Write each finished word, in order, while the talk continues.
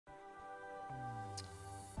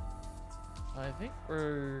I think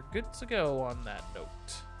we're good to go on that note.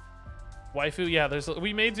 Waifu, yeah,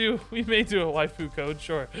 we may do a waifu code,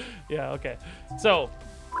 sure. Yeah, okay. So,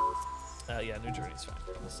 yeah, new journey's fine.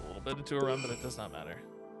 Just a little bit into a run, but it does not matter.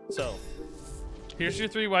 So, here's your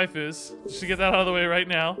 3 waifus. Just to get that out of the way right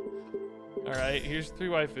now. All right, here's 3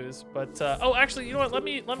 waifus. But oh, actually, you know what? Let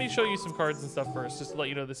me show you some cards and stuff first, just to let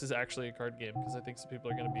you know this is actually a card game, because I think some people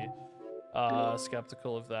are going to be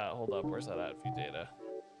skeptical of that. Hold up, where's that at? View data.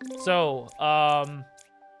 So,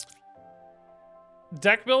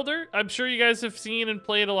 deck builder. I'm sure you guys have seen and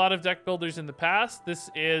played a lot of deck builders in the past. This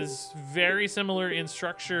is very similar in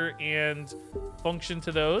structure and function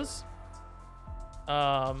to those.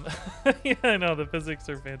 Yeah, I know the physics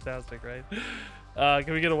are fantastic, right?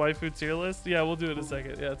 Can we get a waifu tier list? Yeah, we'll do it in a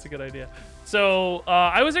second. Yeah, it's a good idea. So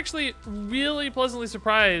I was actually really pleasantly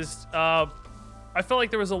surprised. I felt like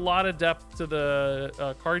there was a lot of depth to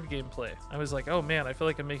the card gameplay. I was like, oh man, I feel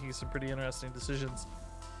like I'm making some pretty interesting decisions.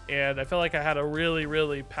 And I felt like I had a really,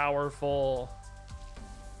 really powerful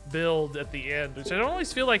build at the end, which I don't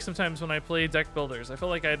always feel like sometimes when I play deck builders. I feel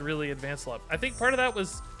like I had really advanced a lot. I think part of that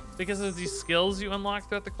was because of these skills you unlock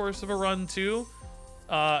throughout the course of a run too.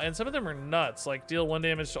 And some of them are nuts, like deal 1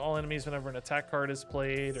 damage to all enemies whenever an attack card is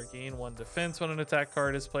played, or gain 1 defense when an attack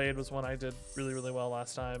card is played, was one I did really, really well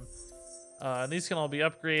last time. And these can all be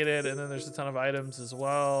upgraded, and then there's a ton of items as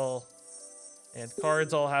well. And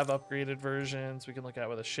cards all have upgraded versions we can look at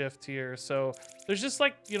with a shift here. So there's just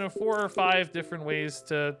like, you know, 4 or 5 different ways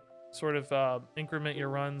to sort of increment your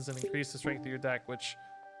runs and increase the strength of your deck, which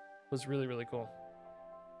was really, really cool.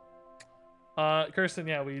 Kirsten,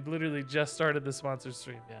 yeah, we literally just started the sponsored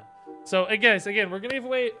stream, yeah. So guys, again, we're gonna give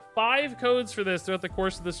away 5 codes for this throughout the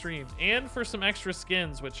course of the stream, and for some extra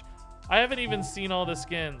skins, which I haven't even seen all the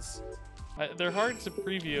skins. They're hard to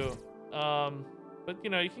preview, but you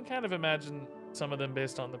know, you can kind of imagine some of them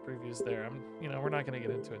based on the previews there. You know, we're not going to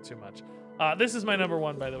get into it too much. This is my number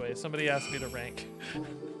 1, by the way. Somebody asked me to rank.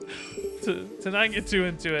 to not get too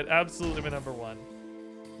into it, absolutely my number 1.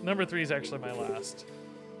 Number 3 is actually my last,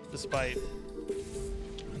 despite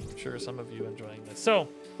I'm sure some of you enjoying this. So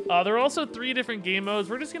there are also 3 different game modes.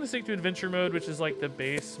 We're just going to stick to adventure mode, which is like the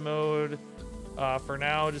base mode for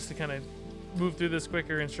now, just to kind of move through this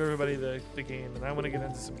quicker and show everybody the game. And I want to get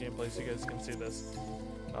into some gameplay so you guys can see this.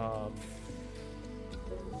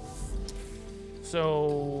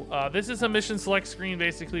 So this is a mission select screen,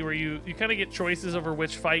 basically, where you kind of get choices over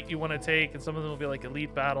which fight you want to take, and some of them will be like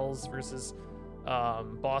elite battles versus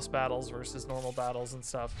boss battles versus normal battles and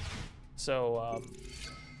stuff. So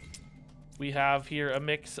we have here a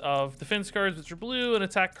mix of defense cards, which are blue, and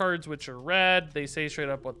attack cards, which are red. They say straight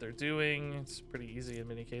up what they're doing. It's pretty easy in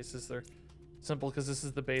many cases. They're simple because this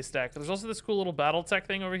is the base deck. There's also this cool little battle tech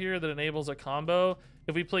thing over here that enables a combo.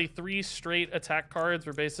 If we play 3 straight attack cards,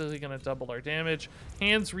 we're basically going to double our damage.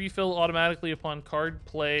 Hands refill automatically upon card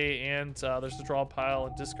play, and there's the draw pile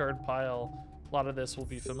and discard pile. A lot of this will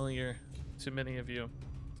be familiar to many of you.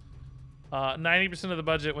 90% of the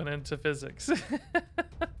budget went into physics.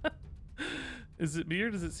 Is it me, or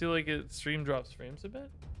does it feel like it stream drops frames a bit?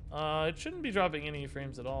 It shouldn't be dropping any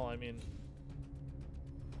frames at all. I mean,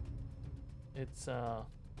 it's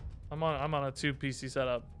I'm on a 2 PC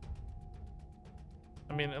setup.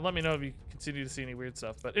 I mean, let me know if you continue to see any weird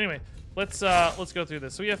stuff. But anyway, let's go through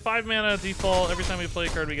this. So we have 5 mana default. Every time we play a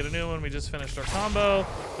card, we get a new one. We just finished our combo,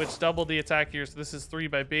 which doubled the attack here. So this is 3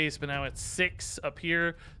 by base, but now it's 6 up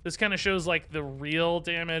here. This kind of shows like the real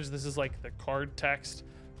damage. This is like the card text,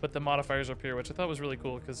 but the modifiers are up here, which I thought was really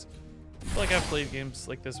cool because I feel like I've played games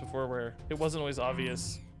like this before where it wasn't always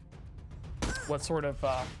obvious what sort of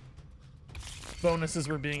bonuses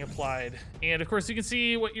were being applied. And of course you can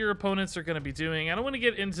see what your opponents are going to be doing. I don't want to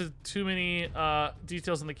get into too many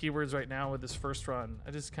details on the keywords right now with this first run. I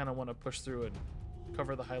just kind of want to push through and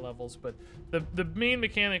cover the high levels. But the main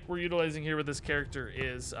mechanic we're utilizing here with this character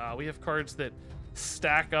is we have cards that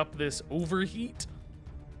stack up this overheat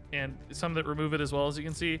and some that remove it as well, as you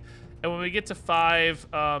can see. And when we get to 5,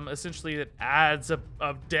 essentially it adds a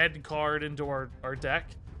dead card into our deck.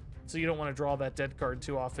 So you don't want to draw that dead card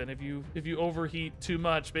too often. If you overheat too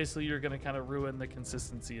much, basically you're going to kind of ruin the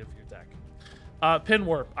consistency of your deck. Pin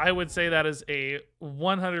warp. I would say that is a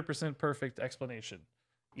 100% perfect explanation.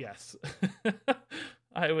 Yes.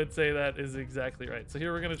 I would say that is exactly right. So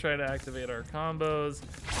here we're going to try to activate our combos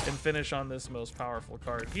and finish on this most powerful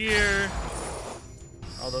card here.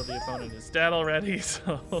 Although the opponent is dead already,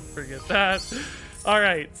 so forget that. All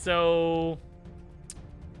right, so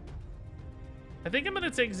I think I'm going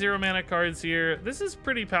to take 0 mana cards here. This is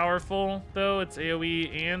pretty powerful, though. It's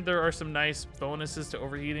AoE, and there are some nice bonuses to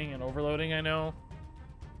overheating and overloading, I know.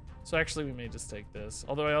 So actually, we may just take this.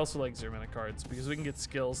 Although I also like 0 mana cards because we can get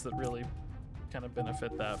skills that really kind of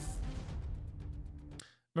benefit that.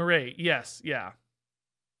 Murray, yes, yeah.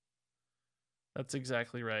 That's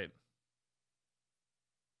exactly right.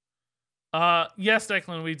 Yes,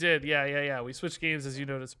 Declan, we did. Yeah. We switched games as you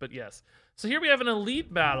noticed, but yes. So here we have an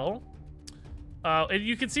elite battle. And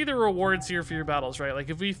you can see the rewards here for your battles, right? Like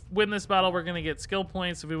if we win this battle, we're gonna get skill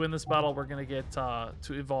points. If we win this battle, we're gonna get to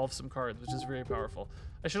evolve some cards, which is very powerful.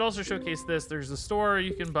 I should also showcase this. There's a store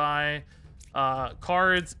you can buy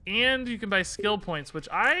cards and you can buy skill points, which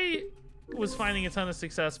I was finding a ton of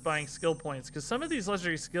success buying skill points because some of these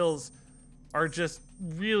legendary skills are just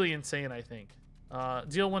really insane, I think.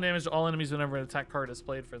 Deal 1 damage to all enemies whenever an attack card is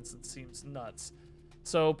played, for instance, seems nuts.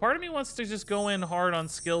 So part of me wants to just go in hard on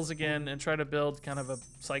skills again and try to build kind of a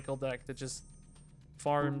cycle deck that just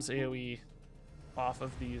farms AoE off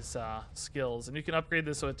of these skills. And you can upgrade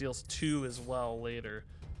this so it deals 2 as well later,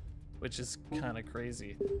 which is kind of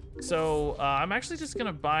crazy. So I'm actually just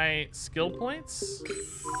gonna buy skill points.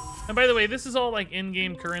 And by the way, this is all like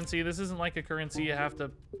in-game currency. This isn't like a currency you have to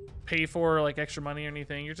pay for like extra money or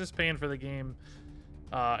anything. You're just paying for the game.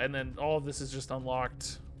 And then all of this is just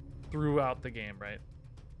unlocked throughout the game, right?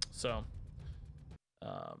 So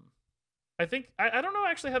I think I don't know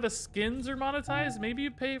actually how the skins are monetized. Maybe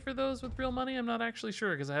you pay for those with real money. I'm not actually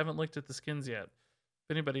sure because I haven't looked at the skins yet.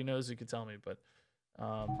 If anybody knows, you could tell me, but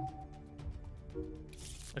I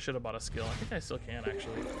should have bought a skill. I think I still can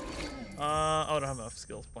actually. Oh, I don't have enough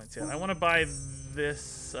skills points yet. I want to buy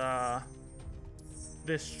this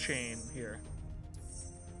this chain here.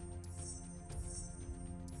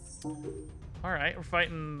 All right, we're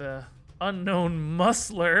fighting the unknown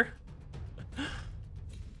muscler.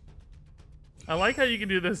 I like how you can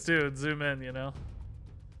do this too and zoom in, you know.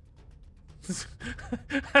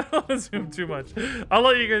 I don't want to zoom too much. I'll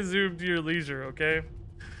let you guys zoom to your leisure, okay?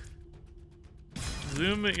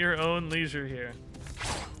 Zoom at your own leisure here.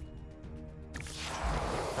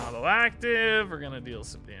 Combo active. We're gonna deal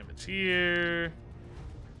some damage here.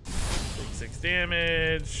 6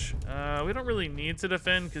 damage. We don't really need to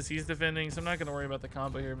defend because he's defending, so I'm not gonna worry about the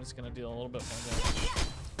combo here. I'm just gonna deal a little bit more damage.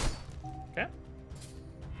 Okay.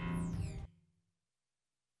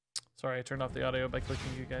 Sorry, I turned off the audio by clicking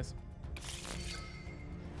you guys.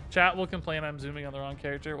 Chat will complain I'm zooming on the wrong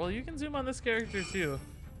character. Well, you can zoom on this character too.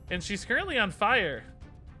 And she's currently on fire.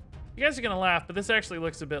 You guys are gonna laugh, but this actually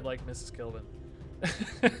looks a bit like Mrs. Kilvin.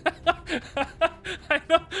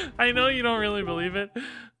 I know you don't really believe it.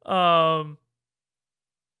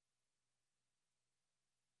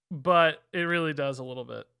 But it really does a little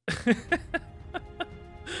bit.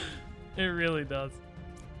 It really does.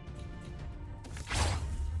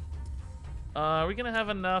 Are we gonna have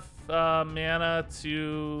enough mana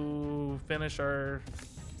to finish our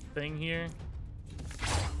thing here?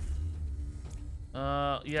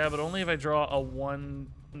 Yeah, but only if I draw a 1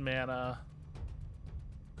 mana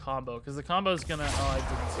combo, because the combo is gonna. Oh, I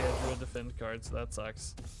didn't see I drew a defend card, so that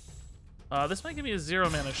sucks. This might give me a 0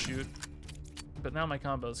 mana shoot, but now my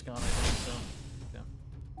combo's gone, I think, so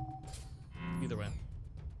yeah. Either way.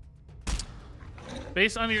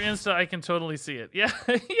 Based on your Insta, I can totally see it. Yeah,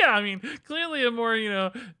 yeah. I mean, clearly a more, you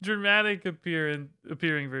know, dramatic appearing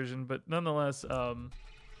version, but nonetheless, I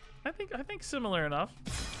think similar enough.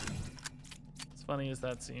 As funny as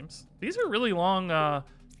that seems. These are really long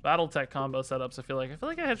BattleTech combo setups. I feel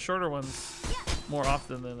like I had shorter ones more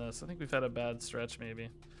often than this. I think we've had a bad stretch maybe.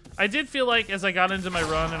 I did feel like as I got into my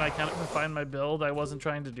run and I kind of refined my build, I wasn't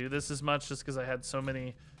trying to do this as much just because I had so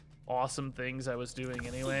many awesome things I was doing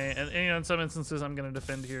anyway. And you know, in some instances, I'm going to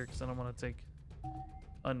defend here because I don't want to take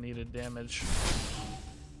unneeded damage.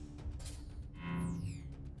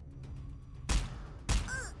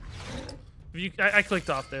 I clicked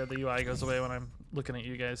off there. The UI goes away when I'm looking at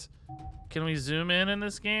you guys. Can we zoom in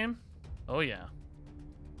this game? Oh yeah.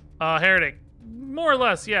 Heretic, more or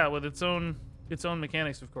less, yeah, with its own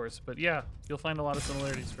mechanics, of course. But yeah, you'll find a lot of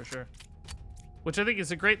similarities for sure. Which I think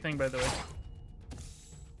is a great thing, by the way.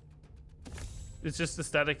 It's just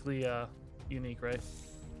aesthetically unique, right?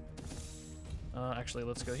 Actually,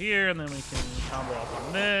 let's go here, and then we can combo off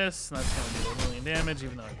on this. And that's going to do 1 million damage,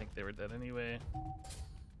 even though I think they were dead anyway.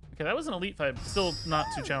 Okay, that was an Elite fight. Still not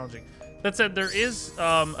too challenging. That said, there is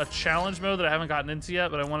a challenge mode that I haven't gotten into yet,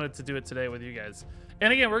 but I wanted to do it today with you guys.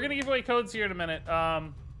 And again, we're going to give away codes here in a minute. I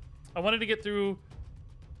wanted to get through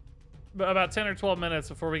about 10 or 12 minutes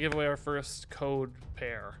before we give away our first code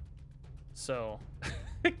pair. So...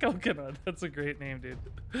 Coconut, that's a great name, dude.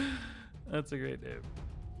 That's a great name.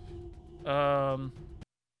 And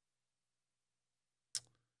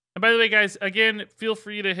And by the way, guys, again, feel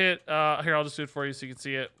free to hit, here, I'll just do it for you so you can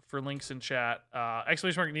see it, for links in chat.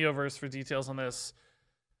 Exclamation mark Neoverse for details on this.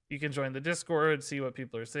 You can join the Discord, see what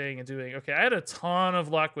people are saying and doing. Okay, I had a ton of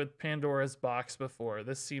luck with Pandora's Box before.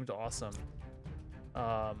 This seemed awesome.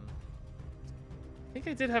 I think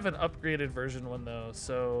I did have an upgraded version one, though,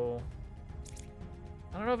 so...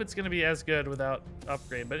 I don't know if it's going to be as good without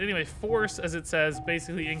upgrade. But anyway, force, as it says,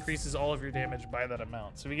 basically increases all of your damage by that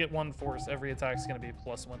amount. So if you get 1 force, every attack is going to be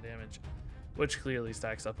 +1 damage, which clearly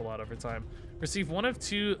stacks up a lot over time. Receive 1 of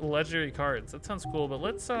 2 legendary cards. That sounds cool, but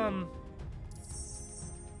let's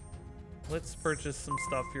purchase some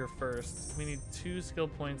stuff here first. We need 2 skill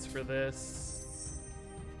points for this.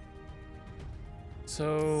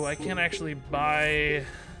 So I can actually buy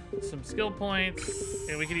some skill points,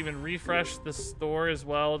 and we can even refresh the store as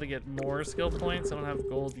well to get more skill points. I don't have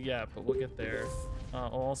gold yet, but we'll get there.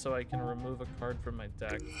 Also, I can remove a card from my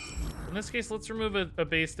deck. In this case, let's remove a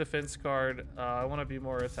base defense card. I want to be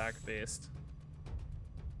more attack based.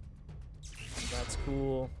 That's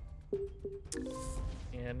cool.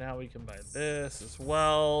 And now we can buy this as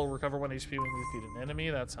well. Recover 1 HP when you defeat an enemy.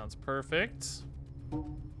 That sounds perfect. How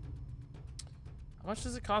much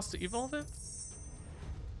does it cost to evolve it?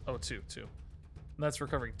 Oh, 2. And that's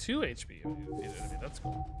recovering 2 HP when you defeat an enemy. That's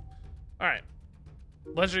cool. All right.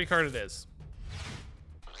 Legendary card it is.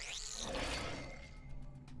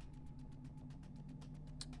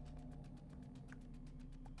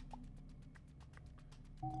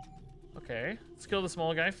 Okay. Let's kill the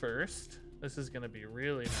small guy first. This is going to be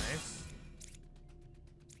really nice.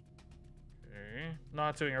 Okay.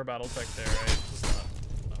 Not doing our battle tech there, right? Just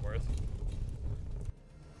not worth.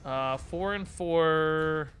 4 and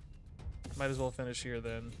 4. Might as well finish here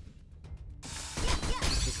then.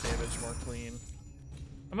 Just damage more clean.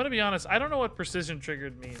 I'm gonna be honest, I don't know what precision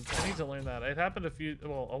triggered means. I need to learn that. It happened a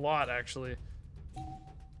lot actually.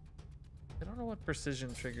 I don't know what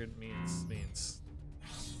precision triggered means.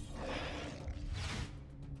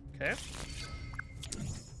 Okay.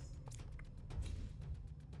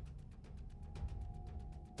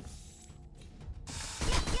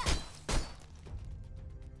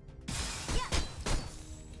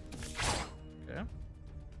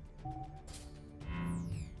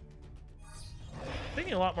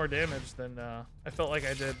 Taking a lot more damage than I felt like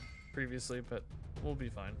I did previously, but we'll be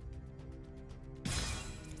fine.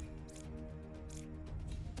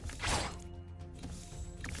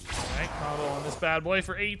 Alright, combo on this bad boy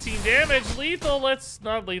for 18 damage. Lethal,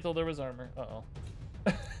 not lethal, there was armor. Uh-oh.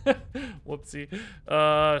 Whoopsie.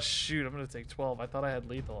 Shoot, I'm gonna take 12. I thought I had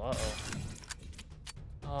lethal. Uh-oh.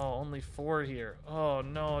 Oh, only 4 here. Oh,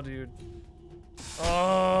 no, dude.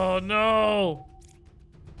 Oh, no!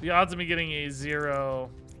 The odds of me getting a 0.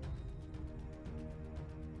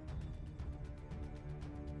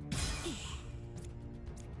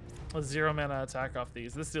 A 0 mana attack off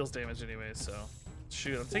these. This deals damage anyway, so.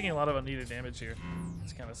 Shoot, I'm taking a lot of unneeded damage here.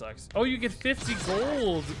 This kind of sucks. Oh, you get 50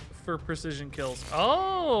 gold for precision kills.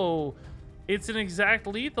 Oh! It's an exact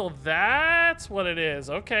lethal. That's what it is.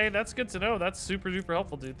 Okay, that's good to know. That's super duper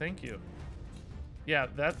helpful, dude. Thank you. Yeah,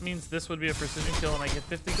 that means this would be a precision kill and I get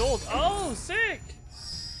 50 gold. Oh, sick!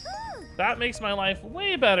 That makes my life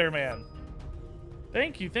way better, man.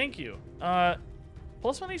 Thank you, thank you. +1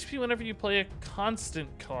 HP whenever you play a constant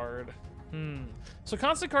card. So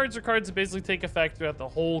constant cards are cards that basically take effect throughout the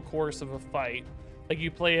whole course of a fight. Like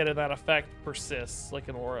you play it and that effect persists, like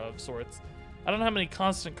an aura of sorts. I don't know how many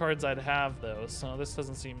constant cards I'd have though, so this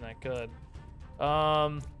doesn't seem that good.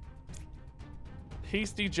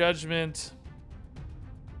 Hasty Judgment.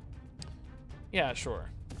 Yeah, sure.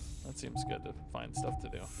 That seems good to find stuff to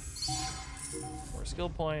do. More skill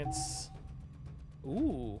points.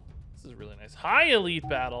 Ooh, this is really nice. High elite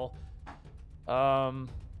battle. So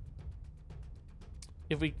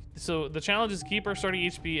the challenge is keep our starting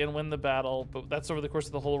HP and win the battle, but that's over the course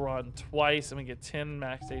of the whole run twice, and we get 10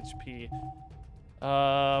 max HP.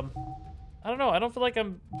 I don't know. I don't feel like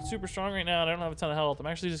I'm super strong right now, and I don't have a ton of health. I'm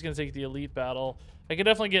actually just gonna take the elite battle. I could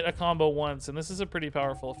definitely get a combo once, and this is a pretty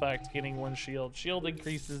powerful effect, gaining 1 shield. Shield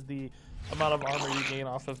increases the amount of armor you gain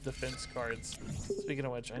off of defense cards. Speaking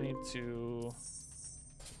of which, I need to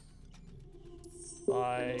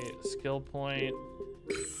buy skill point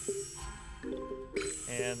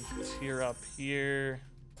and tier up here.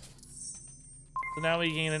 So now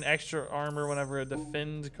we gain an extra armor whenever a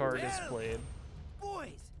defend card is played.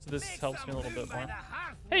 So this helps me a little bit more.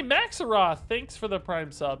 Hey, Maxaroth, thanks for the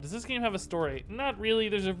Prime sub. Does this game have a story? Not really.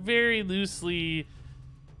 There's a very loosely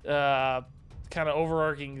kind of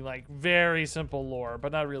overarching, like, very simple lore,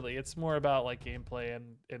 but not really. It's more about, like, gameplay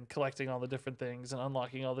and collecting all the different things and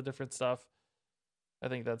unlocking all the different stuff. I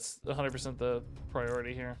think that's 100% the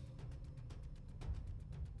priority here.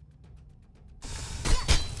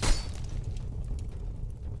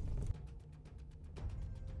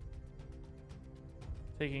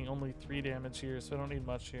 taking only 3 damage here, so I don't need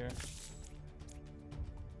much here.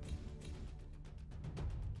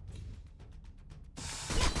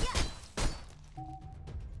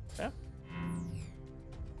 Okay.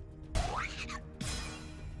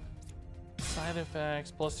 Side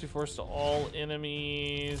effects, +2 force to all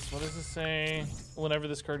enemies. What does this say? Whenever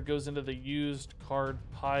this card goes into the used card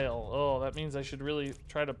pile. Oh, that means I should really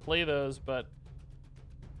try to play those, but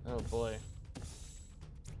oh boy.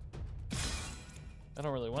 I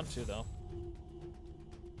don't really want to though.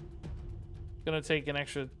 Gonna take an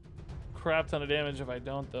extra crap ton of damage if I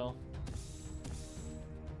don't though.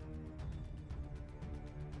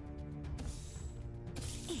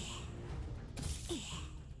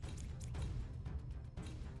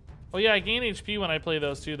 Oh yeah, I gain HP when I play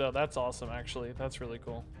those too, though. That's awesome, actually. That's really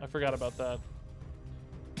cool. I forgot about that.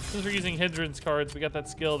 Since we're using hindrance cards, we got that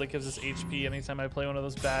skill that gives us HP anytime I play one of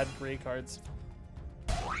those bad gray cards.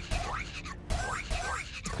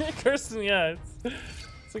 Kirsten, yeah,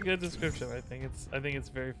 it's a good description. I think it's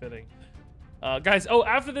very fitting. Guys, oh,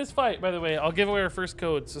 after this fight, by the way, I'll give away our first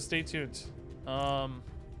code, so stay tuned.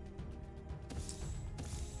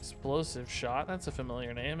 Explosive shot. That's a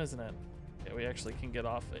familiar name, isn't it? Yeah, we actually can get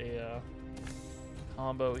off a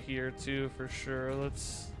combo here too, for sure.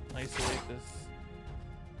 Let's isolate this.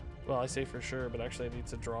 Well, I say for sure, but actually I need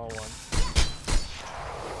to draw one.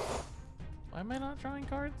 Why am I not drawing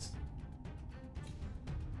cards?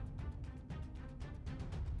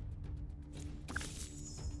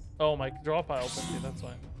 Oh, my draw pile's empty, that's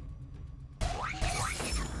why.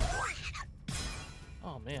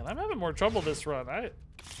 Oh man, I'm having more trouble this run. I'm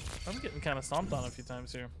getting kind of stomped on a few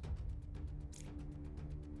times here.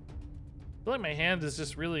 I feel like my hand is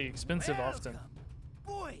just really expensive often.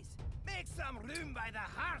 Boys, make some room by the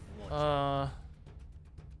hearth.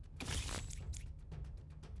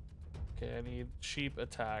 Okay, I need cheap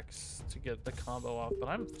attacks to get the combo off, but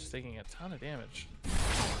I'm just taking a ton of damage.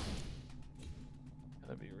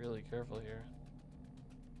 Gotta be really careful here.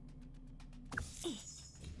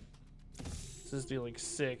 This is dealing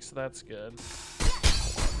 6, so that's good.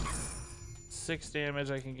 6 damage,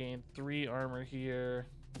 I can gain 3 armor here.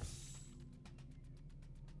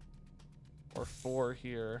 Or 4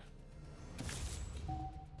 here.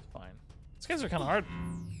 It's fine. These guys are kind of hard.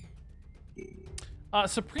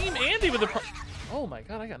 Supreme Andy with the oh my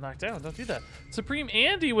god, I got knocked down. Don't do that. Supreme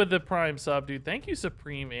Andy with the prime sub, dude. Thank you,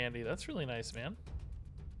 Supreme Andy. That's really nice, man.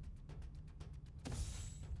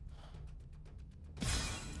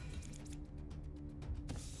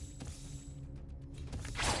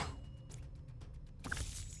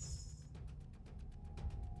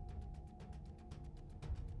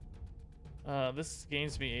 This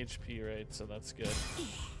gains me HP, right? So that's good.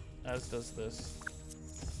 As does this.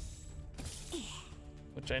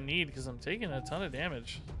 Which I need because I'm taking a ton of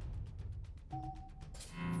damage.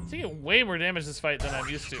 I'm taking way more damage this fight than I'm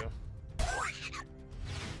used to.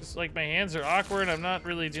 Just like my hands are awkward. I'm not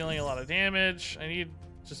really dealing a lot of damage. I need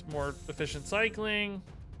just more efficient cycling.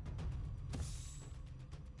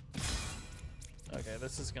 Okay,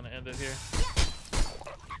 this is gonna end it here.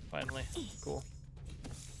 Finally. Cool.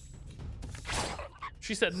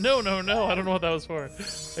 She said, no, no, no. I don't know what that was for. I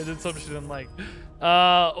did something she didn't like.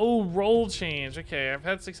 Oh, roll change. Okay, I've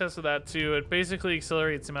had success with that too. It basically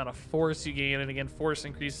accelerates the amount of force you gain. And again, force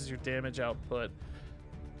increases your damage output.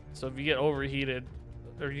 So if you get overheated,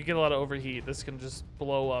 or you get a lot of overheat, this can just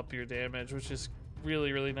blow up your damage, which is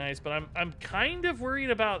really, really nice. But I'm kind of worried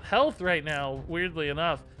about health right now, weirdly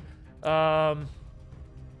enough.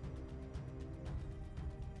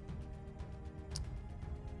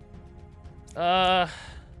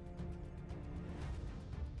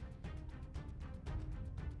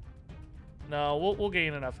 No, we'll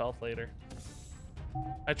gain enough health later.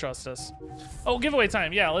 I trust us. Oh, giveaway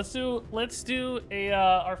time. Yeah, let's do a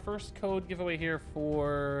our first code giveaway here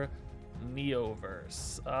for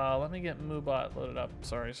Neoverse. Let me get Moobot loaded up.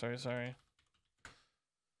 Sorry.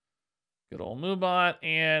 Good old Moobot,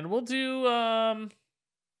 and we'll do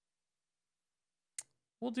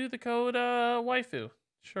the code Waifu.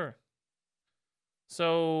 Sure.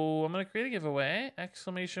 So I'm gonna create a giveaway, !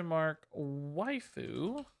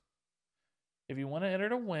 Waifu. If you want to enter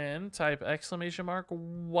to win, type !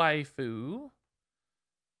 Waifu.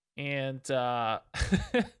 And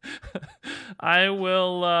I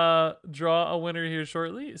will draw a winner here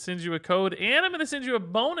shortly. Send you a code, and I'm gonna send you a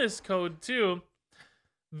bonus code too.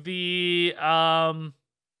 The well,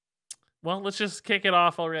 let's just kick it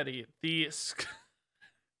off already. Can't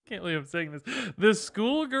believe I'm saying this. The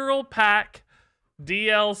Schoolgirl Pack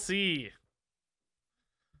DLC.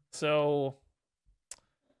 So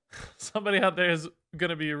somebody out there is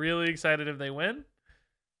gonna be really excited if they win.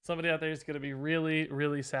 Somebody out there is going to be really,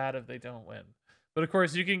 really sad if they don't win. But of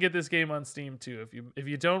course, you can get this game on Steam too. If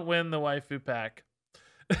you don't win the waifu pack,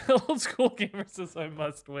 Old School Gamer says I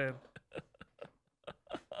must win.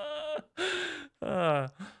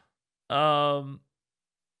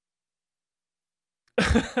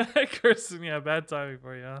 Kirsten, yeah, bad timing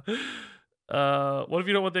for you, huh? What if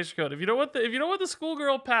you don't want the extra code? If you don't want the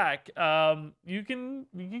schoolgirl pack, you can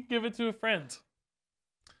give it to a friend.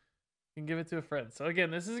 You can give it to a friend. So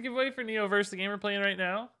again, this is a giveaway for Neoverse, the game we're playing right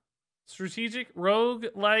now. Strategic rogue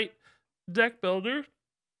light deck builder.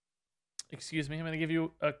 Excuse me. I'm going to give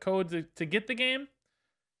you a code to get the game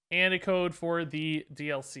and a code for the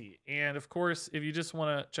DLC. And of course, if you just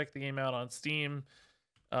want to check the game out on Steam,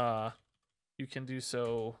 you can do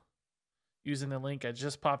so using the link I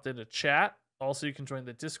just popped into chat. Also, you can join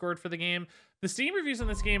the Discord for the game. The Steam reviews on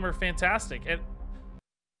this game are fantastic, and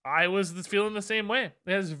I was feeling the same way.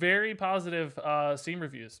 It has very positive Steam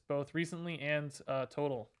reviews, both recently and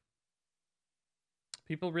total.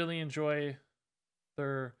 People really enjoy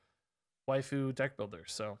their waifu deck builder,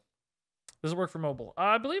 so this will work for mobile.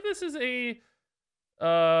 I believe this is a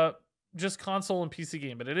just console and PC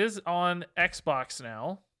game, but it is on Xbox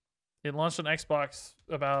now. It launched on Xbox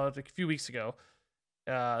about a few weeks ago.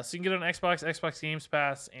 So you can get it on Xbox, Xbox Games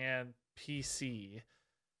Pass, and PC.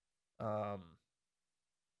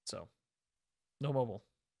 So, no mobile.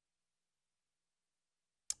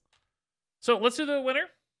 So, let's do the winner.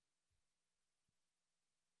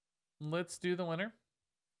 Let's do the winner.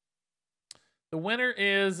 The winner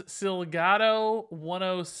is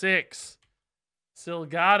Silgado106.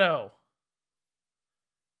 Silgado.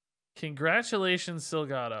 Congratulations,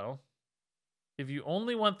 Silgado. If you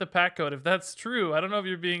only want the pack code, if that's true, I don't know if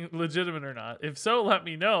you're being legitimate or not. If so, let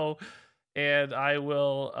me know, and I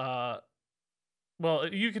will. Well,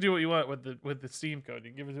 you can do what you want with the Steam code. You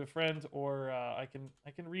can give it to a friend, or I can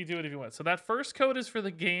redo it if you want. So that first code is for the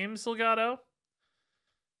game, Silgado,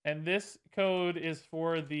 and this code is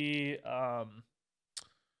for the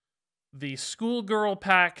schoolgirl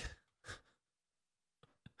pack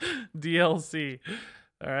DLC.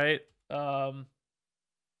 All right.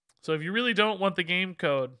 So if you really don't want the game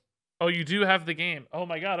code, oh, you do have the game. Oh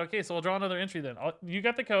my God. Okay, so I'll draw another entry then. You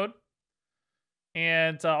got the code,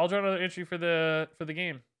 and I'll draw another entry for the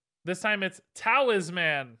game. This time it's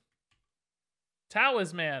Talisman.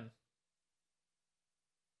 Talisman.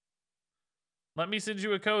 Let me send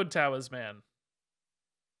you a code, Talisman.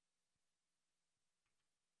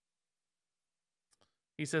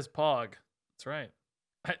 He says Pog. That's right.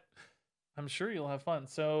 I'm sure you'll have fun.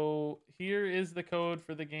 So here is the code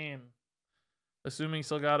for the game. Assuming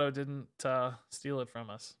Silgado didn't steal it from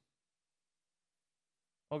us.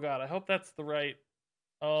 Oh God, I hope that's the right.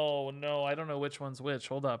 Oh no, I don't know which one's which.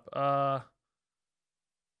 Hold up.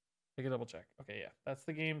 Take a double check. Okay, yeah, that's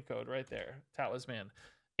the game code right there. Talisman.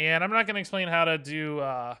 And I'm not gonna explain how to do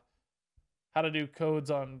codes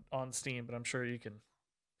on Steam, but I'm sure you can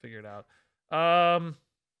figure it out.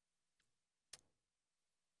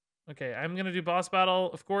 Okay, I'm going to do boss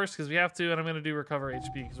battle, of course, because we have to, and I'm going to do recover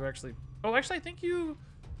HP, because we're actually... Oh, actually, I think you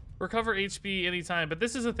recover HP anytime, but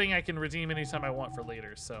this is a thing I can redeem anytime I want for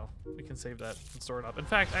later, so we can save that and store it up. In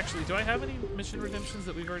fact, actually, do I have any mission redemptions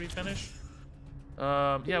that we've already finished?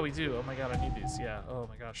 Yeah, we do. Oh my God, I need these. Yeah. Oh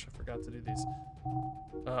my gosh, I forgot to do these.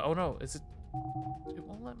 Oh no, is it... It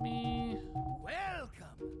won't let me...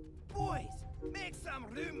 Welcome, boys. Make some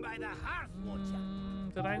room by the hearth, won't ya?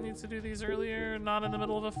 Did I need to do these earlier? Not in the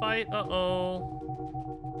middle of a fight? Uh-oh.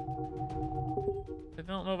 I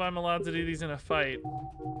don't know if I'm allowed to do these in a fight.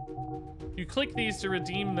 You click these to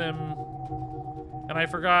redeem them, and I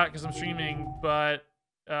forgot because I'm streaming, but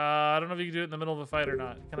I don't know if you can do it in the middle of a fight or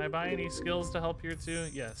not. Can I buy any skills to help here too?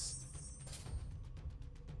 Yes.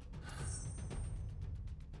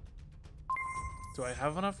 Do I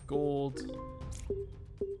have enough gold?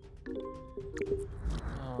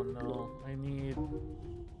 Oh no, I need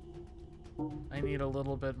a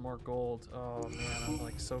little bit more gold. Oh man, I'm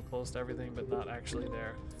like so close to everything, but not actually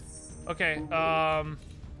there. Okay,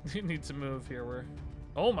 you need to move here.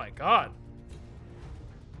 Oh my God.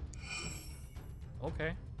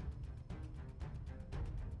 Okay.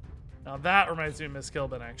 Now that reminds me of Miss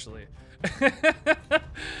Kilbin, actually.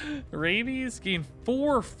 Rabies gain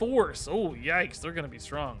 4 force. Oh, yikes, they're gonna be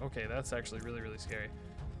strong. Okay, that's actually really, really scary.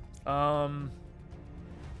 We're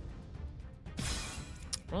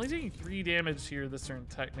only taking 3 damage here this turn,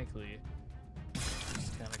 technically. Which is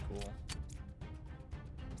kind of cool.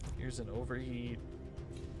 Here's an overheat.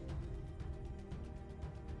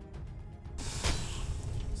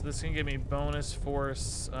 So this can give me bonus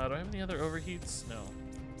force. Do I have any other overheats? No.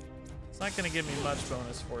 Not gonna give me much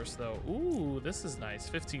bonus force though. Ooh, this is nice.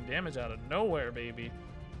 15 damage out of nowhere, baby.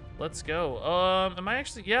 Let's go. Am I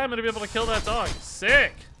actually? Yeah, I'm gonna be able to kill that dog.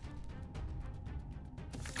 Sick.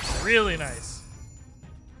 Really nice.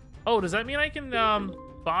 Oh, does that mean I can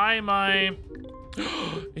buy my?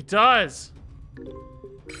 It does.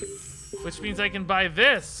 Which means I can buy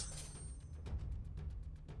this.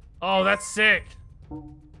 Oh, that's sick.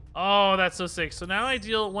 Oh, that's so sick. So now I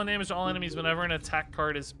deal 1 damage to all enemies whenever an attack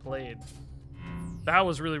card is played. That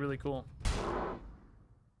was really, really cool.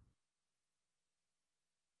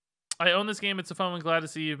 I own this game. It's a fun one. Glad to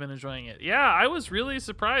see you've been enjoying it. Yeah, I was really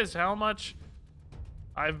surprised how much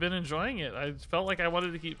I've been enjoying it. I felt like I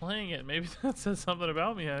wanted to keep playing it. Maybe that says something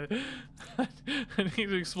about me. I need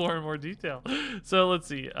to explore in more detail. So let's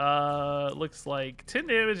see. Looks like 10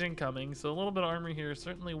 damage incoming. So a little bit of armor here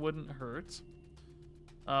certainly wouldn't hurt.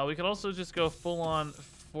 We could also just go full on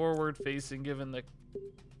forward facing given the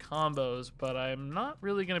combos, but I'm not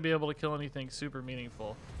really going to be able to kill anything super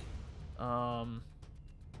meaningful.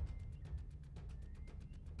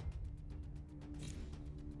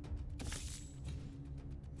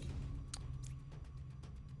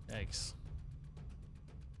 Yikes.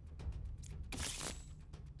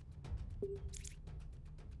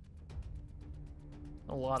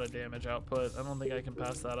 A lot of damage output. I don't think I can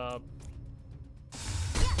pass that up.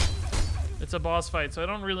 It's a boss fight, so I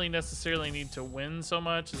don't really necessarily need to win so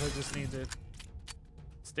much as I just need to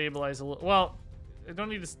stabilize a little. Well, I don't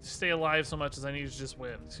need to stay alive so much as I need to just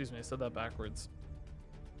win. Excuse me, I said that backwards.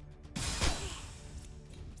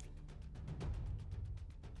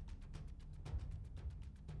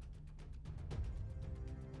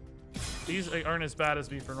 These aren't as bad as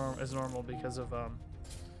me for normal because of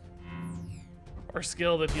our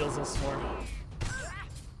skill that heals us more.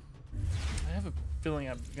 I have a feeling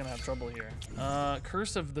I'm gonna have trouble here.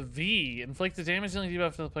 Curse of the V. Inflict the damage dealing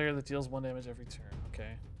debuff to the player that deals 1 damage every turn.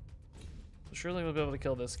 Okay. So surely we'll be able to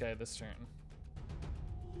kill this guy this turn.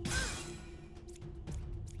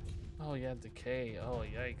 Oh yeah, decay. Oh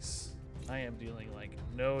yikes. I am dealing like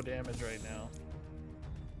no damage right now.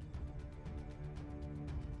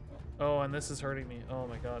 Oh, and this is hurting me. Oh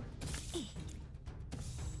my god. Oh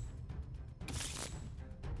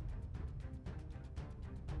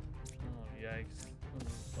yikes.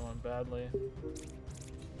 This is going badly. I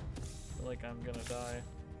feel like I'm gonna die.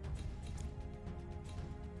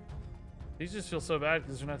 These just feel so bad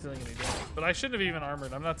because they're not dealing any damage. But I shouldn't have even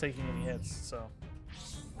armored. I'm not taking any hits, so.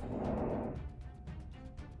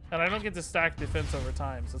 And I don't get to stack defense over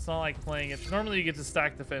time, so it's not like playing it. Normally you get to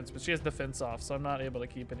stack defense, but she has defense off, so I'm not able to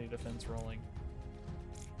keep any defense rolling.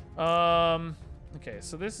 Okay,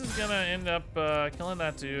 so this is gonna end up killing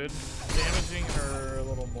that dude, damaging her a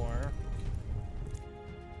little more.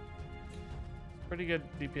 Pretty good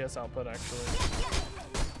DPS output, actually.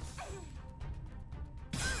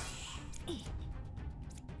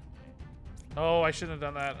 Oh, I shouldn't have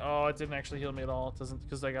done that. Oh, it didn't actually heal me at all. It doesn't,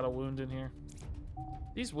 because I got a wound in here.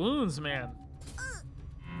 These wounds, man.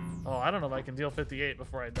 Oh, I don't know if I can deal 58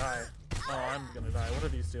 before I die. Oh, I'm gonna die. What do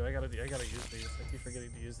these do? I gotta use these. I keep forgetting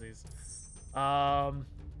to use these.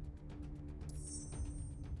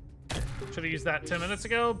 Should have used that 10 minutes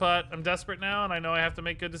ago, but I'm desperate now, and I know I have to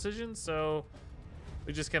make good decisions, so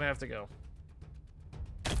we just kind of have to go.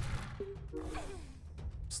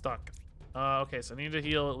 Stuck. Okay, so I need to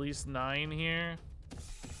heal at least 9 here.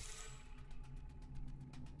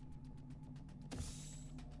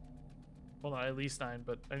 Well, not at least 9,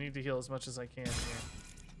 but I need to heal as much as I can here.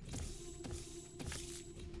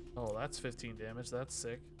 Oh, that's 15 damage. That's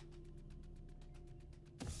sick.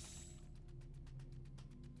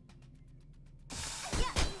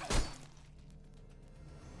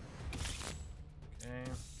 Okay.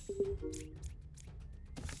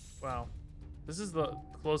 Wow. This is the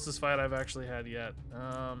closest fight I've actually had yet.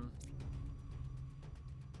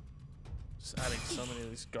 Just adding so many of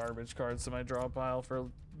these garbage cards to my draw pile for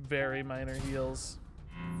very minor heals.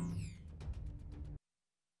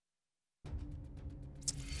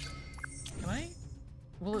 Can I?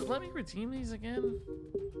 Will it let me redeem these again?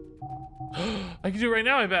 I can do it right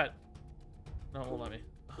now, I bet. No, it won't let me.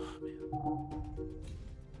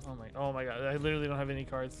 Oh man. Oh my god. I literally don't have any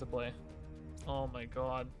cards to play. Oh my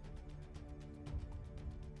god.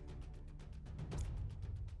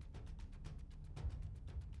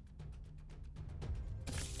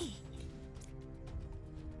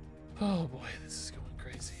 Oh boy, this is going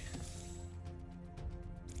crazy.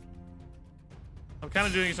 I'm kind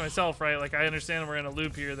of doing it to myself, right? Like, I understand we're in a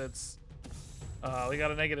loop here that's... we got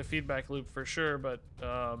a negative feedback loop for sure, but...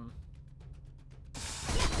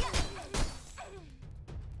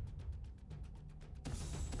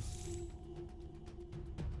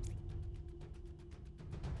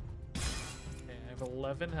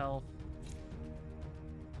 11 health.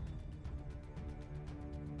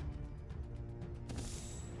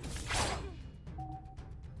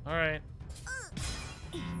 All right.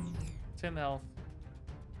 10 health.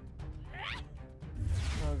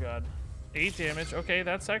 Oh god. 8 damage. Okay,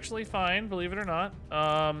 that's actually fine, believe it or not.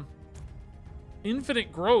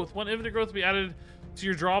 Infinite growth. 1 infinite growth will be added to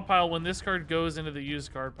your draw pile when this card goes into the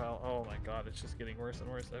used card pile. Oh my god, it's just getting worse and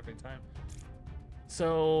worse every time.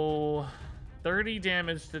 So 30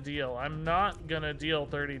 damage to deal. I'm not gonna deal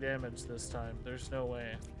 30 damage this time. There's no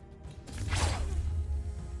way.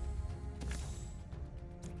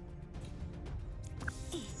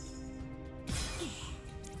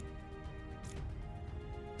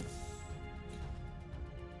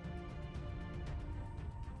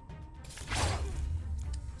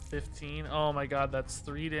 Oh my god, that's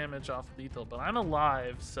 3 damage off lethal, but I'm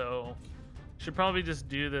alive, so should probably just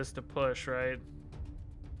do this to push, right?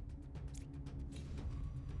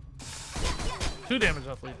 2 damage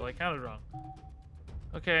off lethal, I counted wrong.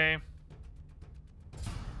 Okay.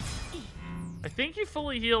 I think you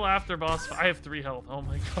fully heal after boss fight. I have 3 health. Oh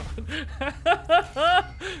my god.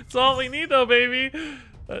 That's all we need though, baby.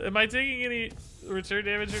 Am I taking any return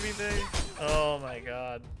damage or anything? Oh my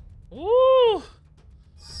god. Woo!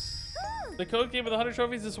 The code came with 100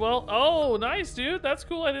 trophies as well. Oh, nice, dude. That's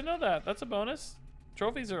cool. I didn't know that. That's a bonus.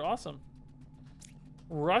 Trophies are awesome.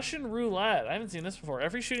 Russian roulette. I haven't seen this before.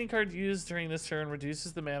 Every shooting card used during this turn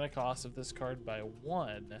reduces the mana cost of this card by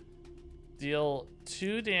 1. Deal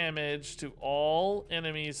 2 damage to all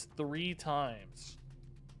enemies 3 times.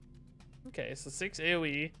 Okay, so 6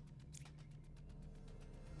 AoE.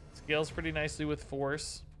 Scales pretty nicely with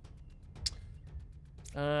force.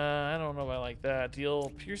 I don't know if I like that.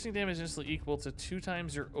 Deal piercing damage instantly equal to 2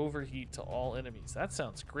 times your overheat to all enemies. That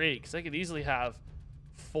sounds great, because I could easily have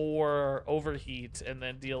 4 overheat and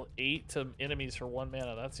then deal 8 to enemies for 1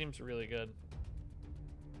 mana. That seems really good.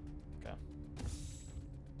 Okay.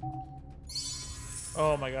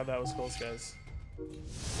 Oh my god, that was close, guys.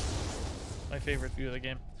 My favorite view of the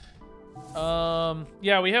game.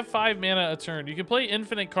 Yeah, we have 5 mana a turn. You can play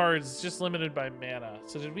infinite cards, it's just limited by mana.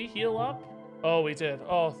 So did we heal up? Oh, we did.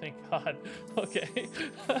 Oh, thank god. Okay.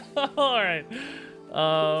 All right.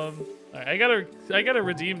 All right. I gotta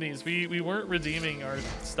redeem these. We weren't redeeming our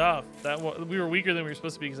stuff. We were weaker than we were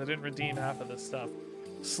supposed to be because I didn't redeem half of this stuff.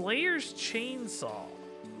 Slayer's Chainsaw.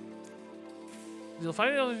 You'll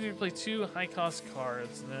find it if you play 2 high-cost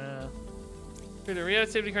cards. Nah. Create a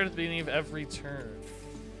reactivity card at the beginning of every turn.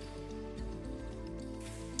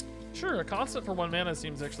 Sure, a constant for 1 mana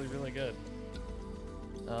seems actually really good.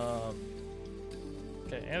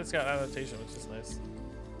 Okay, and it's got adaptation, which is nice.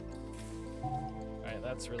 Alright,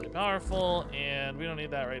 that's really powerful, and we don't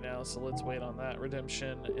need that right now, so let's wait on that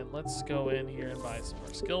redemption, and let's go in here and buy some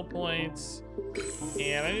more skill points.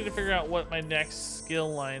 And I need to figure out what my next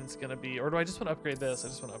skill line's gonna be, or do I just want to upgrade this? I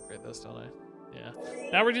just want to upgrade this, don't I? Yeah.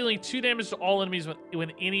 Now we're dealing 2 damage to all enemies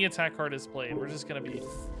when any attack card is played. We're just gonna be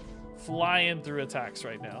flying through attacks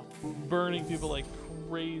right now. Burning people like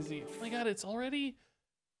crazy. Oh my god, it's already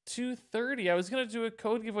 2:30. I was gonna do a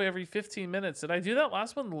code giveaway every 15 minutes. Did I do that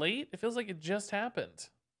last one late? It feels like it just happened.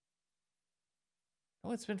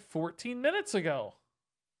 Oh, it's been 14 minutes ago.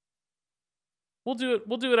 We'll do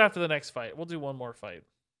it after the next fight. We'll do one more fight.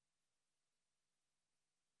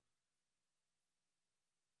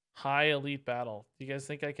 High elite battle. Do you guys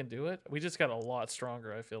think I can do it? We just got a lot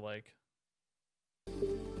stronger, I feel like.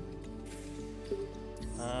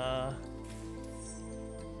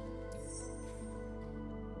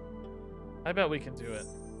 I bet we can do it.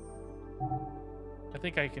 I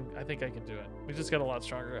think I can do it. We just got a lot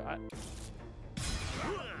stronger.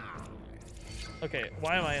 Okay,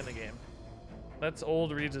 why am I in the game? That's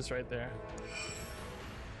old Regis right there.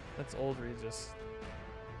 That's old Regis.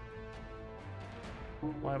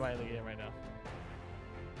 Why am I in the game right now?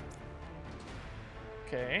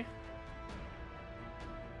 Okay.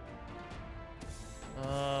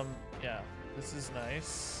 Yeah, this is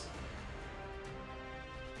nice.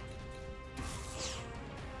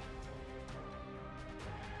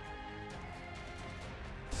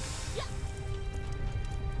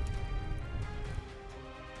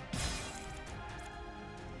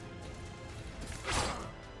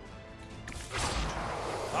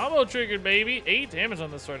 Combo triggered, baby. 8 damage on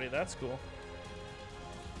this already. That's cool.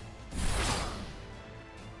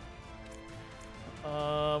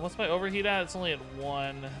 What's my overheat at? It's only at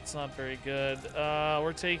 1. It's not very good.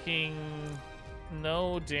 We're taking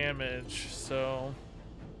no damage, so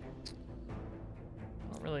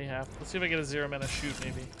I don't really have. Let's see if I get a 0 mana shoot,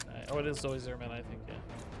 maybe. Oh, it is always 0 mana, I think. Yeah.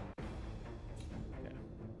 Okay.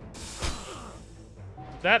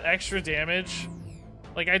 That extra damage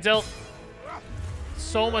Like, I dealt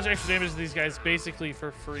so much extra damage to these guys basically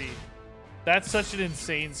for free. That's such an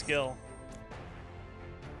insane skill.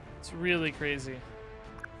 It's really crazy.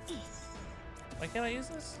 Why can't I use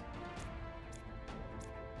this?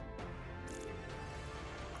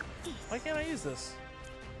 Why can't I use this?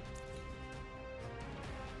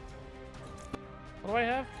 What do I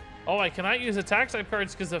have? Oh, I cannot use attack type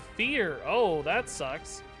cards because of fear. Oh, that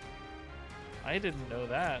sucks. I didn't know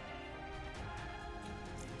that.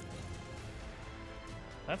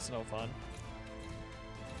 That's no fun.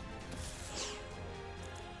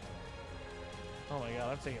 Oh my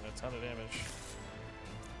god, I'm taking a ton of damage.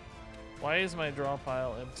 Why is my draw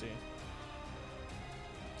pile empty?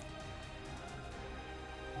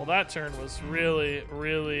 Well, that turn was really,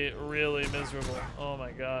 really, really miserable. Oh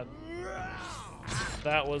my god.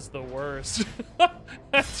 That was the worst.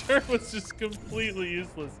 That turn was just completely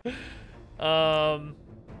useless.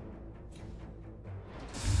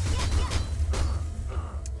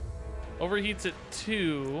 Overheats at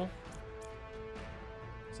 2.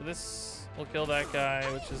 So this will kill that guy,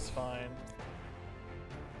 which is fine.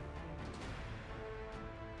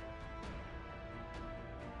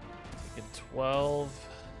 Take it 12.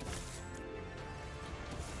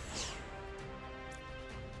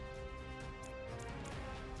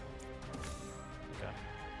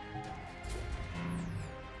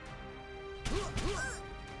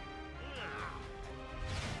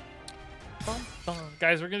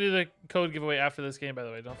 Guys, we're gonna do the code giveaway after this game, by the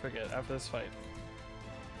way. Don't forget, after this fight.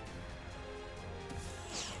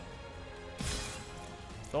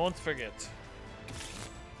 Don't forget.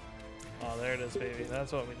 Oh, there it is, baby.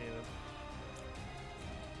 That's what we needed.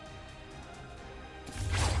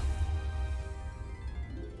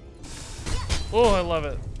 Oh, I love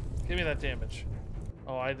it. Give me that damage.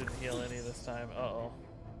 Oh, I didn't heal any this time. Uh-oh.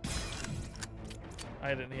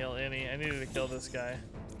 I didn't heal any. I needed to kill this guy.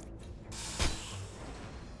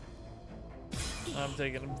 I'm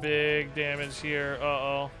taking big damage here.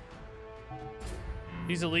 Uh-oh.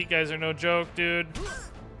 These elite guys are no joke, dude.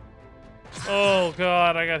 Oh,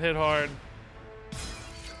 God. I got hit hard.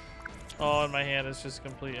 Oh, and my hand is just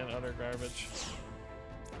complete and utter garbage.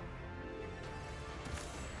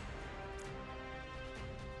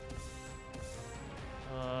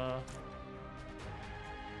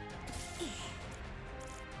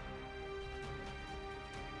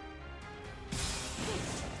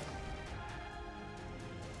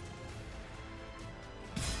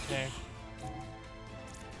 Okay.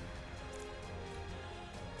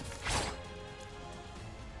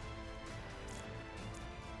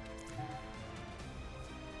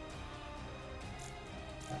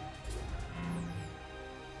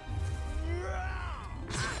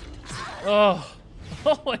 Oh.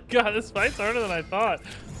 Oh my god, this fight's harder than I thought.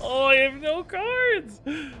 Oh, I have no cards.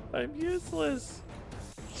 I'm useless.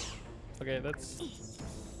 Okay, that's...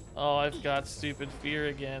 Oh, I've got stupid fear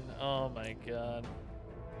again. Oh my god.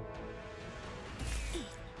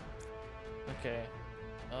 Okay.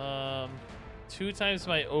 2 times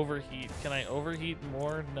my overheat. Can I overheat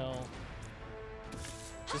more? No.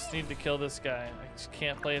 Just need to kill this guy. I just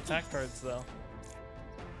can't play attack cards though.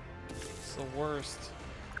 It's the worst.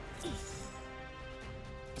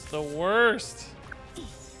 It's the worst.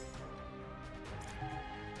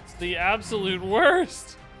 It's the absolute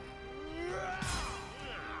worst.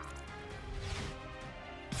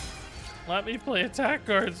 Let me play attack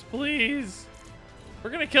cards, please. We're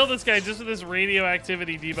gonna kill this guy just with this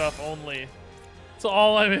radioactivity debuff only. That's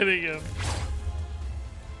all I'm hitting him.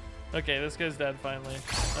 Okay, this guy's dead finally.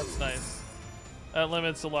 That's nice. That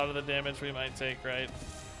limits a lot of the damage we might take, right?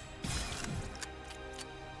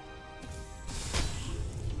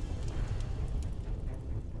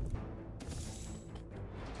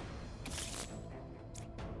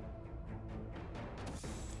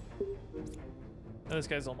 And this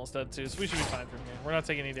guy's almost dead too, so we should be fine from here. We're not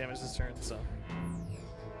taking any damage this turn, so.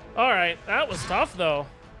 Alright, that was tough though.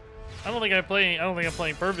 I don't think I'm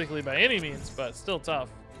playing perfectly by any means, but still tough.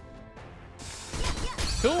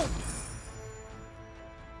 Cool.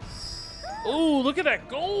 Ooh, look at that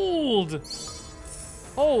gold!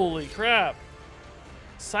 Holy crap.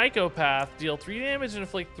 Psychopath, deal 3 damage and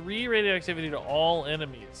inflict 3 radioactivity to all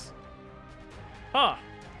enemies. Huh.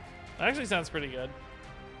 That actually sounds pretty good.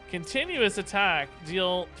 Continuous attack,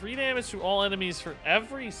 deal 3 damage to all enemies for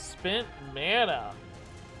every spent mana.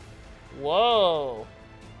 Whoa.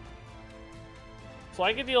 So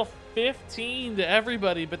I can deal 15 to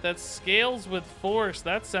everybody, but that scales with force.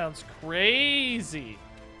 That sounds crazy.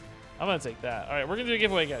 I'm gonna take that. All right, we're gonna do a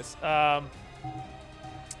giveaway, guys. Oh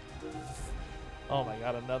my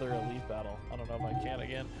god, another elite battle. I don't know if I can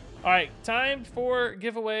again. All right, time for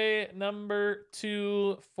giveaway number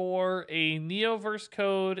 2 for a Neoverse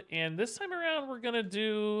code. And this time around, we're going to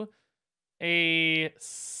do a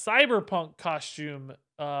cyberpunk costume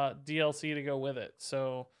DLC to go with it.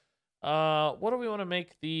 So what do we want to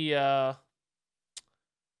make the...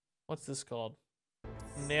 what's this called?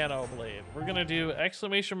 Nano Blade. We're going to do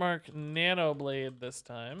exclamation mark Nano Blade this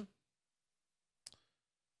time.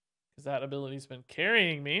 Because that ability's been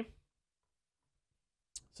carrying me.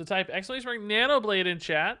 So type exclamation mark Nano Blade in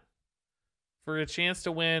chat for a chance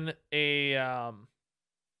to win a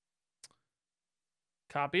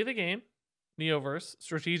copy of the game, Neoverse,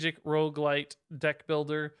 strategic roguelite deck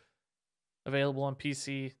builder, available on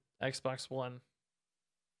PC, Xbox One,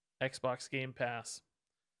 Xbox Game Pass,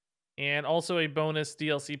 and also a bonus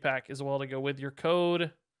DLC pack as well to go with your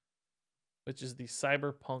code, which is the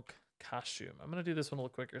Cyberpunk costume. I'm going to do this one a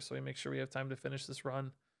little quicker so we make sure we have time to finish this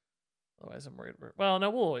run. Otherwise, I'm worried. Well,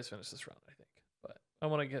 no, we'll always finish this run, I think. But I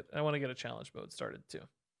want to get a challenge mode started too.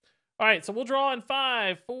 All right, so we'll draw in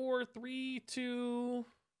 5, 4, 3, 2,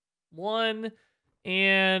 1,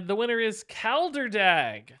 and the winner is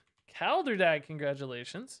Calderdag. Calderdag,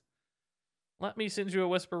 congratulations. Let me send you a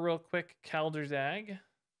whisper real quick, Calderdag.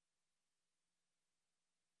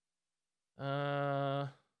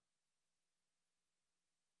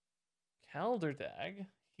 Calderdag.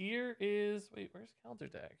 Here is... Wait, where's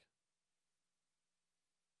Calderdag?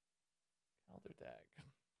 Calderdag.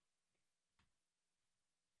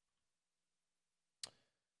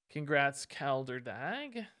 Congrats,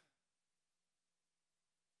 Calderdag.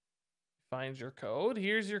 Find your code.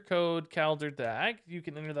 Here's your code, Calderdag. You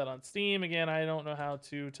can enter that on Steam. Again, I don't know how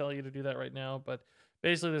to tell you to do that right now, but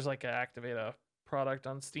basically there's like a activate a product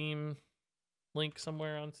on Steam link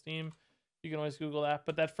somewhere on Steam. You can always Google that.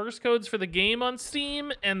 But that first code's for the game on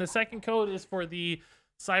Steam, and the second code is for the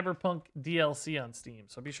Cyberpunk DLC on Steam.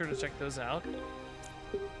 So be sure to check those out. Do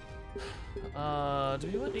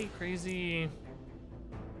we want any crazy...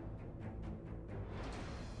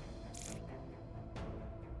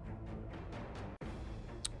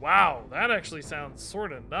 Wow, that actually sounds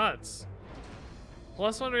sort of nuts.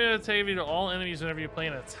 +1 relativity to all enemies whenever you play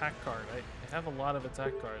an attack card. I have a lot of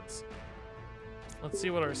attack cards. Let's see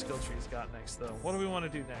what our skill tree's got next, though. What do we want to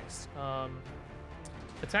do next?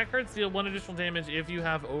 Attack cards deal 1 additional damage if you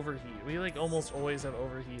have overheat. We like almost always have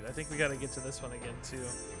overheat. I think we got to get to this one again, too.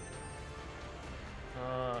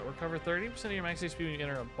 Recover 30% of your max HP when you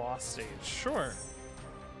enter a boss stage. Sure.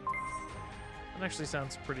 That actually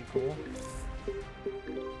sounds pretty cool.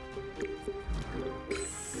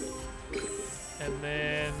 And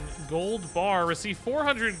then gold bar. Receive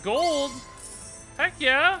 400 gold. Heck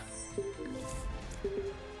yeah.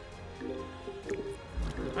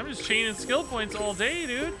 I'm just chaining skill points all day,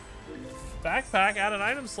 dude. Backpack, add an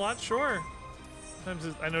item slot, sure.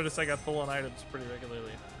 Sometimes I notice I got full on items pretty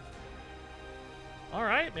regularly. All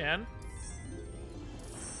right, man.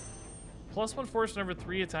 +1 force whenever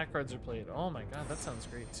 3 attack cards are played. Oh my god, that sounds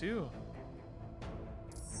great too.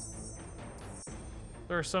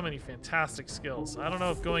 There are so many fantastic skills. I don't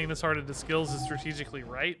know if going this hard into skills is strategically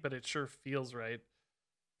right, but it sure feels right.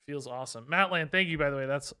 Feels awesome. Mattland, thank you, by the way.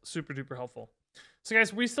 That's super duper helpful. So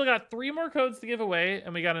guys, we still got 3 more codes to give away,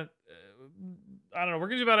 and we got I don't know, we're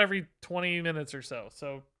gonna do about every 20 minutes or so.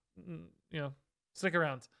 So, you know, stick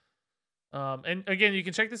around. And again, you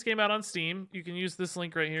can check this game out on Steam. You can use this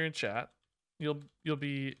link right here in chat. You'll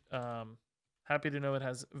be happy to know it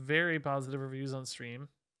has very positive reviews on Steam.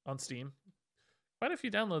 Quite a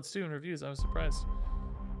few downloads too and reviews. I was surprised.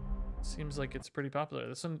 Seems like it's pretty popular.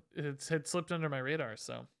 This one had slipped under my radar,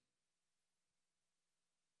 so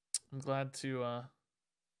I'm glad to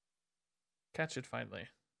catch it finally.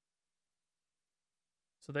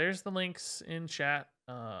 So there's the links in chat.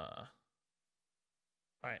 All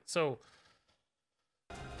right, so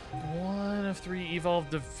 1 of 3 evolve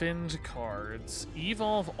defend cards.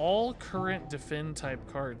 Evolve all current defend type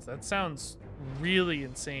cards. That sounds really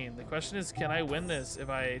insane. The question is, can I win this if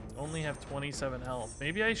I only have 27 health?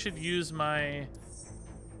 Maybe I should use my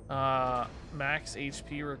max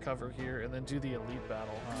HP recover here and then do the elite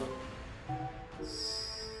battle, huh?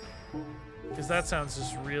 Because that sounds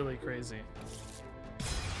just really crazy.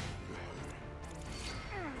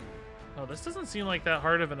 Oh, this doesn't seem like that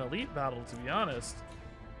hard of an elite battle, to be honest.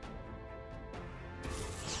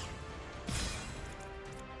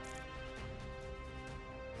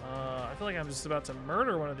 I feel like I'm just about to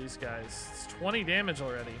murder one of these guys. It's 20 damage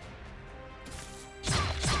already.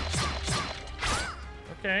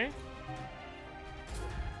 Okay.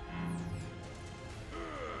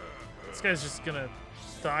 This guy's just gonna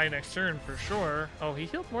die next turn for sure. Oh, he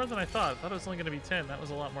healed more than I thought. I thought it was only gonna be 10. That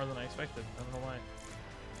was a lot more than I expected. I don't know why.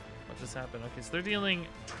 What just happened? Okay, so they're dealing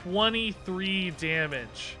 23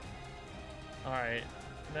 damage. All right,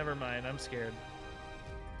 never mind. I'm scared.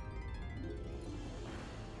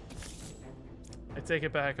 I take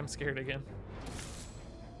it back. I'm scared again.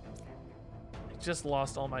 I just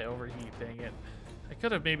lost all my overheat. Dang it. I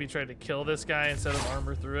could have maybe tried to kill this guy instead of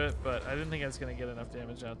armor through it, but I didn't think I was going to get enough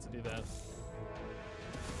damage out to do that.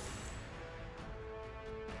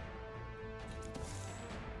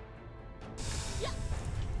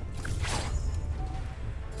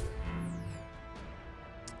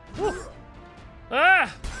 Woo.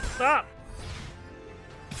 Ah! Stop!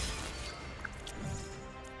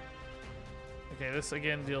 Okay, this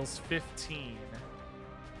again deals 15.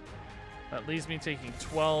 That leaves me taking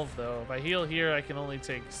 12 though. If I heal here, I can only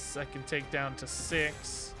take down to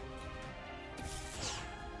 6.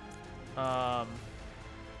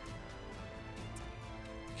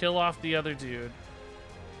 Kill off the other dude.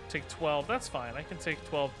 Take 12. That's fine. I can take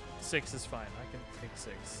 12. 6 is fine. I can take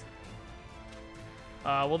 6.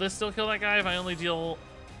 Will this still kill that guy if I only deal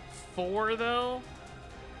 4 though?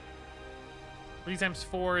 3 times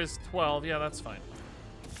 4 is 12. Yeah, that's fine.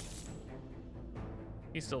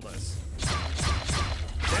 He still does.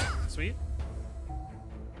 Okay, sweet.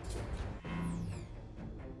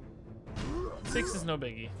 6 is no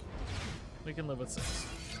biggie. We can live with 6.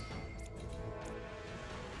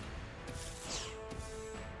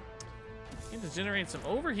 Need to generate some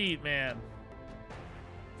overheat, man.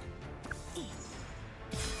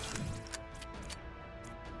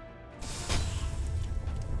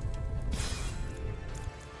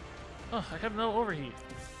 Oh, I have no overheat.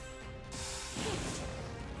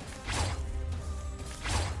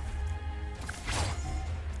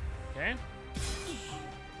 Okay.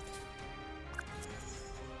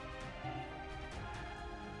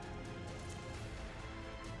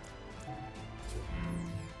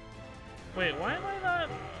 Wait, why am I not?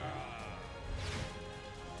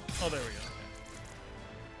 Oh, there we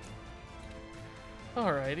go.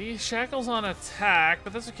 Okay. Alrighty, Shackle's on attack,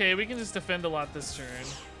 but that's okay. We can just defend a lot this turn.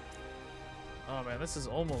 Oh man, this is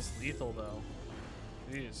almost lethal though.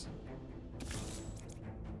 Jeez.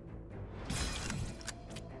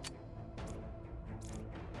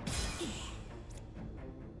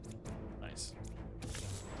 Nice.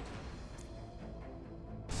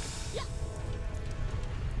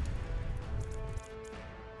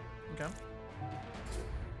 Okay.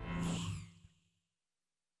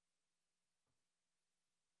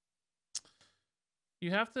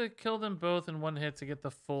 You have to kill them both in one hit to get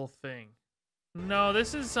the full thing. No,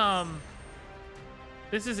 this is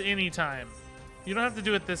any time. You don't have to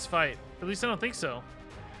do it this fight. At least I don't think so.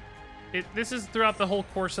 This is throughout the whole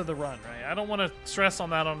course of the run, right? I don't want to stress on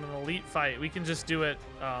that on an elite fight. We can just do it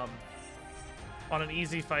on an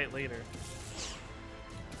easy fight later.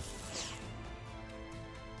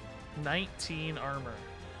 19 armor.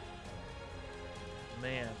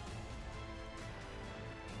 Man.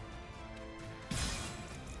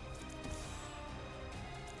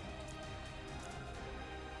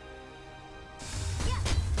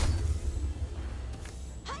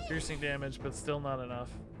 Piercing damage, but still not enough.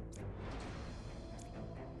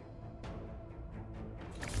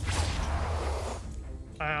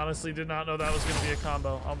 I honestly did not know that was going to be a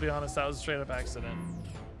combo. I'll be honest, that was a straight up accident.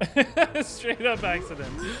 Straight up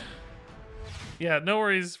accident. Yeah, no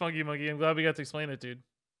worries, Funky Monkey. I'm glad we got to explain it, dude.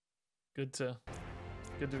 Good to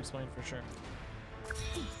explain for sure.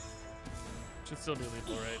 Should still be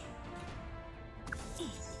lethal, right?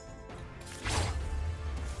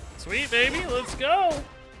 Sweet, baby, let's go.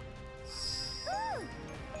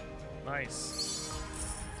 Nice.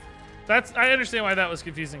 I understand why that was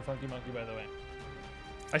confusing, Funky Monkey, by the way.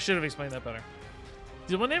 I should have explained that better.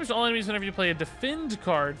 Deal 1 damage to all enemies whenever you play a defend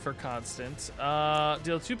card for constant.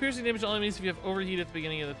 Deal 2 piercing damage to all enemies if you have overheat at the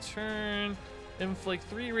beginning of the turn. Inflict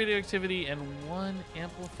 3 radioactivity and 1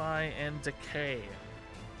 amplify and decay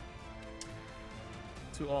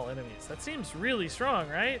to all enemies. That seems really strong,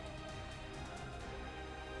 right?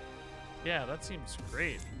 Yeah, that seems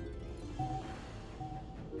great.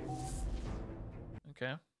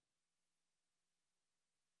 Okay.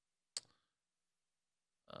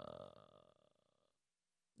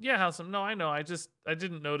 Yeah, Howsome. No, I know. I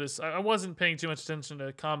didn't notice. I wasn't paying too much attention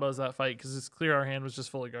to combos that fight because it's clear our hand was just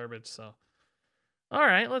full of garbage. So, all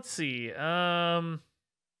right, let's see. Evolve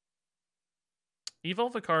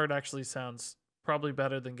a card actually sounds probably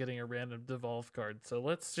better than getting a random devolve card. So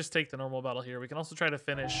let's just take the normal battle here. We can also try to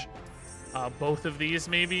finish both of these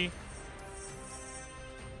maybe.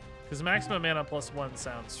 Because maximum mana +1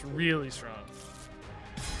 sounds really strong.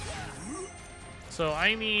 So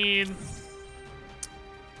I need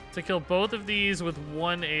to kill both of these with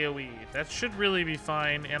one AoE. That should really be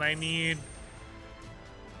fine, and I need...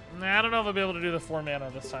 Nah, I don't know if I'll be able to do the 4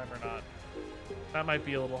 mana this time or not. That might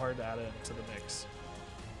be a little hard to add into the mix.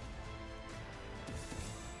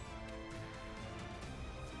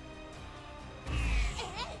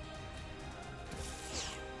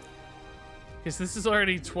 Because this is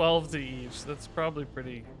already 12 to each. That's probably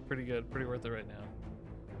pretty good. Pretty worth it right now.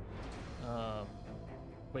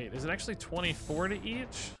 Wait, is it actually 24 to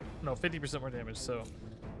each? No, 50% more damage, so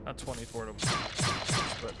not 24 to each.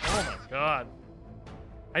 But oh my god.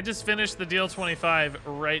 I just finished the deal 25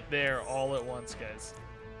 right there all at once, guys.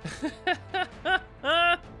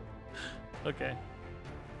 Okay.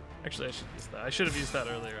 Actually, I should use that. I should have used that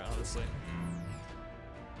earlier, honestly.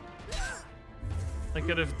 I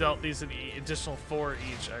could have dealt these an additional 4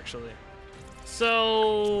 each, actually.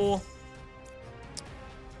 So...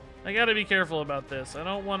 I gotta be careful about this. I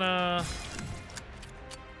don't wanna...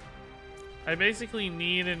 I basically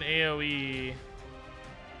need an AoE.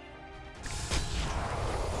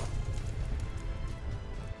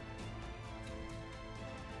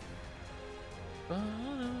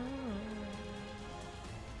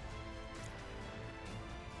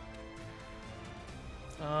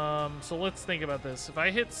 So let's think about this. If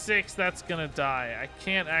I hit 6, that's gonna die. I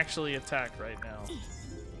can't actually attack right now.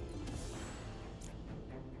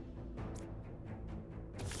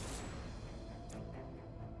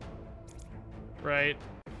 Right?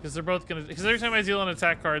 Because they're both gonna... Because every time I deal an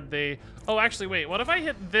attack card, they... Oh, actually, wait. What if I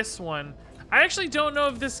hit this one? I actually don't know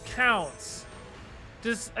if this counts.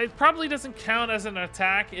 It probably doesn't count as an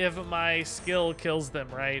attack if my skill kills them,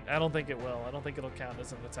 right? I don't think it will. I don't think it'll count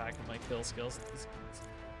as an attack if my kill skills...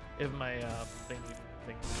 If my thing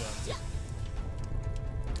does.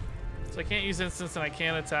 So I can't use instance and I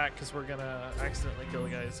can't attack because we're gonna accidentally kill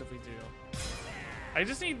guys if we do. I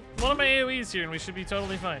just need one of my AoEs here and we should be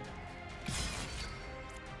totally fine.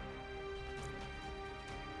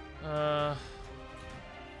 Oh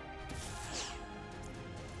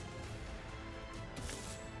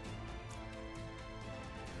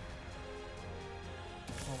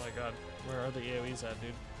my god, where are the AoEs at,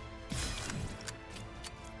 dude?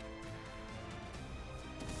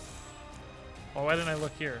 Oh, why didn't I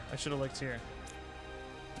look here? I should have looked here.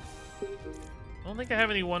 I don't think I have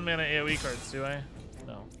any 1 mana AoE cards, do I?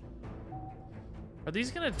 No. Are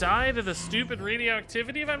these gonna die to the stupid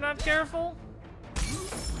radioactivity if I'm not careful?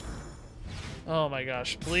 Oh my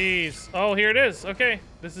gosh, please. Oh, here it is. Okay,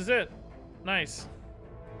 this is it. Nice.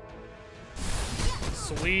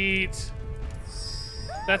 Sweet.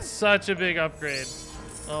 That's such a big upgrade.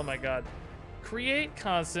 Oh my god. Create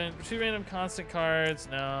constant, 2 random constant cards,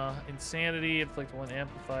 no. Insanity, inflict 1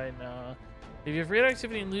 amplified, no. If you have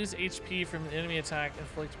radioactivity and lose HP from an enemy attack,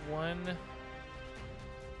 inflict 1.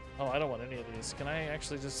 Oh, I don't want any of these. Can I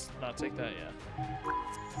actually just not take that? Yeah.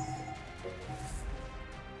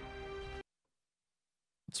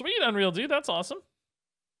 Sweet, Unreal Dude, that's awesome.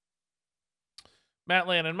 Matt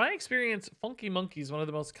Land, in my experience, Funky Monkey is one of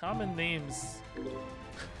the most common names.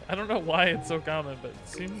 I don't know why it's so common, but it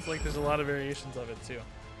seems like there's a lot of variations of it too.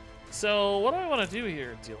 So what do I want to do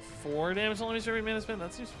here? Deal 4 damage to enemies every mana spent?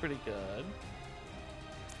 That seems pretty good.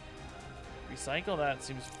 Recycle that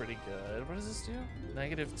seems pretty good. What does this do?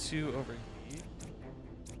 -2 overheat.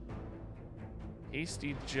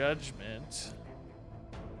 Hasty Judgment.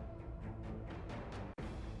 I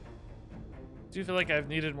do feel like I've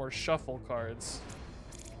needed more shuffle cards.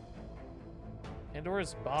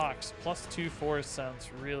 Pandora's Box, +2 force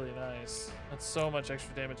sounds really nice. That's so much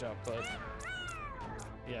extra damage output.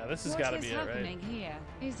 Yeah, this has got to be it, right? What is happening here?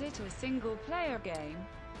 Is it a single-player game?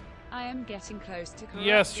 I am getting close to correct.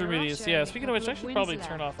 Yes, Remedius. Yeah. Speaking of which, I should probably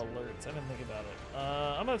turn off alerts. I didn't think about it.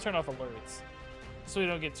 I'm gonna turn off alerts so we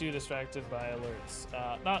don't get too distracted by alerts.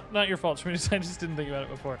 Not your fault, Remedius. I just didn't think about it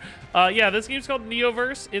before. Yeah, this game's called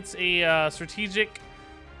Neoverse. It's a strategic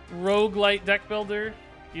roguelite deck builder.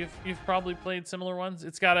 You've probably played similar ones.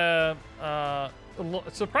 It's got a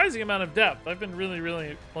surprising amount of depth. I've been really,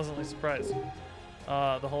 really pleasantly surprised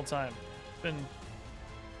the whole time. It's been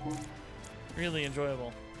really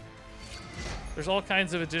enjoyable. There's all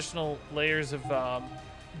kinds of additional layers of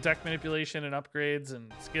deck manipulation and upgrades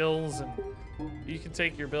and skills, and you can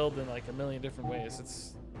take your build in like a million different ways.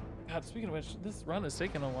 It's God. Speaking of which, this run has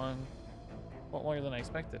taken a lot longer than I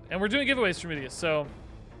expected, and we're doing giveaways for Medius, so.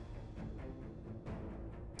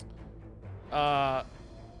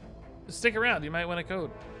 Stick around. You might win a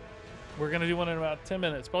code. We're gonna do one in about 10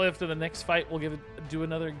 minutes. Probably after the next fight, we'll do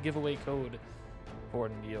another giveaway code for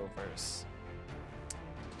Neoverse.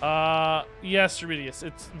 Yes, Remedius.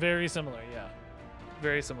 It's very similar. Yeah,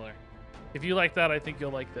 very similar. If you like that, I think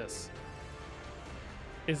you'll like this.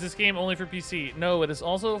 Is this game only for PC? No, it is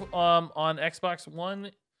also on Xbox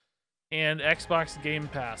One and Xbox Game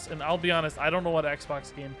Pass. And I'll be honest, I don't know what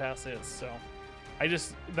Xbox Game Pass is, so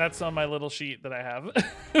that's on my little sheet that I have.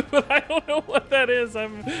 But I don't know what that is.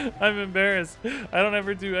 I'm embarrassed. I don't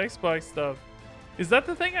ever do Xbox stuff. Is that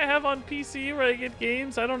the thing I have on PC where I get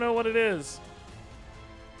games? I don't know what it is.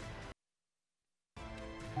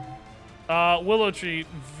 Willow Tree,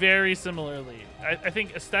 very similarly. I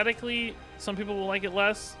think aesthetically, some people will like it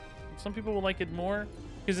less. Some people will like it more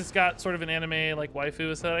because it's got sort of an anime like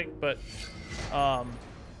waifu aesthetic. But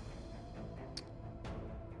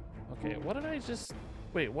okay, what did I just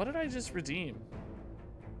redeem?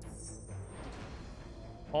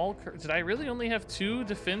 Did I really only have 2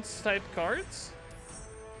 defense type cards?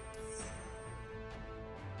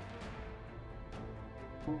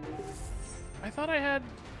 I thought I had.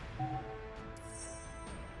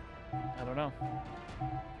 I don't know.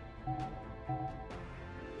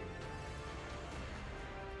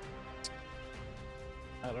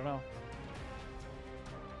 I don't know.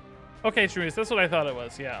 Okay, Shrews, that's what I thought it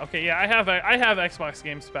was. Yeah. Okay. Yeah, I have Xbox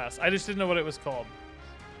Games Pass. I just didn't know what it was called.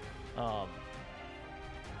 I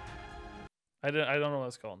don't know what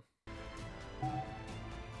it's called.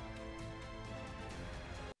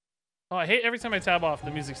 Oh, I hate every time I tab off,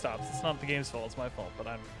 the music stops. It's not the game's fault. It's my fault. But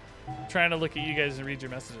I'm trying to look at you guys and read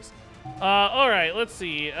your messages. All right. Let's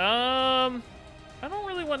see. I don't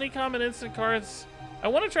really want any common instant cards. I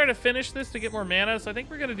want to try to finish this to get more mana, so I think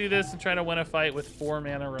we're going to do this and try to win a fight with 4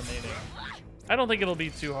 mana remaining. I don't think it'll be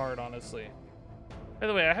too hard, honestly. By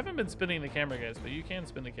the way, I haven't been spinning the camera, guys, but you can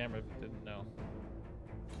spin the camera if you didn't know.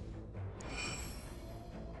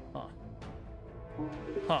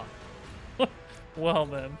 Huh. Huh. Well,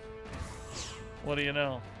 then. What do you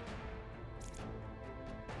know?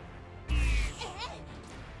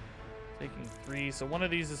 Taking 3, so one of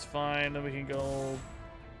these is fine, then we can go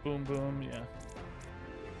boom, boom, yeah.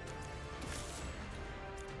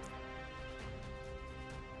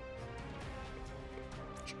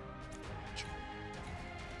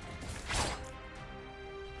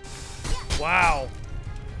 Wow.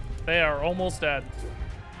 They are almost dead.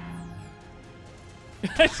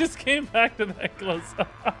 I just came back to that close.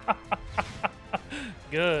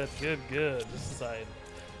 Good, good, good.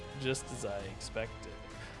 Just as I expected.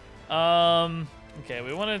 Okay,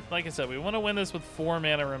 we want to, like I said, we want to win this with 4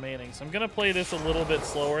 mana remaining. So I'm going to play this a little bit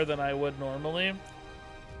slower than I would normally.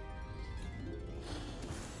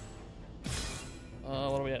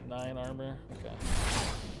 What are we at? 9 armor. Okay.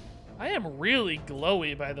 I am really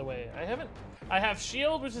glowy, by the way. I have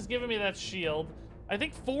shield, which is giving me that shield. I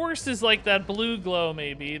think force is like that blue glow,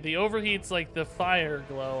 maybe. The overheat's like the fire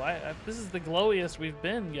glow. This is the glowiest we've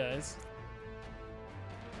been, guys.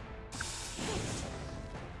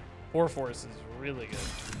 4 force is really good.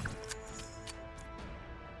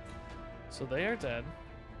 So they are dead.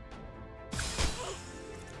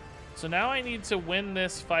 So now I need to win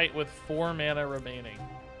this fight with 4 mana remaining.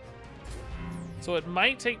 So it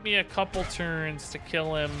might take me a couple turns to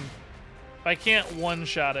kill him. If I can't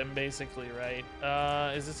one-shot him, basically, right?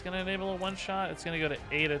 Is this going to enable a one-shot? It's going to go to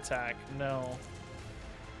 8 attack. No.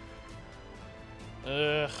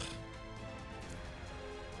 Ugh.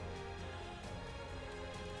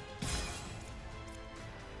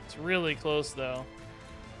 It's really close, though.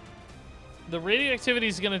 The radioactivity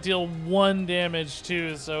is going to deal 1 damage,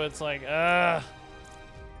 too, so it's like,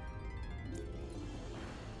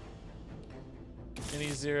 Any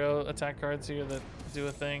 0 attack cards here that do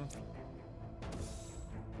a thing?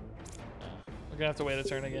 We're gonna have to wait a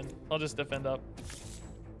turn again. I'll just defend up.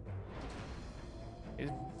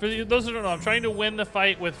 For those who don't know, I'm trying to win the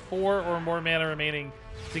fight with 4 or more mana remaining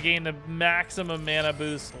to gain the maximum mana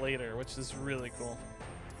boost later, which is really cool.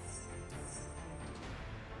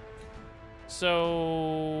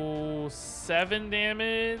 So 7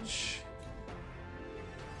 damage.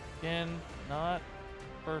 Again, not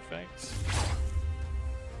perfect.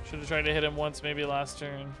 Should have tried to hit him once, maybe last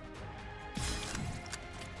turn.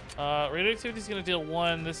 Radioactivity is going to deal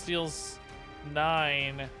 1. This deals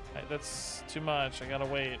 9. That's too much. I gotta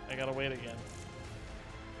wait. I gotta wait again.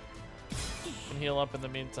 Can heal up in the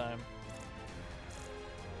meantime.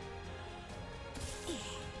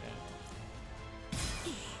 Okay.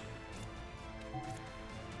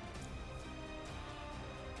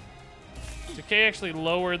 Decay actually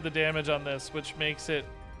lowered the damage on this, which makes it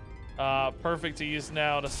perfect to use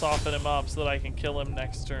now to soften him up so that I can kill him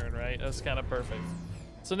next turn, right? That's kind of perfect.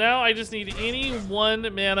 So now I just need any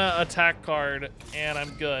 1 mana attack card and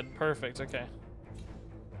I'm good. Perfect, okay.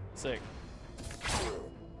 Sick.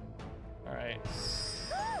 All right.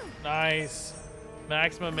 Nice.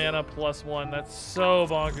 Maximum mana +1. That's so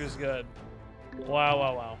bonkers good. Wow,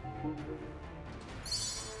 wow, wow.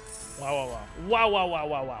 Wow, wow, wow. Wow, wow, wow,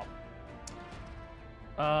 wow,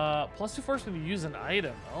 wow. Plus 2 force when you use an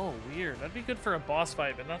item. Oh, weird. That'd be good for a boss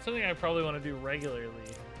fight, but not something I probably want to do regularly.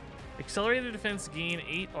 Accelerated defense, gain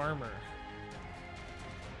 8 armor.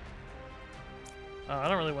 I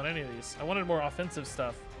don't really want any of these. I wanted more offensive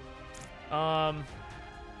stuff.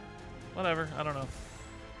 Whatever. I don't know.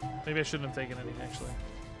 Maybe I shouldn't have taken any, actually.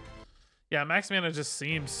 Yeah, max mana just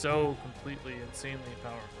seems so completely insanely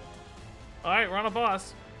powerful. All right, we're on a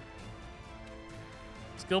boss.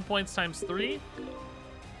 Skill points times 3.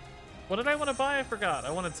 What did I want to buy? I forgot.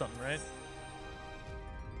 I wanted something, right?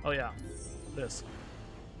 Oh, yeah. This.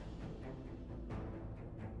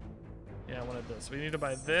 Yeah, I wanted this. We need to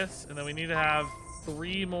buy this, and then we need to have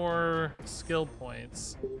 3 more skill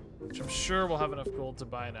points, which I'm sure we'll have enough gold to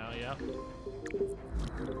buy now, yeah.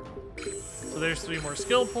 So there's 3 more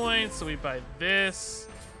skill points, so we buy this.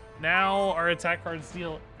 Now our attack cards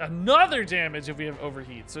deal another damage if we have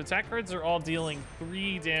overheat. So attack cards are all dealing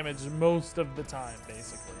 3 damage most of the time,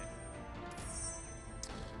 basically.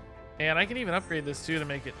 And I can even upgrade this too to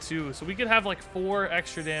make it 2. So we could have like 4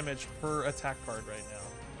 extra damage per attack card right now.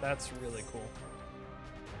 That's really cool.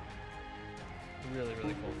 Really,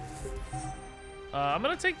 really cool. I'm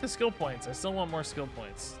gonna take the skill points. I still want more skill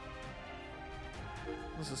points.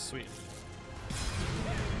 This is sweet.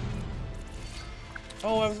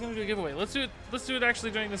 Oh, I was gonna do a giveaway. Let's do it. Let's do it actually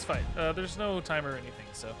during this fight. There's no timer or anything,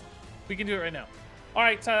 so we can do it right now. All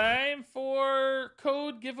right, time for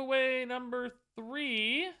code giveaway number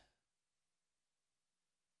 3.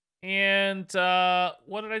 And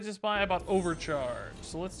what did I just buy? I bought overcharge.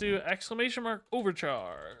 So let's do exclamation mark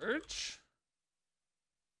overcharge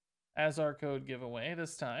as our code giveaway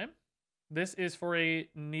this time. This is for a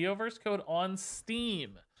Neoverse code on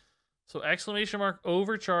Steam. So exclamation mark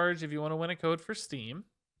overcharge if you want to win a code for Steam.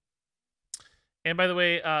 And by the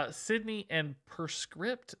way, Sydney and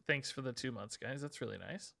Perscript, thanks for the 2 months, guys. That's really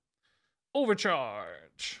nice.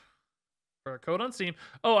 Overcharge for a code on Steam.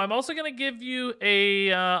 Oh, I'm also going to give you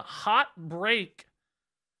a Hot Break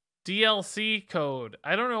DLC code.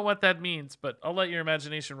 I don't know what that means, but I'll let your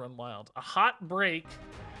imagination run wild. A Hot Break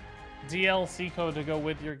DLC code to go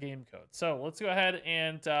with your game code. So let's go ahead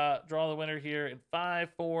and draw the winner here in 5,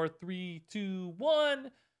 4, 3, 2,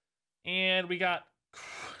 1. And we got...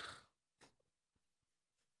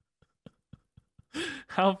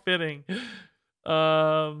 How fitting.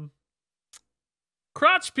 Crotch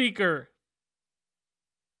Peeker.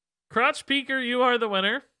 Crotch Peeker, you are the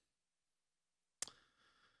winner.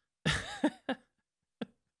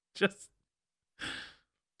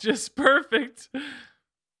 Just perfect.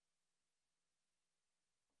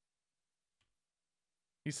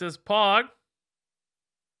 He says, Pog.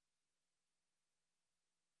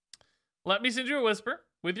 Let me send you a whisper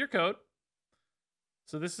with your code.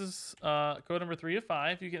 So this is code number 3 of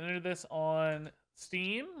 5. You can enter this on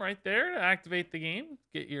Steam right there to activate the game.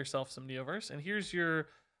 Get yourself some Neoverse. And here's your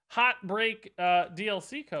Hot Break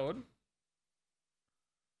DLC code.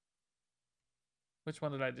 Which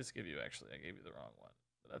one did I just give you? Actually, I gave you the wrong one.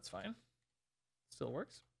 But that's fine. Still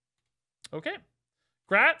works. Okay.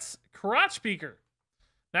 Grats, Crotch Peeker.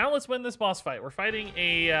 Now let's win this boss fight. We're fighting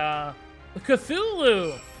a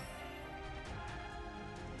Cthulhu.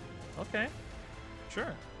 Okay.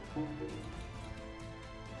 Sure.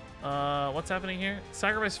 What's happening here?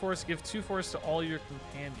 Sacrifice force, give 2 force to all your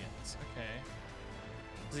companions. Okay.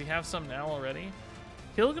 Does he have some now already?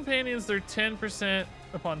 Kill companions, they're 10%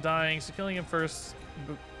 upon dying, so killing him first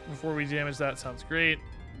before we damage that sounds great.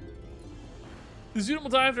 The unit will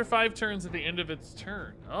die after 5 turns at the end of its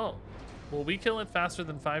turn. Oh. Will we kill it faster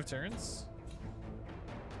than 5 turns?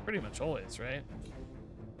 Pretty much always, right?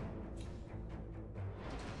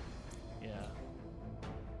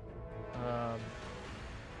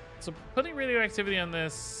 So putting radioactivity on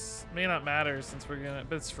this may not matter since we're gonna,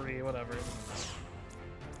 but it's free, whatever.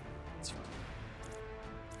 It's fine.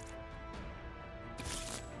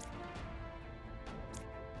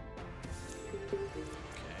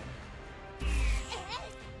 Okay.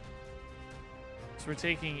 So we're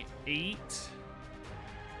taking 8.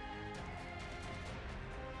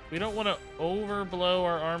 We don't want to overblow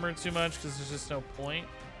our armor too much because there's just no point.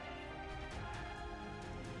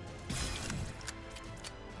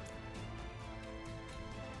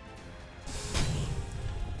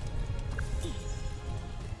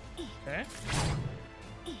 Okay.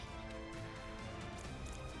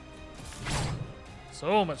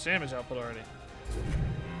 So much damage output already.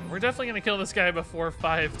 We're definitely gonna kill this guy before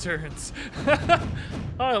 5 turns.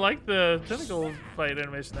 Oh, I like the tentacle fight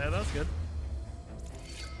animation there. That's good.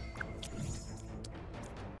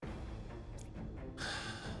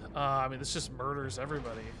 I mean, this just murders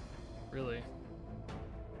everybody, really.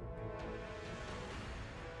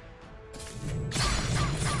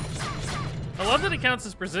 I love that it counts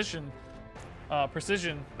as precision.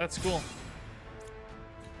 Precision. That's cool.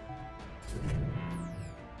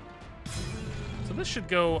 So this should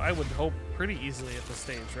go, I would hope, pretty easily at this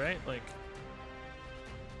stage, right? Like,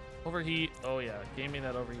 overheat. Oh yeah, gave me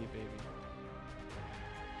that overheat, baby.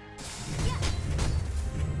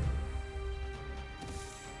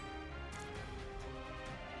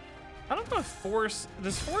 I don't know if force,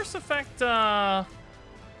 does force affect, no,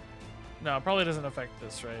 it probably doesn't affect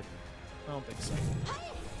this, right? I don't think so.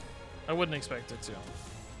 I wouldn't expect it to.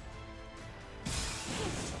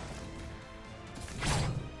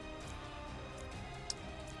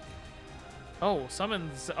 Oh,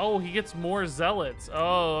 summons. Oh, he gets more zealots.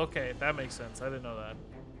 Oh, okay. That makes sense. I didn't know that.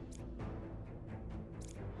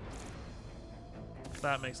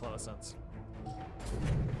 That makes a lot of sense.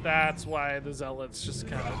 That's why the zealots just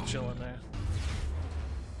kind of chilling there.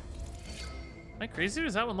 Am I crazy or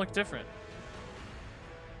does that one look different?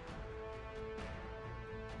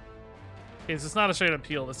 Okay, so it's not a straight up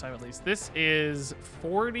peel this time at least. This is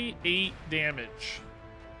 48 damage.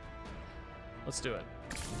 Let's do it.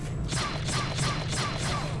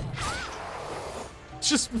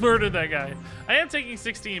 Just murdered that guy. I am taking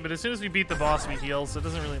 16, but as soon as we beat the boss, we heal, so it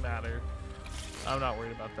doesn't really matter. I'm not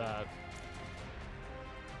worried about that.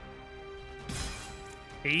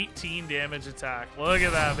 18 damage attack. Look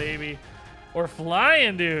at that, baby. We're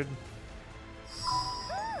flying, dude.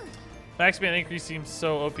 Max man increase seems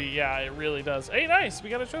so OP. Yeah, it really does. Hey, nice. We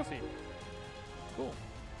got a trophy. Cool.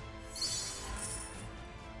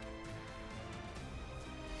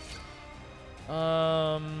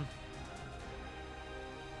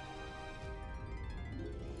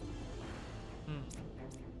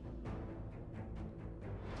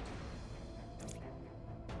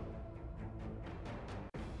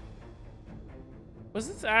 Was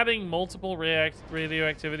this adding multiple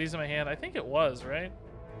radioactivities in my hand? I think it was, right?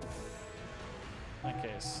 In that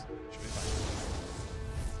case, should be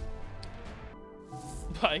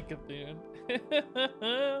fine. Bye, Cthulhu.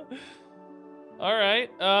 All right.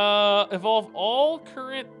 Evolve all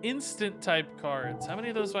current instant type cards. How many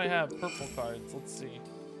of those do I have? Purple cards. Let's see.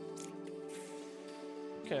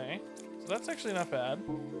 Okay, so that's actually not bad.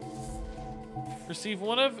 Receive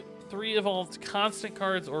one of 3 evolved constant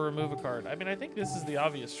cards or remove a card. I mean, I think this is the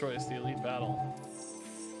obvious choice, the Elite Battle.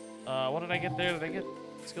 What did I get there? Did I get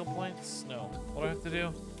skill points? No. What do I have to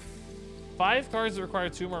do? 5 cards that require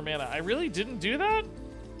 2 more mana. I really didn't do that?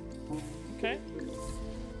 Okay.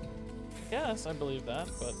 Yes, I believe that,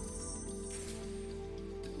 but...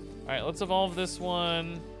 Alright, let's evolve this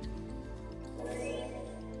one.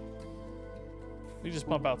 We just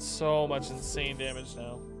pump out so much insane damage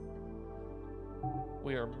now.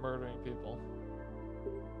 We are murdering people.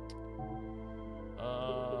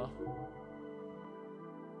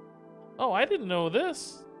 Oh, I didn't know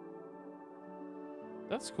this.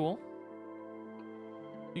 That's cool.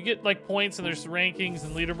 You get like points and there's rankings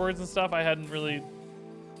and leaderboards and stuff. I hadn't really,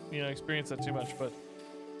 experienced that too much, but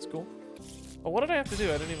it's cool. Oh, what did I have to do?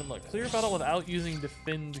 I didn't even look. Clear battle without using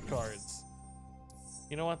defend cards.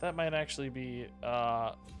 You know what? That might actually be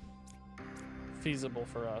feasible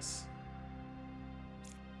for us.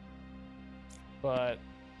 But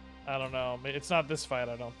I don't know. It's not this fight,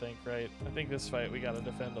 I don't think, right? I think this fight we gotta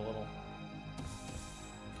defend a little.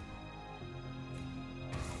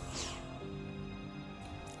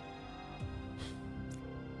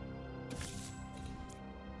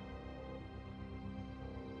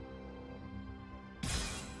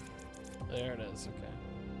 There it is, okay.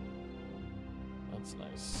 That's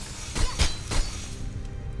nice.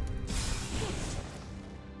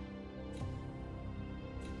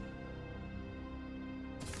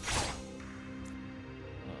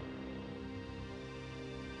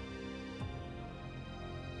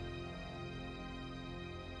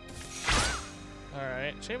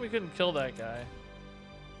 Shame we couldn't kill that guy.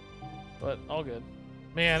 But all good.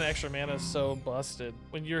 Man, extra mana is so busted.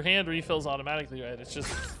 When your hand refills automatically, right? It's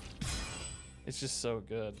just so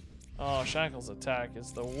good. Oh, Shackle's attack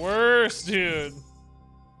is the worst, dude.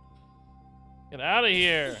 Get out of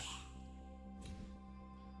here.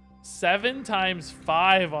 7 times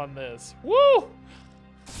 5 on this. Woo!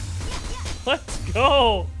 Let's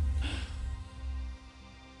go.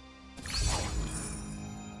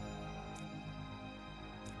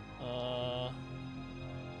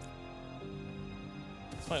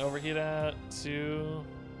 My overheat at 2.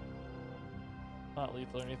 Not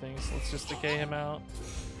lethal or anything, so let's just decay him out.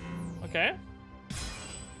 Okay.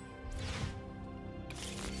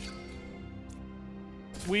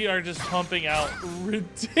 we are just pumping out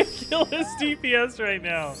ridiculous DPS right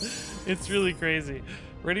now. It's really crazy.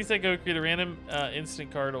 Ready, set, go. Create a random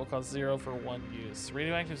instant card. It will cost 0 for 1 use.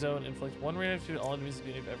 Radioactive zone inflicts 1 radioactive to all enemies at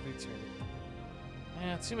the beginning of every turn.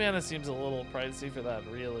 Yeah, 2 mana seems a little pricey for that,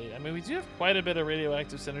 really. I mean, we do have quite a bit of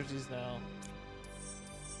radioactive synergies now.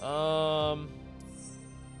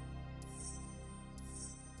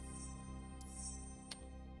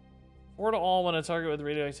 Four to all when a target with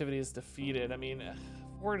radioactivity is defeated. I mean,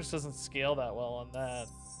 4 just doesn't scale that well on that.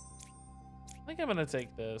 I think I'm gonna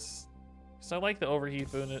take this. So I like the overheat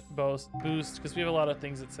boost because we have a lot of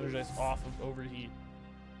things that synergize off of overheat.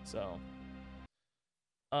 So,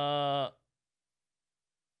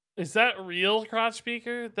 is that real, Crotch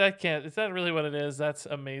Speaker? That can't. Is that really what it is? That's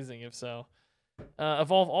amazing. If so,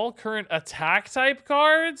 evolve all current attack type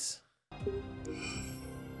cards.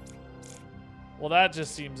 Well, that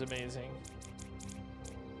just seems amazing.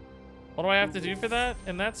 What do I have to do for that?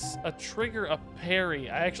 And that's a trigger, a parry.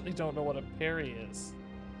 I actually don't know what a parry is.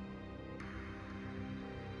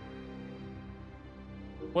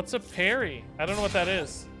 What's a parry? I don't know what that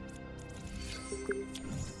is.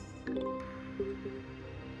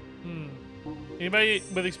 Anybody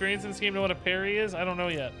with experience in this game know what a parry is? I don't know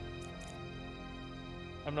yet.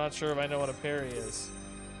 I'm not sure if I know what a parry is.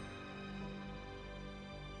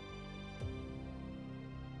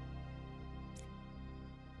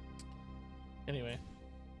 Anyway.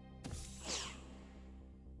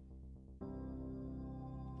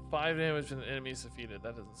 5 damage when the enemy is defeated.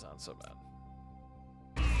 That doesn't sound so bad.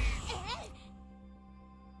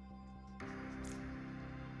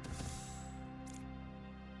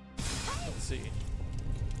 Let's see.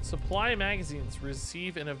 Supply magazines.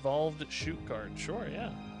 Receive an evolved shoot card. Sure,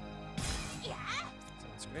 yeah.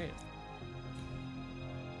 Sounds great.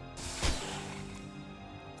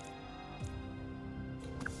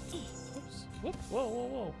 Oops. Whoop. Whoa, whoa,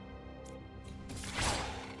 whoa.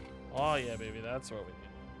 Oh, yeah, baby. That's what we need.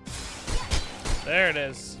 There it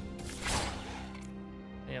is.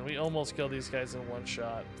 Man, we almost killed these guys in 1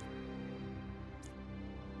 shot.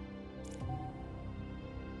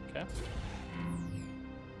 Okay.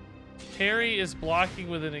 Parry is blocking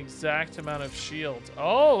with an exact amount of shield.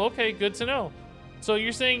 Oh, okay, good to know. So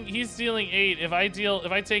you're saying he's dealing 8. If I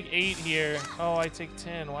take 8 here, oh, I take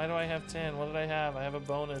 10. Why do I have 10? What did I have? I have a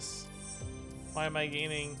bonus. Why am I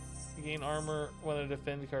gaining? You gain armor when a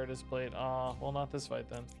defend card is played. Ah, well, not this fight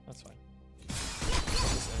then. That's fine.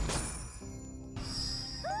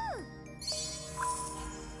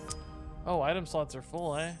 Oh, item slots are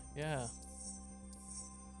full, eh? Yeah.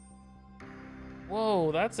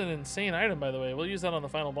 Whoa, that's an insane item, by the way. We'll use that on the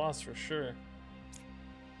final boss for sure.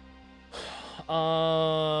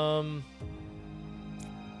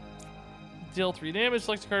 Deal 3 damage,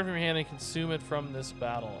 select a card from your hand and consume it from this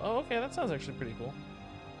battle. Oh, okay, that sounds actually pretty cool.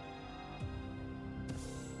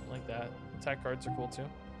 Like that. Attack cards are cool too.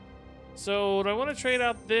 So, do I want to trade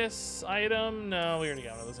out this item? No, we already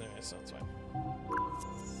got one of those anyway, so it's fine.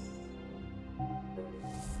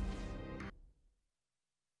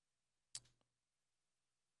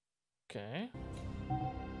 Okay.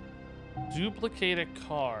 Duplicate a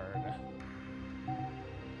card.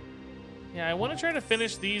 Yeah, I want to try to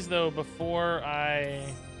finish these though before I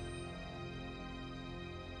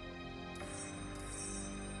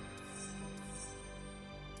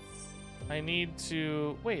need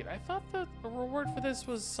to wait. I thought the reward for this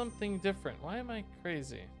was something different. Why am I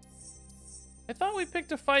crazy? I thought we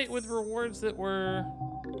picked a fight with rewards that were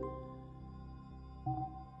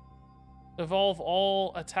evolve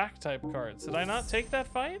all attack type cards. Did I not take that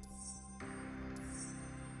fight?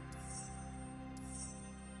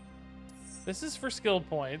 This is for skill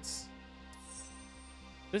points.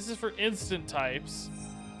 This is for instant types.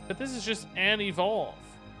 But this is just an evolve.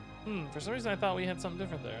 For some reason I thought we had something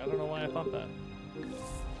different there. I don't know why I thought that.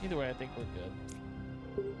 Either way, I think we're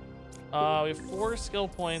good. We have 4 skill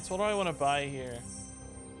points. What do I want to buy here?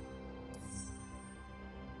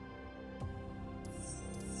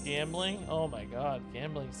 Gambling? Oh my god,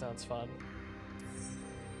 gambling sounds fun.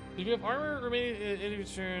 If you have armor remaining in your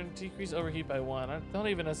turn, decrease overheat by 1. I don't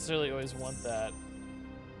even necessarily always want that.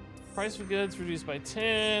 Price of goods reduced by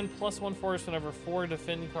 10. Plus 1 force whenever 4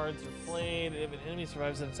 defend cards are played. If an enemy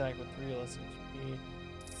survives an attack with 3 or less HP.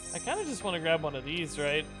 I kind of just want to grab one of these,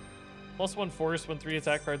 right? Plus 1 force when 3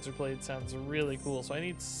 attack cards are played sounds really cool. So I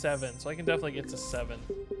need 7. So I can definitely get to 7.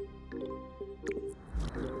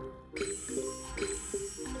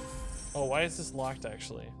 Oh, why is this locked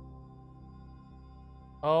actually?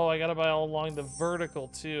 Oh, I gotta buy all along the vertical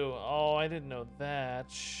too. Oh, I didn't know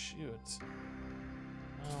that. Shoot.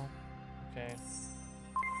 Oh, okay.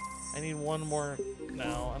 I need one more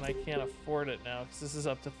now, and I can't afford it now because this is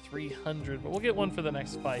up to 300. But we'll get one for the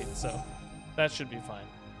next fight, so that should be fine.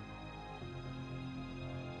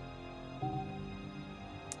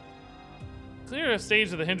 Clear a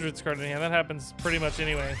stage with a hindrance card in hand. That happens pretty much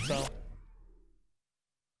anyway, so.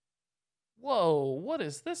 Whoa, what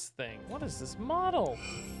is this thing? What is this model?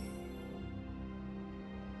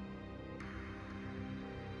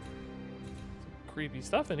 Some creepy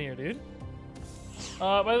stuff in here, dude.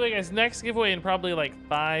 By the way, guys, next giveaway in probably like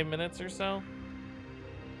 5 minutes or so.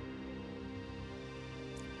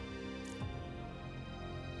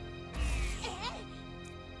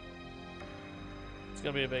 It's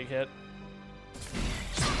gonna be a big hit.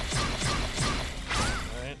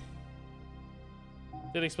 Alright.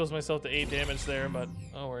 Did expose myself to 8 damage there, but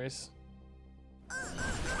no worries.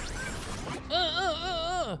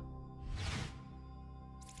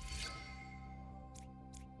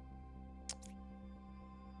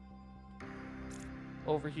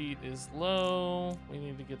 Overheat is low. We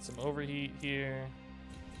need to get some overheat here.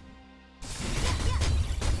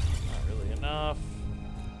 Not really enough.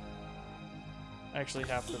 Actually,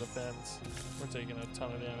 half the defense. We're taking a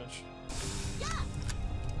ton of damage.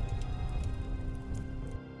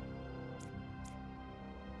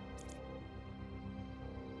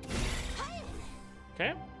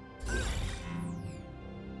 Okay.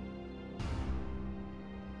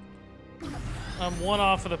 I'm one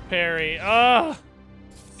off of the parry. Ah!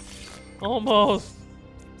 Almost.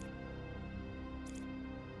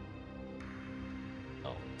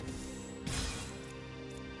 Oh.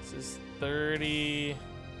 This is 30.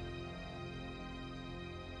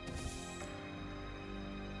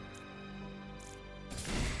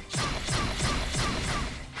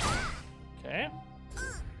 Okay.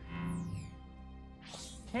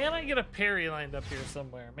 Can I get a parry lined up here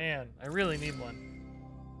somewhere? Man, I really need one.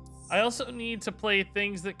 I also need to play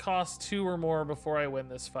things that cost 2 or more before I win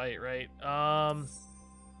this fight, right? And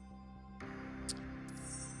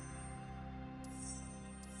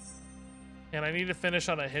I need to finish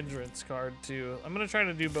on a hindrance card too. I'm gonna try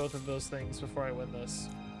to do both of those things before I win this.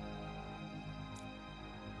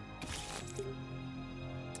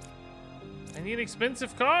 I need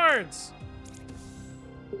expensive cards!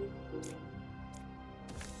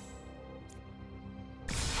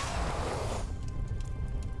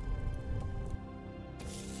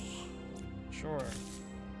 Sure.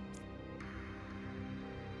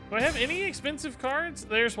 Do I have any expensive cards?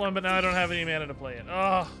 There's one, but now I don't have any mana to play it.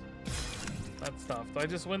 Oh, that's tough. Do I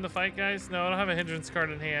just win the fight, guys? No, I don't have a hindrance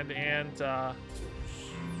card in hand, and so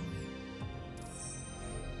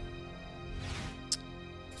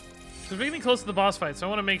we're getting close to the boss fight, so I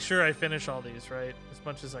want to make sure I finish all these, right? As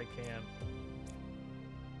much as I can.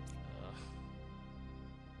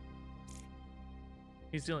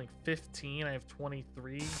 He's dealing 15. I have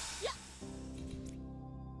 23. Yeah.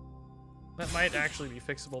 That might actually be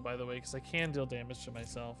fixable, by the way, because I can deal damage to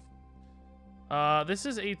myself. This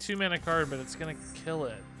is a 2-mana card, but it's going to kill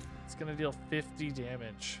it. It's going to deal 50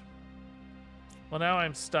 damage. Well, now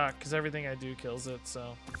I'm stuck, because everything I do kills it,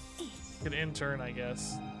 so... Can in turn, I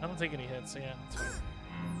guess. I don't take any hits, so yeah, that's fine.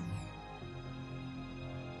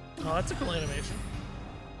 Oh, that's a cool animation.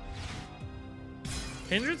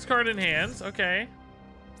 Hindrance card in hand, okay.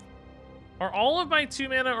 Are all of my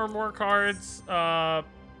 2-mana or more cards,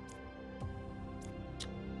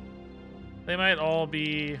 they might all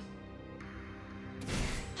be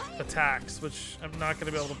attacks, which I'm not going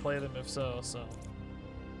to be able to play them if so, so.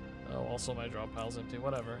 Oh, also my draw pile's empty.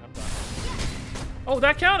 Whatever, I'm done. Oh,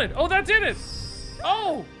 that counted! Oh, that did it!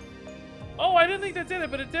 Oh! Oh, I didn't think that did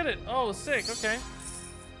it, but it did it. Oh, sick, okay.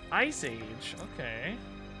 Ice Age, okay.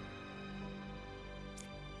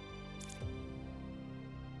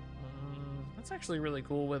 That's actually really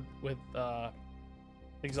cool with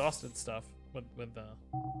exhausted stuff, with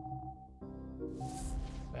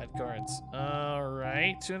bad cards. All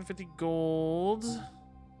right, 250 gold,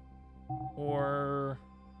 or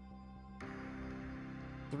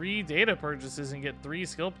 3 data purchases and get 3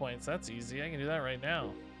 skill points. That's easy. I can do that right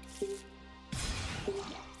now.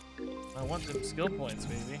 I want them skill points,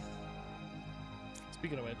 baby.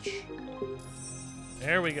 Speaking of which,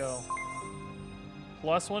 there we go.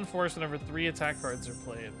 +1 force whenever 3 attack cards are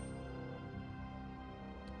played.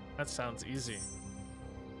 That sounds easy.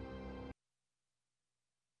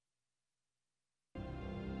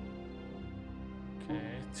 Okay,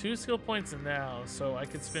 2 skill points now, so I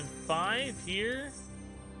could spend 5 here,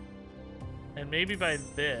 and maybe buy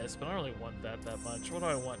this, but I don't really want that much. What do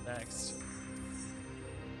I want next?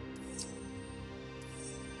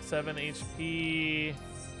 7 HP.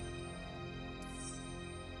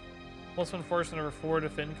 +1 force whenever 4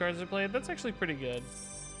 defend cards are played. That's actually pretty good.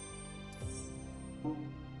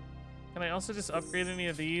 Can I also just upgrade any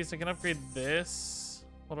of these? I can upgrade this.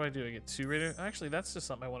 What do I do? I get 2 radar. Actually, that's just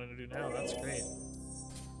something I wanted to do now. That's great.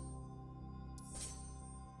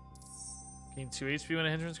 Gain 2 HP when a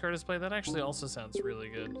hindrance card is played. That actually also sounds really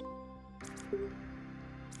good.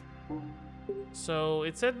 So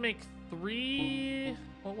it said make 3.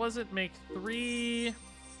 What was it? Make 3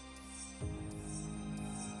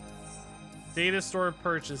 data store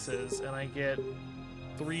purchases, and I get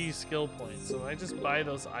 3 skill points. So I just buy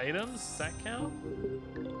those items. Does that count?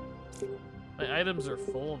 My items are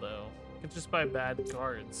full though. I could just buy bad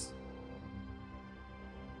cards.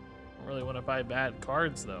 I don't really want to buy bad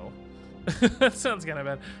cards though. That sounds kind of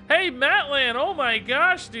bad. Hey, Matland! Oh my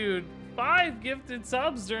gosh, dude! 5 gifted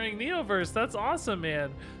subs during Neoverse. That's awesome,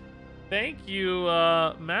 man. Thank you,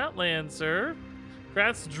 Matland, sir.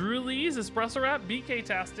 Congrats, Drew Lees, Espresso Wrap, BK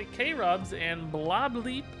Tastic, K Rubs, and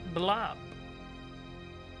Blobleep Blob.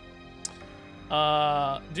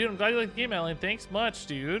 Dude, I'm glad you like the game, Matland. Thanks much,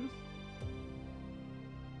 dude.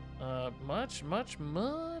 Much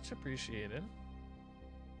appreciated.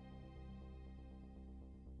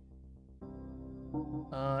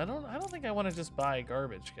 I don't think I want to just buy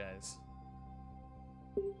garbage, guys.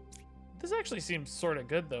 This actually seems sort of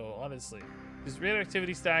good though, honestly. Because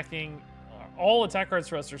radioactivity stacking, all attack cards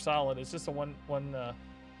for us are solid. It's just a one mana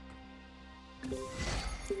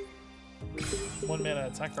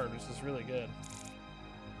attack card, which is really good.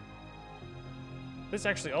 This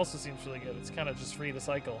actually also seems really good. It's kind of just free to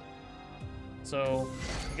cycle. So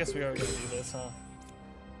I guess we are gonna do this, huh?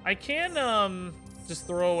 I can just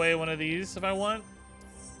throw away one of these if I want.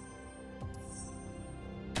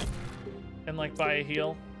 And like buy a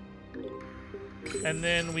heal. And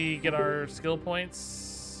then we get our skill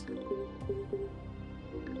points.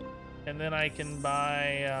 And then I can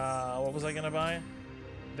buy, what was I gonna buy?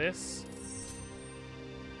 This?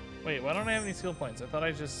 Wait, why don't I have any skill points? I thought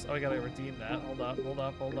I just, oh, I gotta redeem that. Hold up.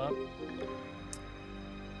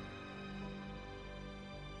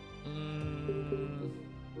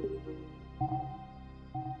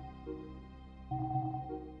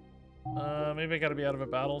 Maybe I gotta be out of a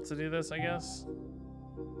battle to do this, I guess.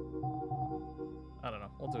 I don't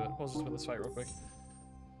know. We'll do it. We'll just win this fight real quick.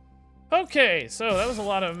 Okay, so that was a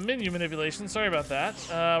lot of menu manipulation. Sorry about that.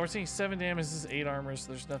 We're taking 7 damage. This is 8 armor, so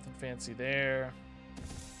there's nothing fancy there.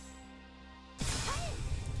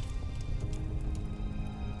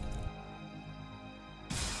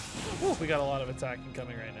 Ooh, we got a lot of attacking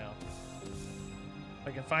coming right now. If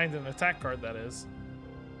I can find an attack card, that is.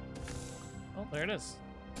 Oh, there it is.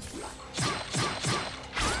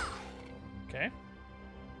 Okay.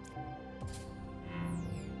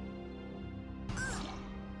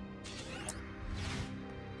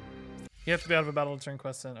 You have to be out of a battle to turn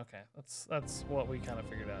quests in. Okay, that's what we kind of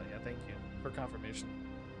figured out. Yeah, thank you for confirmation.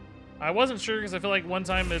 I wasn't sure because I feel like one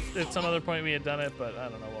time at some other point we had done it, but I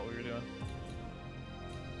don't know what we were doing.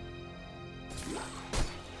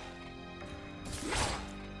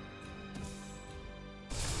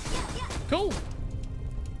 Cool.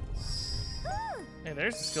 Hey,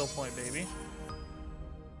 there's a skill point, baby.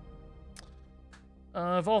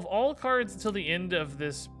 Evolve all cards until the end of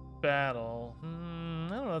this battle. I don't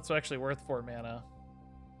know. That's actually worth 4 mana.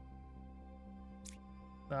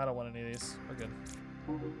 No, I don't want any of these. We're good.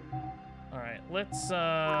 All right, let's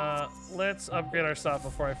upgrade our stuff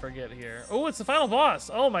before I forget here. Oh, it's the final boss.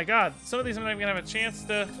 Oh my god. Some of these I'm not even gonna have a chance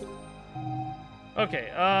to.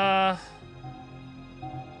 Okay.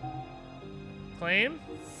 Claim.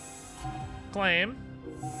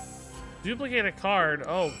 Duplicate a card.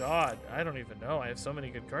 Oh god, I don't even know. I have so many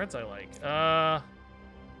good cards I like.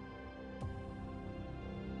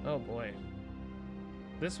 Oh boy.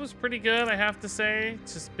 This was pretty good, I have to say.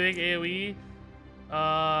 It's just big AoE.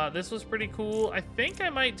 This was pretty cool. I think I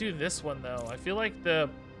might do this one though. I feel like the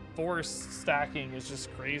force stacking is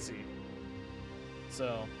just crazy.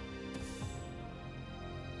 So.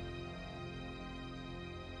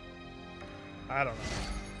 I don't know.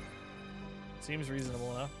 Seems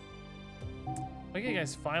reasonable enough. Okay,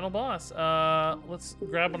 guys, final boss. Let's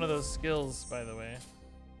grab one of those skills, by the way.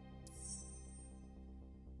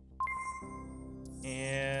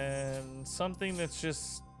 And something that's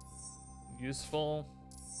just useful.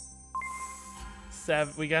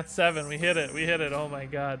 7. We got 7. We hit it. We hit it. Oh my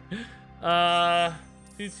god.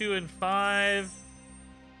 2, 2, and 5.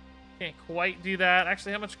 Can't quite do that.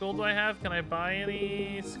 Actually, how much gold do I have? Can I buy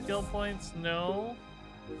any skill points? No.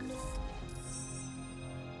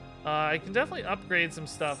 I can definitely upgrade some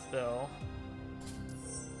stuff, though.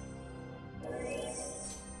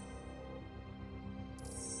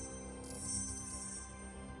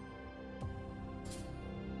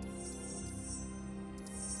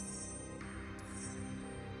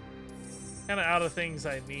 kind of out of things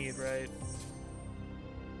I need, right?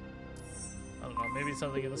 I don't know, maybe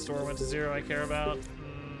something in the store went to 0 I care about.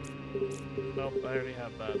 Nope, I already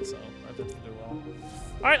have that, so that didn't do well.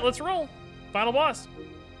 All right, let's roll. Final boss.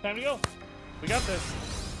 Time to go. We got this.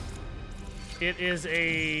 It is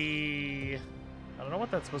a... I don't know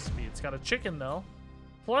what that's supposed to be. It's got a chicken, though.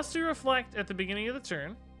 Plus 2 reflect at the beginning of the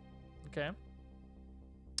turn. Okay.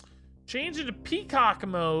 Change into peacock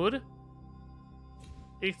mode.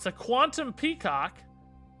 It's a quantum peacock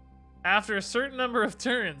after a certain number of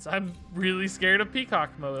turns. I'm really scared of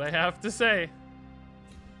peacock mode, I have to say.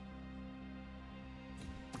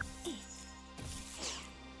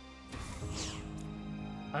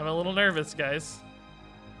 I'm a little nervous, guys.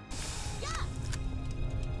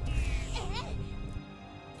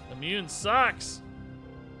 Immune sucks.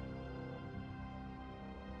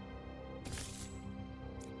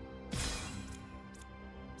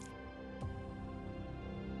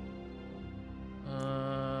 Do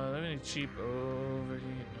I have any cheap overheat? No.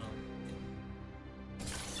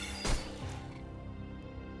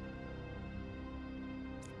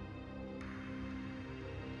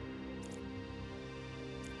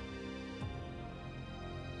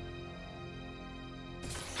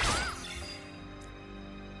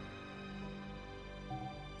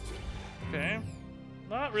 Okay.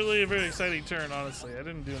 Not really a very exciting turn, honestly. I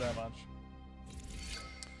didn't do that much.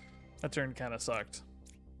 That turn kind of sucked.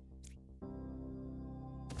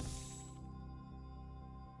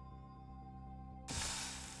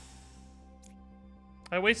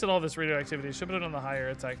 I wasted all this radioactivity. Should put it on the higher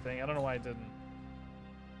attack thing. I don't know why I didn't.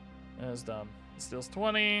 That was dumb. It steals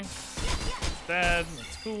 20. It's dead.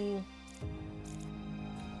 That's cool.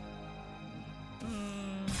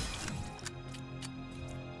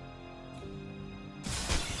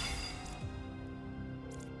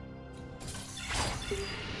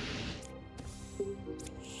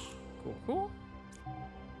 Cool.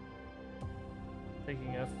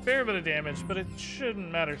 Taking a fair bit of damage, but it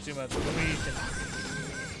shouldn't matter too much. We can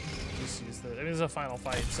just use the. I mean, it's a final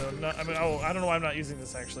fight, so not, I mean, oh, I don't know why I'm not using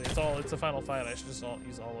this actually. It's a final fight. I should just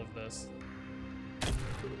use all of this.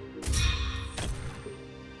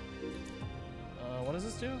 What does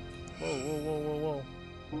this do? Whoa.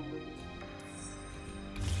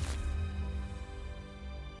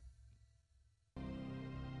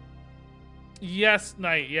 Yes,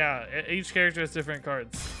 Knight. Yeah, each character has different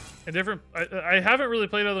cards and different. I haven't really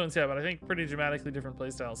played other ones yet, but I think pretty dramatically different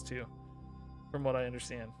playstyles too, from what I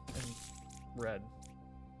understand and read.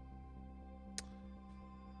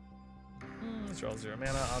 These are all 0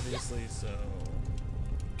 mana, obviously. So.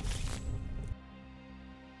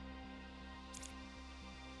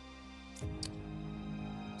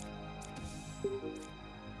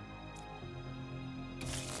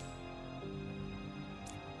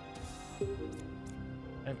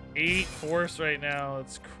 I have 8 force right now.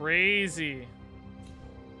 It's crazy.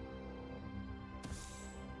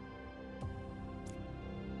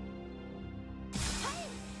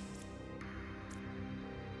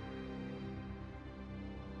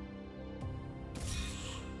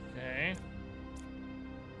 Okay.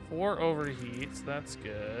 4 overheats. That's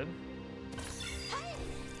good.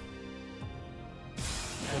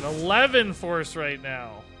 And 11 force right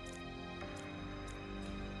now.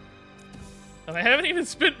 And I haven't even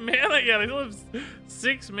spent mana yet. I still have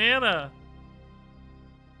 6 mana.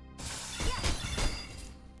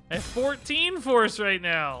 I have 14 force right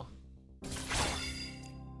now.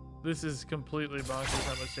 This is completely bonkers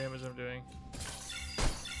how much damage I'm doing.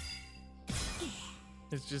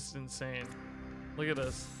 It's just insane. Look at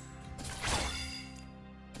this.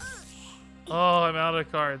 Oh, I'm out of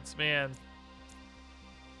cards, man.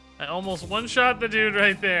 I almost one-shot the dude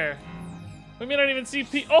right there. We may not even see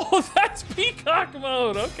oh, that's peacock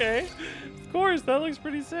mode. Okay. Of course, that looks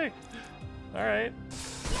pretty sick. All right.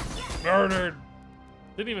 Murdered.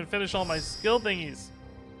 Didn't even finish all my skill thingies.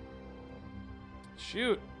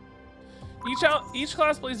 Shoot. Each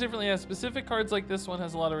class plays differently. Has specific cards like this one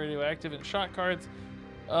has a lot of radioactive and shot cards.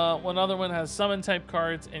 One other one has summon type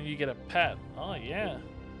cards, and you get a pet. Oh, yeah.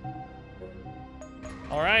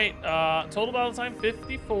 All right. Total battle time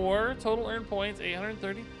 54. Total earned points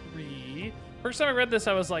 833. First time I read this,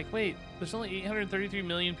 I was like, wait, there's only 833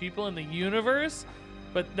 million people in the universe?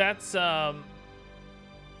 But that's what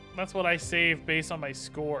I saved based on my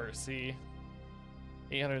score, see?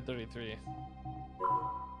 833.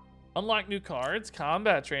 Unlock new cards.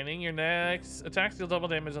 Combat training. Your next attack deal double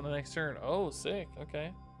damage on the next turn. Oh, sick.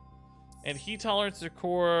 Okay. And heat tolerance to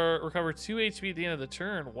core. Recover 2 HP at the end of the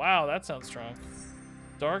turn. Wow, that sounds strong.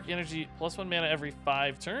 Dark energy plus 1 mana every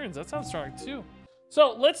 5 turns. That sounds strong too.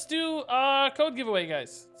 So let's do code giveaway,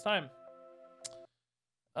 guys. It's time.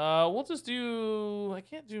 We'll just do. I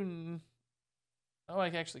can't do. Oh, I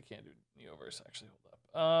actually can't do Neoverse. Actually,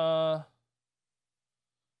 hold up.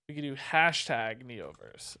 We can do hashtag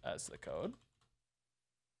Neoverse as the code.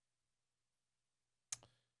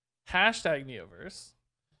 Hashtag Neoverse.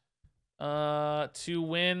 To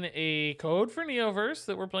win a code for Neoverse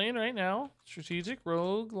that we're playing right now. Strategic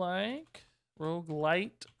roguelite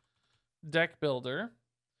deck builder.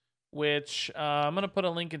 Which I'm going to put a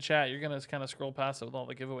link in chat. You're going to kind of scroll past it with all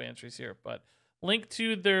the giveaway entries here. But link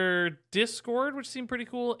to their Discord, which seemed pretty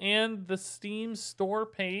cool, and the Steam store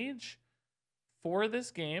page for this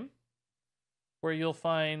game, where you'll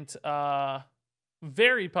find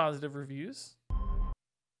very positive reviews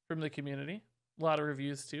from the community. A lot of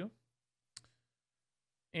reviews, too.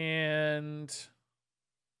 And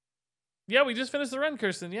yeah, we just finished the run,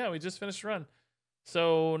 Kirsten. Yeah, we just finished the run.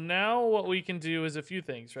 So now what we can do is a few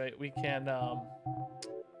things, right? We can, that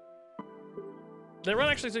run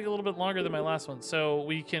actually took a little bit longer than my last one. So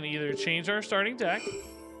we can either change our starting deck,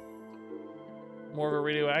 more of a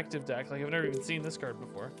radioactive deck. Like I've never even seen this card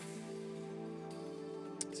before.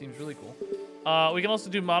 Seems really cool. We can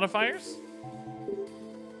also do modifiers.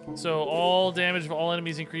 So all damage of all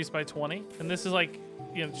enemies increased by 20. And this is like,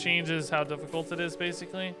 you know, changes how difficult it is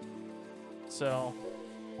basically. So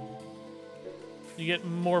you get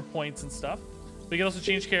more points and stuff. We can also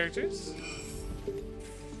change characters.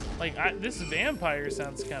 Like, this vampire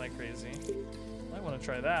sounds kind of crazy. I want to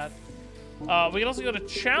try that. We can also go to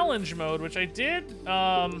challenge mode, which I did.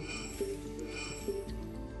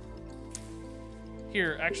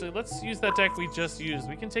 Here, actually, let's use that deck we just used.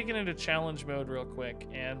 We can take it into challenge mode real quick.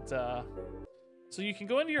 And so you can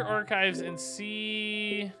go into your archives and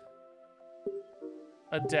see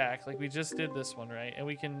a deck, like we just did this one, right? And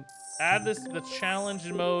we can add this to the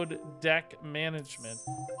challenge mode deck management.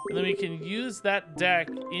 And then we can use that deck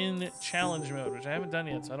in challenge mode, which I haven't done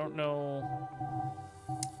yet, so I don't know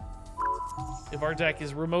if our deck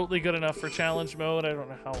is remotely good enough for challenge mode. I don't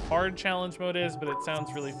know how hard challenge mode is, but it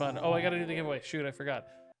sounds really fun. Oh, I gotta do the giveaway. Shoot, I forgot.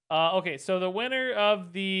 Okay, so the winner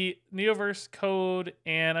of the Neoverse code,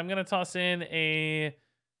 and I'm gonna toss in a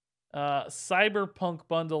Cyberpunk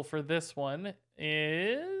bundle for this one,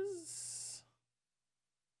 is...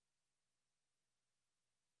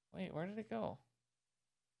 Wait, where did it go?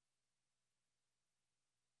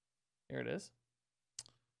 Here it is.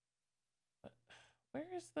 Where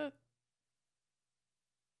is the...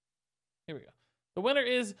 Here we go. The winner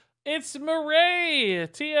is... It's Murray!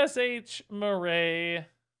 TSH Murray.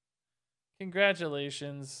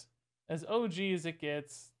 Congratulations. As OG as it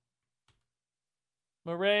gets.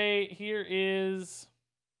 Murray, here is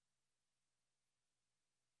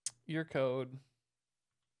your code.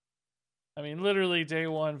 I mean, literally day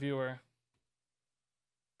one viewer.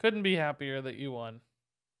 Couldn't be happier that you won.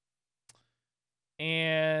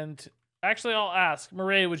 And actually, I'll ask,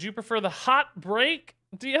 Murray, would you prefer the Hot Break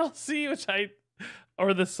DLC,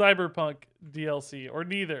 or the Cyberpunk DLC, or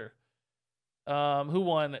neither? Who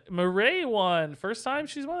won? Murray won. First time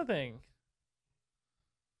she's won a thing.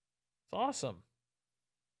 It's awesome.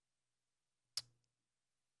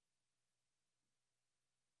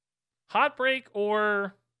 Hot Break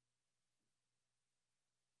or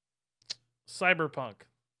Cyberpunk?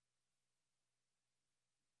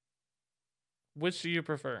 Which do you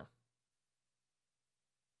prefer?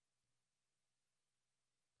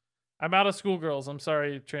 I'm out of schoolgirls. I'm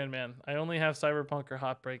sorry, Tran Man. I only have Cyberpunk or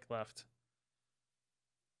Hot Break left.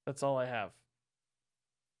 That's all I have.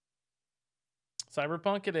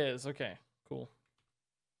 Cyberpunk it is. Okay, cool.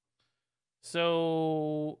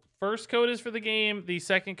 So, first code is for the game. The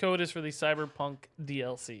second code is for the Cyberpunk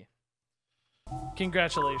DLC.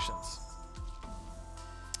 Congratulations.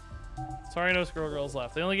 Sorry, no schoolgirls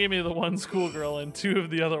left. They only gave me the one schoolgirl and two of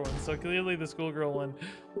the other ones. So clearly the schoolgirl one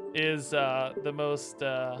is the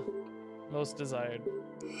most desired.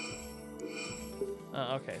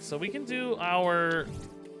 Okay, so we can do our...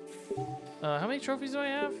 how many trophies do I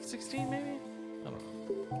have? 16 maybe? I don't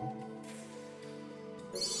know.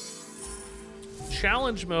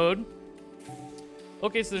 Challenge mode.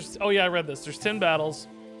 Okay, so there's... Oh yeah, I read this. There's 10 battles.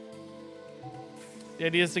 The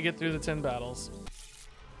idea is to get through the 10 battles.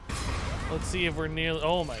 Let's see if we're nearly...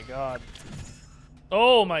 Oh my god.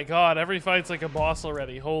 Oh my god, every fight's like a boss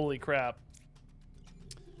already. Holy crap.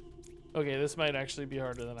 Okay, this might actually be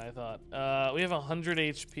harder than I thought. We have 100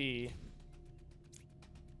 HP.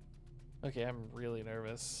 Okay, I'm really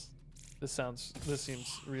nervous. This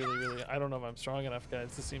seems really... I don't know if I'm strong enough,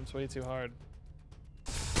 guys. This seems way too hard.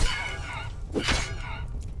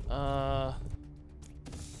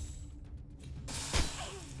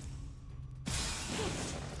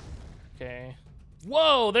 Okay.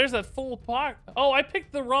 Whoa, there's a full pot. Oh, I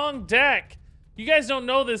picked the wrong deck. You guys don't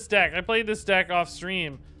know this deck. I played this deck off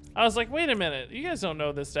stream. I was like, wait a minute. You guys don't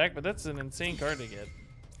know this deck, but that's an insane card to get.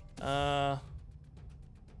 Oh,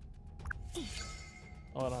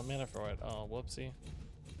 no, mana for what? Oh, whoopsie.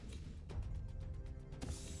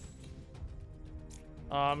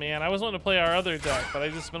 Oh man, I was wanting to play our other deck, but I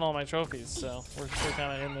just spent all my trophies, so we're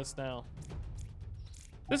kind of in this now.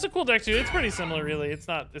 This is a cool deck too. It's pretty similar, really. It's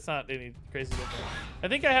not any crazy different. I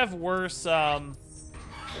think I have worse. I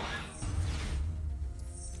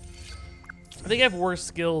think I have worse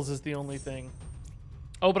skills is the only thing.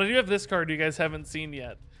 Oh, but I do have this card you guys haven't seen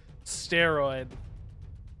yet. Steroid.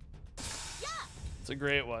 It's a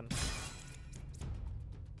great one.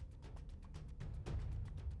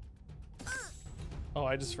 Oh,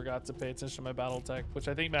 I just forgot to pay attention to my battle tech, which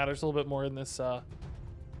I think matters a little bit more in this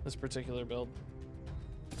this particular build.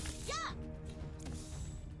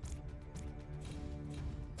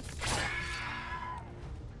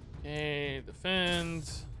 Okay, defend.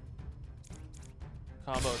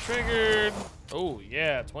 Combo triggered. Oh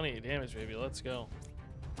yeah, 28 damage, baby. Let's go.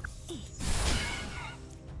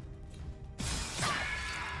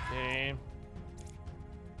 Okay.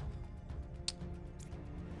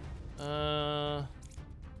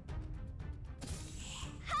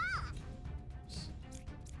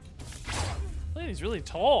 Lady's really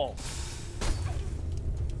tall.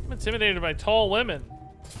 I'm intimidated by tall women.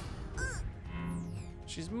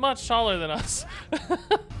 She's much taller than us.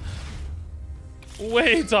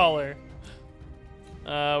 Way taller.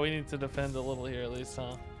 We need to defend a little here at least,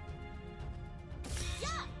 huh?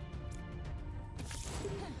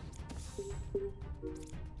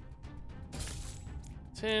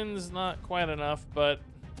 Tin's not quite enough, but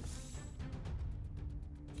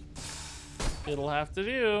it'll have to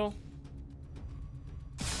do.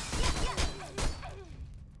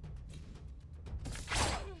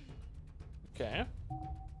 Okay.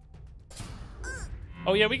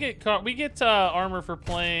 Oh yeah, we get armor for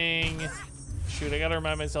playing. Shoot, I gotta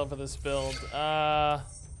remind myself of this build. We're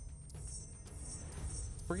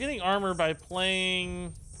getting armor by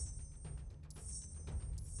playing.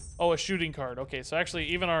 Oh, a shooting card. Okay, so actually,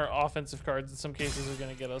 even our offensive cards in some cases are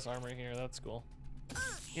gonna get us armor here. That's cool.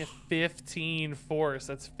 Yeah, 15 force.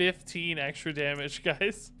 That's 15 extra damage,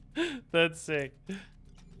 guys. That's sick.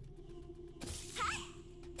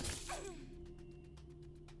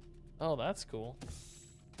 Oh, that's cool.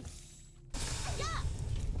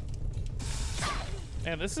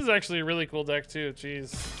 Man, this is actually a really cool deck too.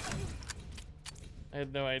 Jeez. I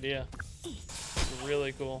had no idea. It's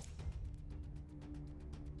really cool.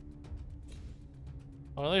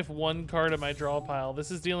 I only have one card in my draw pile. This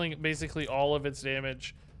is dealing basically all of its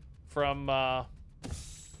damage from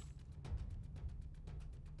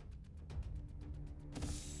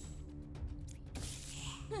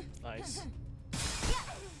nice.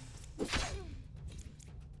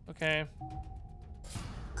 Okay.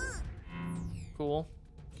 Cool.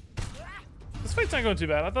 This fight's not going too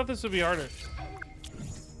bad. I thought this would be harder.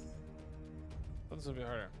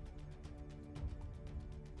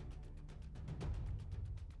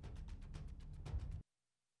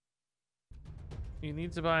 You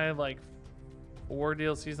need to buy like 4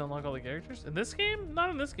 DLCs to unlock all the characters? In this game?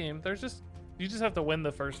 Not in this game. There's just, you just have to win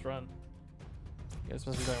the first run. You guys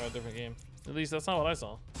must be talking about a different game. At least that's not what I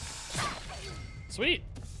saw. Sweet.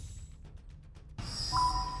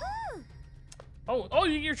 Oh,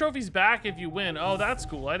 you get your trophies back if you win. Oh, that's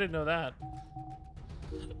cool. I didn't know that.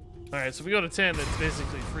 All right, so if we go to 10, it's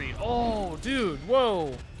basically free. Oh, dude,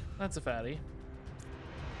 whoa. That's a fatty.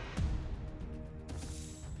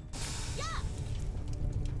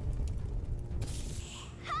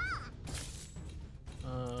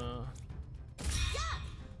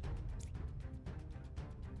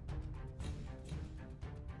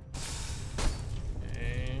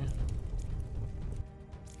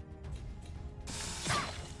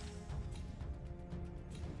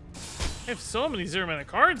 I have so many 0-mana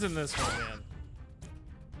cards in this one, man.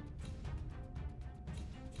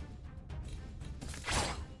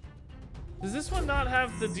 Does this one not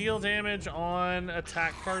have the deal damage on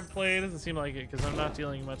attack card play? It doesn't seem like it because I'm not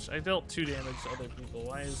dealing much. I dealt 2 damage to other people.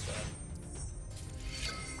 Why is that?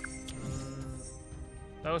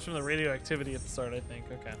 That was from the radioactivity at the start, I think.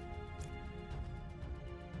 Okay.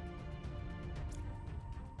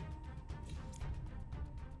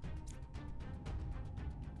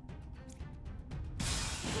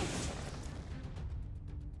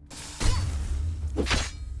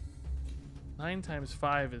 Nine times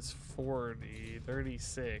 5 is 40,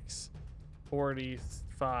 36,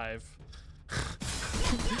 45.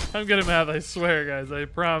 I'm good at math, I swear, guys, I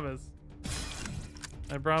promise.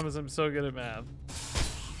 I promise I'm so good at math.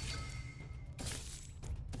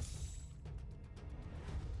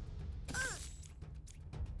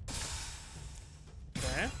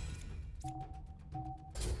 Okay.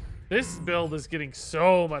 This build is getting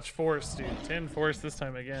so much force, dude. 10 force this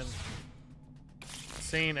time again.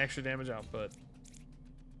 Insane extra damage output.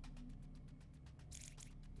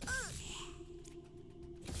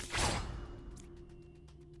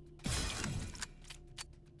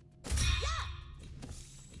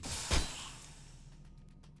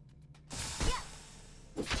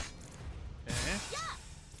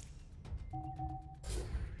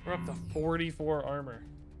 We're up to 44 armor.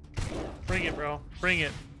 Bring it, bro. Bring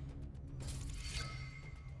it.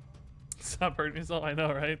 Stop hurting yourself. I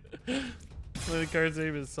know, right? The card's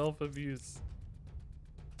name is self-abuse.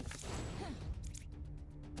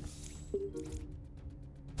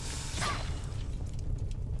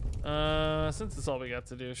 Since it's all we got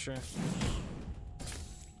to do, sure.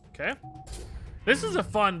 Okay. This is a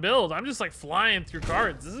fun build. I'm just like flying through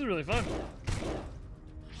cards. This is really fun.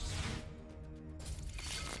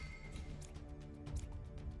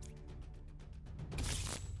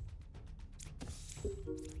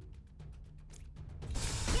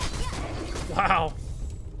 Wow.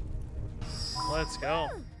 Let's go.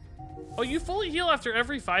 Oh, you fully heal after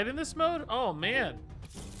every fight in this mode? Oh, man.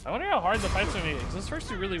 I wonder how hard the fights are going to be, because those first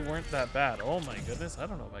two really weren't that bad. Oh, my goodness. I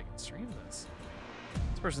don't know if I can stream this.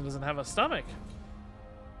 This person doesn't have a stomach.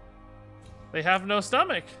 They have no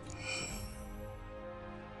stomach.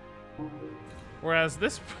 Whereas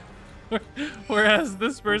this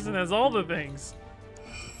person has all the things.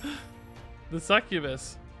 The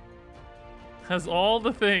succubus has all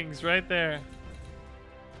the things right there.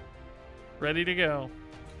 Ready to go.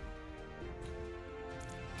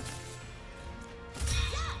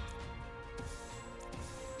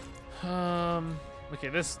 Okay,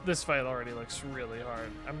 this fight already looks really hard.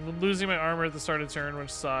 I'm losing my armor at the start of turn, which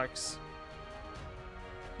sucks.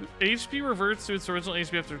 HP reverts to its original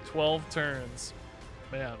HP after 12 turns.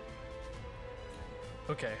 Man.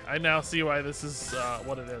 Okay, I now see why this is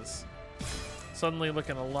what it is. Suddenly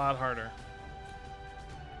looking a lot harder.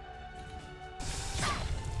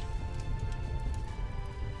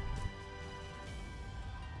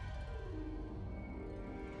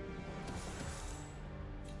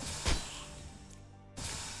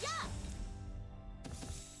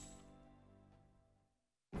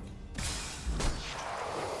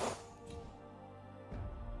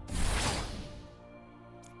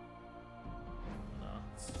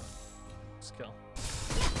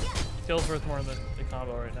 Skill's worth more than the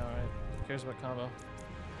combo right now, right? Who cares about combo?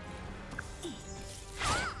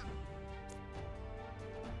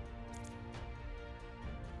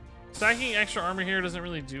 Stacking extra armor here doesn't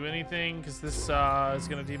really do anything because this is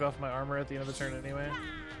going to debuff my armor at the end of the turn anyway.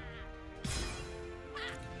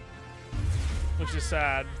 Which is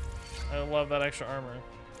sad. I love that extra armor.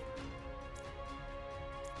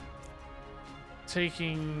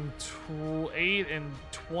 Taking 8 and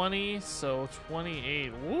 20, so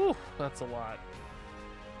 28. Woo, that's a lot.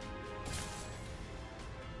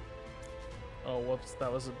 Oh, whoops,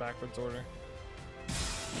 that was a backwards order.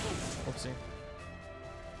 Whoopsie.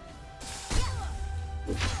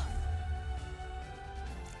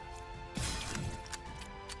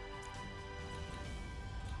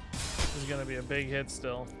 This is gonna be a big hit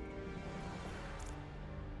still.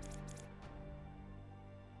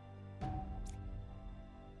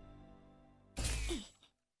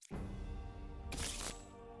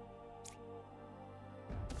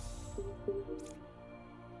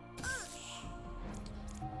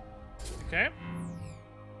 Okay.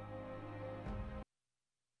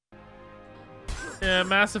 Yeah,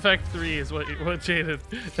 Mass Effect 3 is what jaded.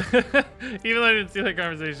 Even though I didn't see that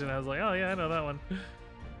conversation, I was like, oh yeah, I know that one.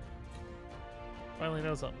 Finally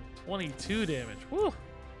know something. 22 damage. Woo!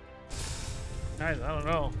 Guys, I don't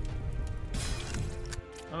know.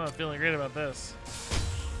 I'm not feeling great about this.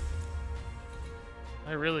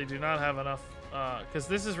 I really do not have enough, because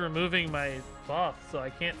this is removing my buff, so I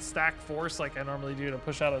can't stack force like I normally do to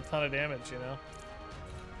push out a ton of damage, you know?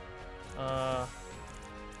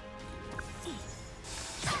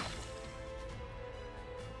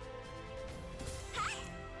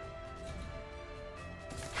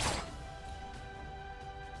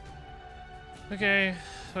 Okay,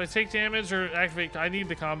 so I take damage or activate? I need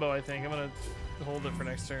the combo, I think. I'm gonna hold it for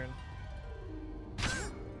next turn.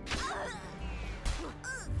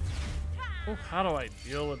 Oh, how do I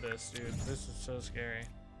deal with this, dude? This is so scary.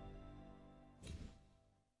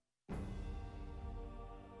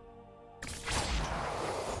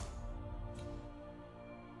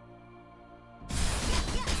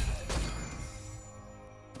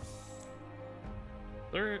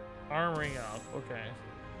 up. Okay.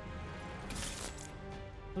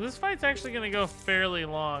 Well, this fight's actually gonna go fairly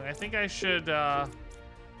long. I think I should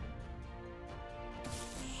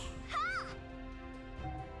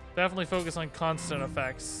definitely focus on constant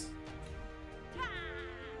effects.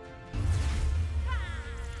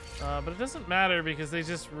 But it doesn't matter because they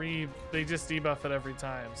just debuff it every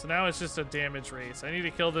time. So now it's just a damage race. I need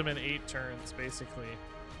to kill them in 8 turns, basically.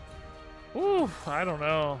 Ooh, I don't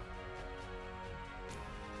know.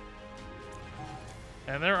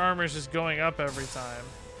 And their armor's just going up every time.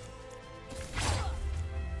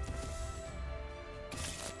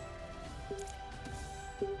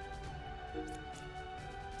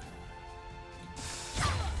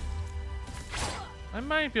 I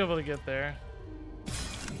might be able to get there.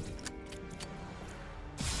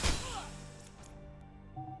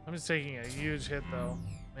 I'm just taking a huge hit though.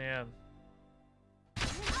 Man.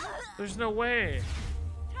 There's no way.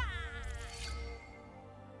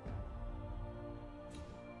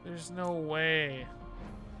 There's no way.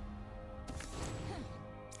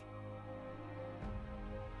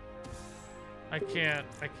 I can't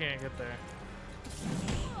get there.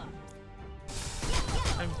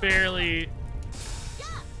 I'm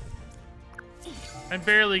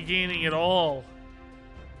barely gaining at all.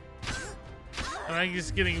 And I'm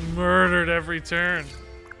just getting murdered every turn.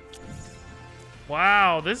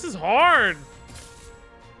 Wow, this is hard.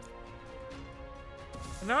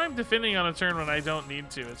 And now I'm defending on a turn when I don't need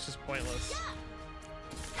to. It's just pointless.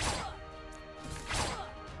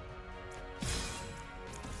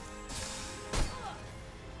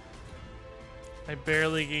 I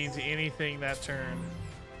barely gained anything that turn.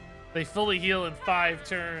 They fully heal in 5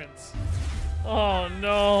 turns. Oh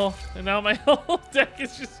no. And now my whole deck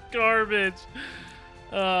is just garbage.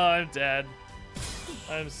 Oh, I'm dead.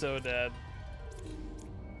 I'm so dead.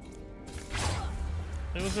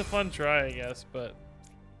 It was a fun try, I guess, but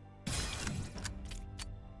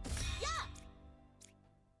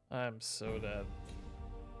I'm so dead.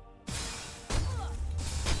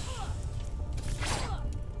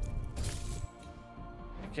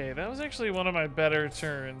 Okay, that was actually one of my better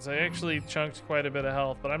turns. I actually chunked quite a bit of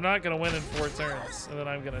health, but I'm not gonna win in 4 turns, and then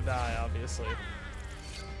I'm gonna die, obviously.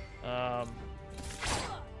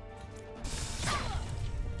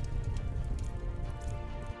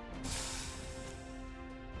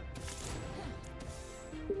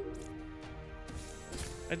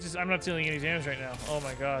 I'm not dealing any damage right now. Oh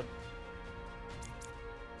my god.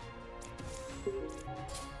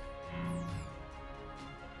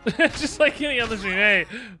 Just like any other stream. Hey,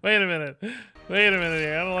 wait a minute. Wait a minute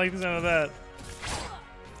here. I don't like the sound of that.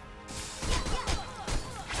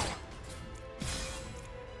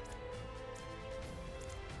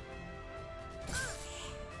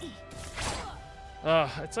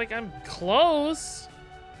 It's like I'm close.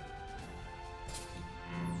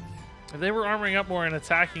 If they were armoring up more and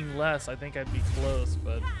attacking less, I think I'd be close,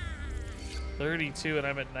 but 32 and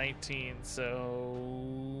I'm at 19,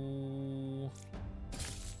 so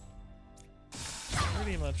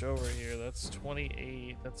pretty much over here. That's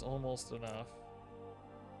 28. That's almost enough.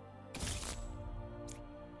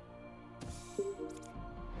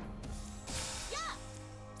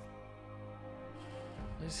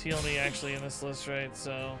 Please heal me actually in this list, right?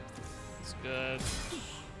 So it's good.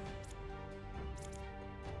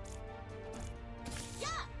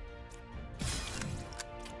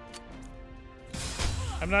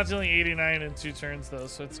 I'm not dealing 89 in 2 turns though,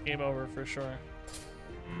 so it's game over for sure.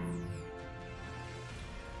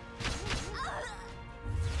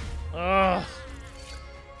 Ugh.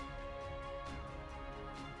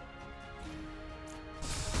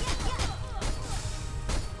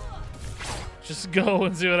 Just go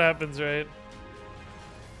and see what happens, right?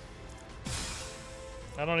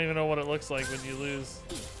 I don't even know what it looks like when you lose.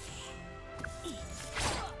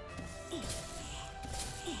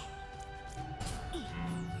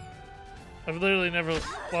 I've literally never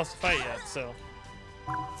lost a fight yet, so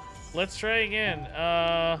let's try again.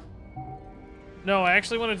 No, I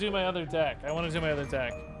actually want to do my other deck.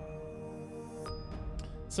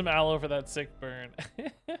 Some aloe for that sick burn.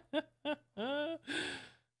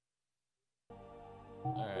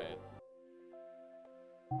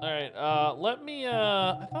 Alright, let me,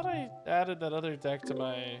 I thought I added that other deck to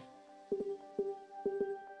my,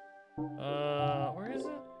 where is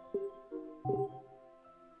it?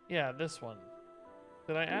 Yeah, this one.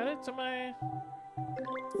 Did I add it to my,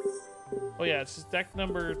 oh yeah, it's just deck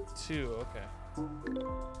number 2, okay.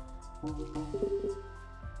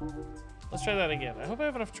 Let's try that again. I hope I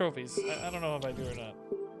have enough trophies. I don't know if I do or not.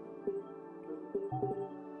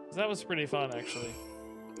 'Cause that was pretty fun, actually.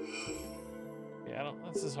 Yeah,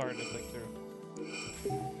 this is hard to click through.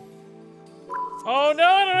 Oh no,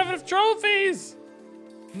 I don't have enough trophies!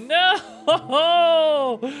 No!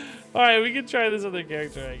 Alright, we can try this other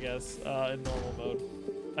character, I guess, in normal mode.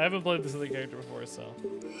 I haven't played this other character before, so.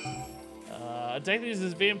 Deck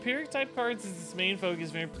uses vampiric type cards as its main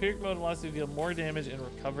focus. Vampiric mode allows you to deal more damage and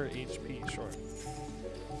recover HP. Sure.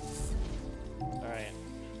 Alright.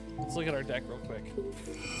 Let's look at our deck real quick.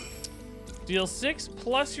 Deal 6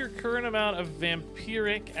 plus your current amount of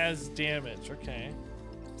vampiric as damage. Okay.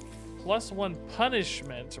 Plus 1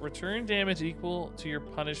 punishment. Return damage equal to your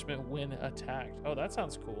punishment when attacked. Oh, that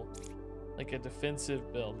sounds cool. Like a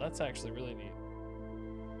defensive build. That's actually really neat.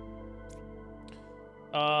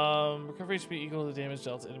 Recover HP equal to the damage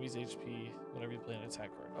dealt to enemy's HP whenever you play an attack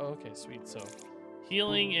card. Oh, okay, sweet. So,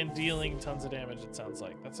 healing and dealing tons of damage, it sounds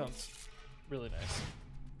like. That sounds really nice.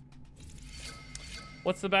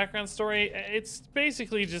 What's the background story? It's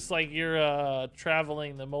basically just like you're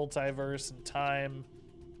traveling the multiverse and time.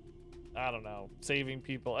 I don't know, saving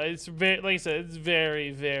people. It's very, like I said, it's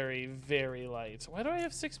very, very, very light. Why do I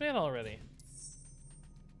have 6 mana already?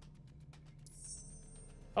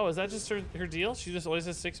 Oh, is that just her deal? She just always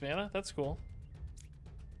has 6 mana? That's cool.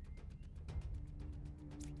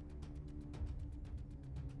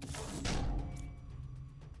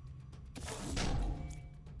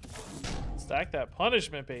 Stack that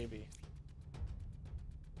punishment, baby.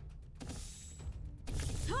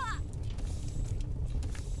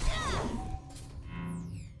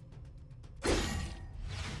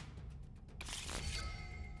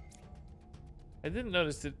 I didn't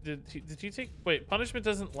notice. Did you take? Wait, punishment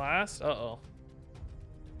doesn't last. Uh-oh.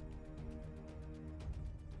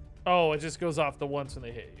 Oh, it just goes off the once when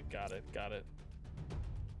they hit you. Got it. Got it.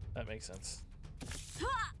 That makes sense.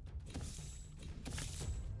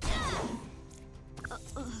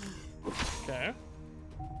 Okay.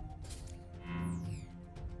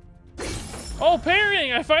 Oh,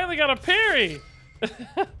 parrying! I finally got a parry!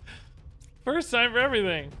 First time for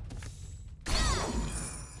everything.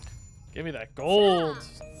 Give me that gold.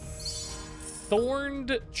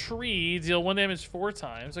 Thorned Tree, deal 1 damage 4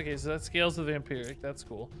 times. Okay, so that scales with Vampiric. That's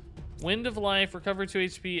cool. Wind of Life, recover 2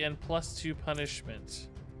 HP and +2 punishment.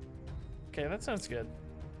 Okay, that sounds good.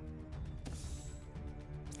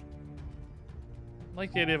 I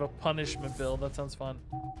like the idea of a punishment build. That sounds fun.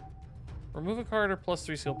 Remove a card or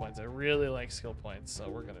 +3 skill points. I really like skill points, so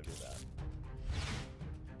we're gonna do that.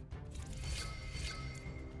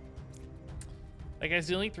 That guy's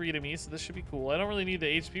dealing 3 to me, so this should be cool. I don't really need the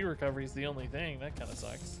HP recovery, is the only thing. That kind of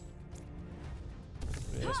sucks.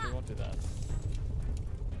 I guess we won't do that.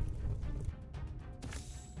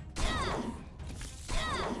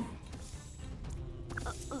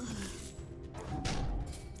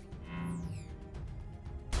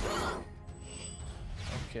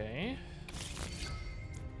 Okay.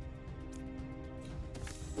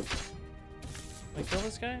 Can I kill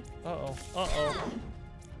this guy? Uh-oh. Uh-oh.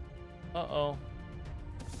 Uh-oh.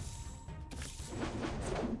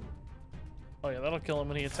 Oh yeah, that'll kill him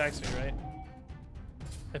when he attacks me, right?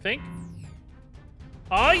 I think?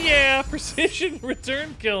 Oh yeah! Precision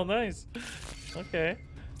return kill, nice. Okay.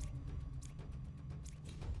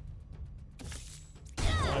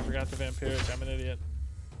 Oh, I forgot the Vampiric, I'm an idiot.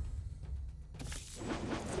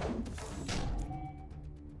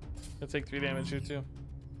 I'll take 3 damage here too.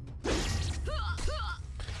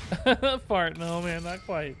 Fart, no man, not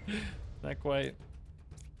quite. Not quite.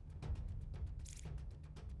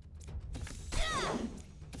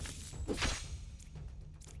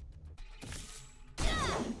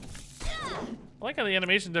 I like how the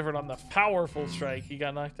animation differed on the powerful strike. He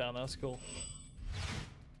got knocked down. That was cool.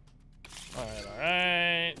 Alright,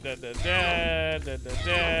 alright. Dead, dead, dead, dead, dead,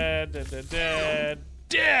 dead, dead, dead, dead,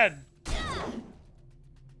 dead!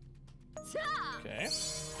 Okay.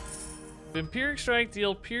 Vampiric Strike,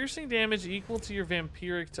 deal piercing damage equal to your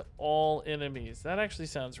Vampiric to all enemies. That actually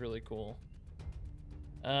sounds really cool.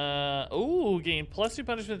 Ooh, gain +2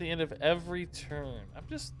 punishment at the end of every turn.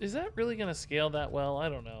 Is that really gonna scale that well? I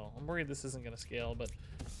don't know. I'm worried this isn't gonna scale, but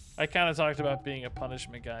I kind of talked about being a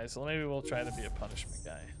punishment guy, so maybe we'll try to be a punishment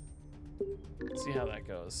guy. See how that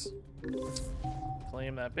goes.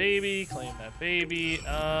 Claim that baby, claim that baby.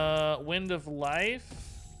 Wind of Life.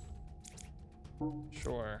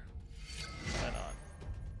 Sure. Why not?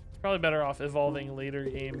 Probably better off evolving later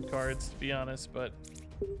game cards, to be honest, but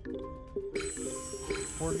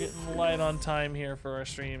we're getting light on time here for our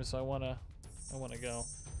stream, so I wanna go.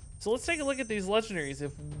 So let's take a look at these legendaries.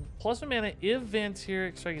 If +1 mana, if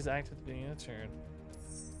Vampiric Strike is active at the beginning of the turn.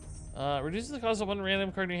 Reduces the cost of 1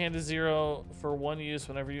 random card in your hand to 0 for 1 use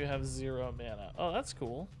whenever you have 0 mana. Oh, that's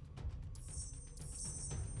cool.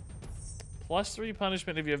 +3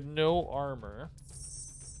 punishment if you have no armor.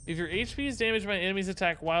 If your HP is damaged by an enemy's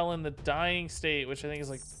attack while in the dying state, which I think is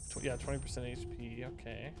like, yeah, 20% HP.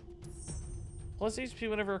 Okay. Plus HP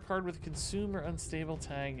whenever a card with consume or unstable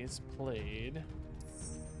tag is played.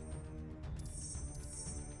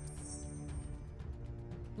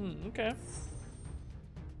 Okay.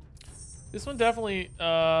 This one definitely,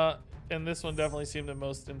 and this one definitely seemed the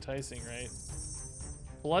most enticing, right?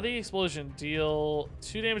 Bloody Explosion. Deal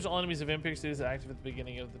 2 damage to all enemies if Impact State is active at the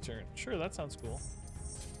beginning of the turn. Sure, that sounds cool.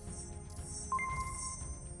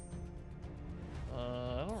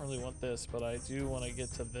 I don't really want this, but I do want to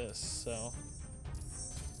get to this, so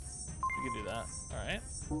we can do that. All right.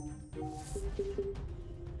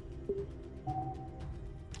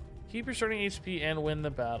 Keep your starting HP and win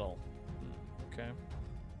the battle. Okay.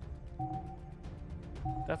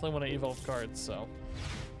 Definitely want to evolve cards, so.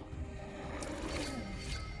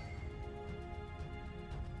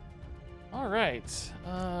 All right.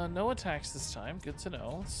 No attacks this time. Good to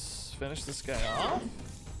know. Let's finish this guy off.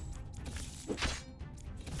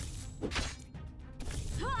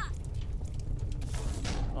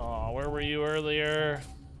 Oh, where were you earlier?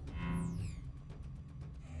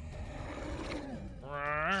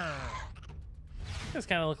 These guys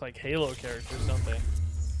kind of look like Halo characters, don't they?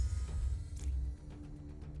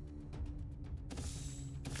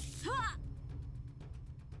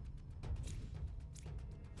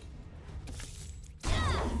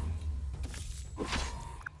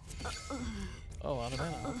 Oh, out of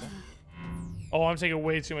mana. Okay. Oh, I'm taking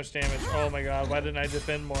way too much damage. Oh my god, why didn't I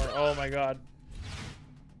defend more? Oh my god.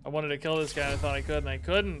 I wanted to kill this guy and I thought I could and I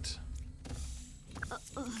couldn't.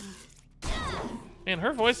 Man,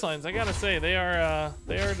 her voice lines, I gotta say, they are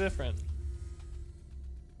different.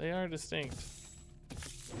 They are distinct.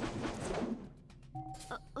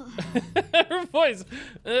 Her voice.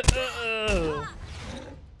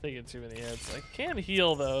 Taking too many hits. I can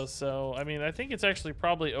heal though, so I mean, I think it's actually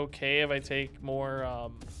probably okay if I take more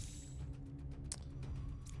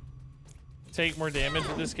damage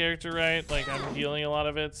with this character, right? Like I'm healing a lot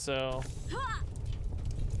of it, so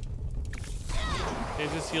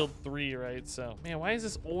it just healed 3, right? So man, why is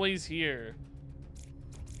this always here?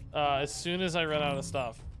 As soon as I run out of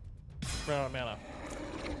stuff, run out of mana.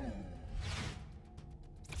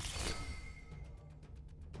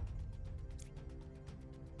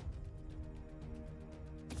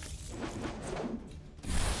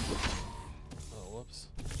 Oh, whoops.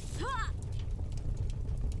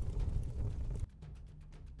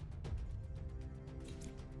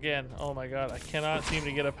 Again, oh my god, I cannot seem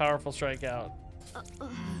to get a powerful strike out.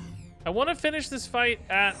 I want to finish this fight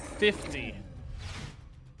at 50.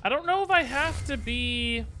 I don't know if I have to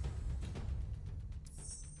be...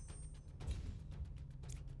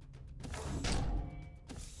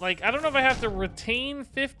 Like, I don't know if I have to retain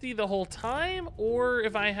 50 the whole time, or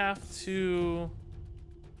if I have to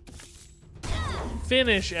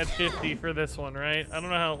finish at 50 for this one, right? I don't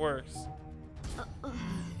know how it works.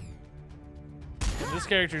 And this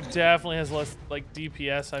character definitely has less, like,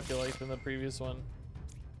 DPS, I feel like, than the previous one.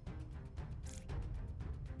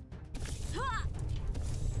 Oh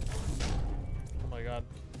my god.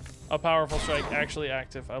 A powerful strike, actually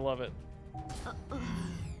active. I love it.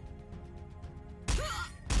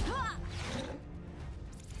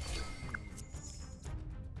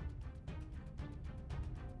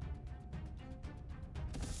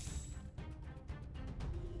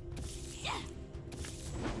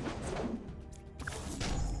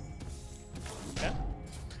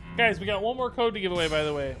 Guys, we got one more code to give away, by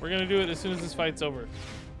the way. We're going to do it as soon as this fight's over.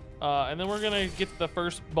 And then we're going to get to the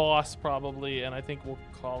first boss, probably, and I think we'll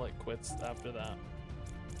call it quits after that.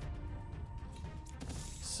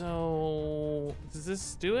 So, does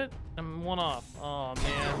this do it? I'm 1 off. Oh,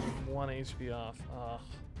 man. 1 HP off.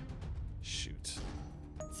 Shoot.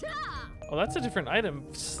 Oh, that's a different item.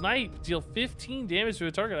 Snipe. Deal 15 damage to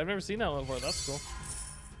a target. I've never seen that one before. That's cool.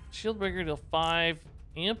 Shield Breaker. Deal 5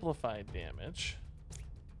 amplified damage.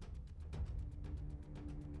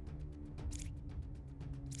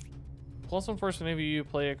 +1 force whenever you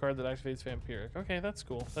play a card that activates Vampiric. Okay, that's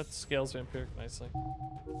cool. That scales Vampiric nicely.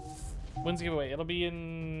 When's the giveaway? It'll be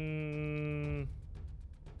in...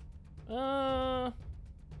 I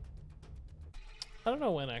don't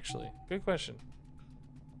know when, actually. Good question.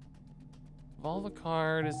 Evolve a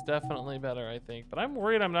card is definitely better, I think. But I'm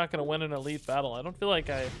worried I'm not going to win an elite battle. I don't feel like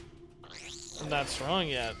I'm that strong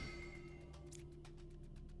yet.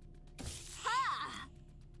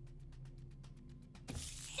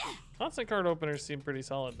 Constant card openers seem pretty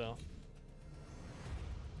solid, though.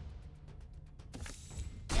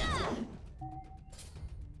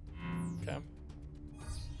 Okay.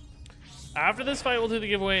 After this fight, we'll do the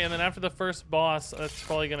giveaway, and then after the first boss, that's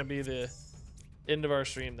probably going to be the End of our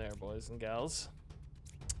stream there, boys and gals.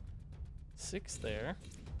 6 there.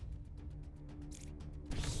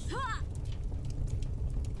 I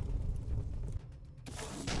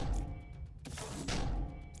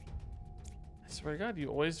swear to God, you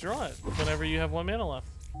always draw it whenever you have 1 mana left.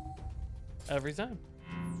 Every time.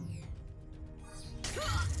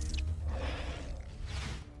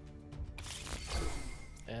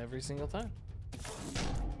 Every single time.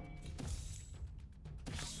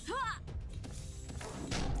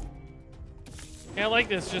 Yeah, I like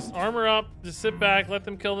this. Just armor up, just sit back, let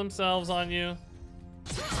them kill themselves on you.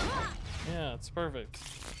 Yeah, it's perfect.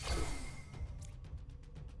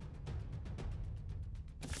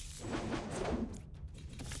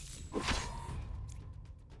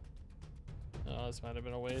 Oh, this might have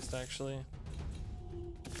been a waste, actually.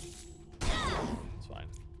 It's fine.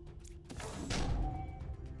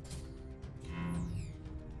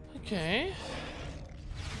 Okay.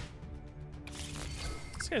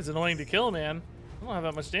 This guy's annoying to kill, man. I don't have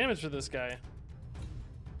that much damage for this guy.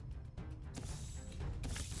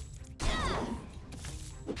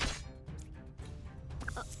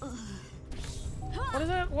 What is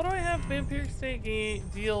that? What do I have? Vampiric State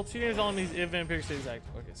deal 2 damage on enemies if Vampiric State is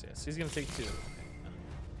active. Okay, so yes, he's gonna take 2. Okay.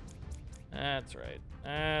 That's right.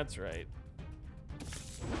 That's right.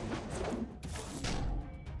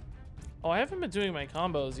 Oh, I haven't been doing my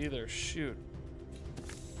combos either. Shoot.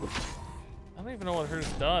 I don't even know what hers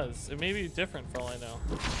does. It may be different for all I know.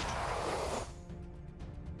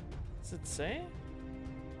 Does it say?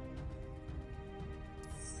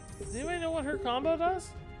 Does anybody know what her combo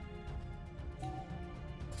does?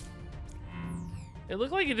 It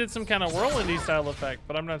looked like it did some kind of whirlwindy style effect,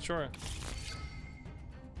 but I'm not sure.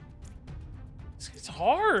 It's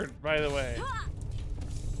hard, by the way.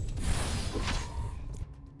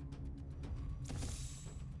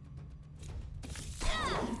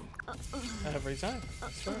 Every time,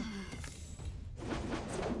 that's right.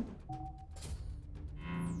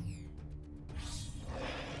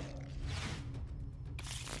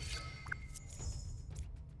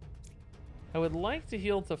 I would like to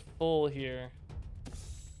heal to full here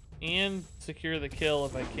and secure the kill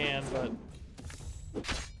if I can, but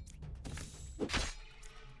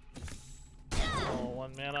oh,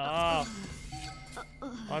 1 mana off.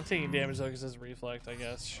 Oh, I'm taking damage though because it's reflect, I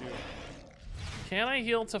guess. Shoot. Can I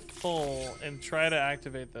heal to full and try to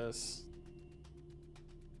activate this?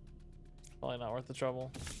 Probably not worth the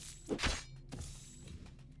trouble.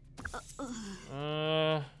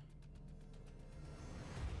 Not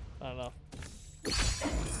enough.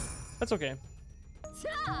 That's okay.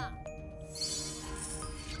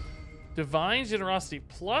 Divine Generosity,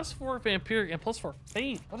 +4 Vampiric and +4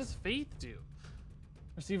 Faith. What does Faith do?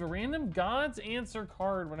 Receive a random God's Answer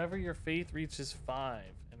card whenever your Faith reaches 5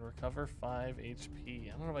 and recover 5 HP. I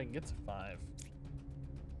don't know if I can get to 5.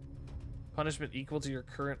 Punishment equal to your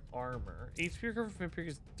current armor. HP recovery from Vampiric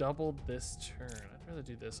is doubled this turn. I'd rather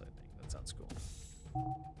do this, I think. That sounds cool.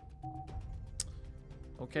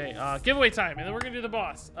 Okay, giveaway time, and then we're gonna do the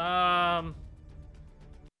boss.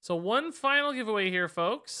 So one final giveaway here,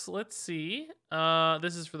 folks. Let's see.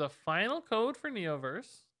 This is for the final code for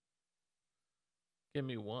Neoverse. Give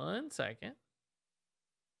me 1 second.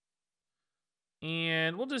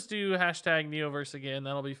 And we'll just do hashtag Neoverse again.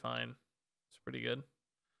 That'll be fine. It's pretty good.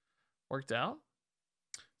 Worked out.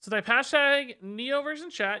 So type hashtag Neoverse in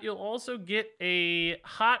chat. You'll also get a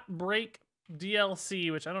Hot Break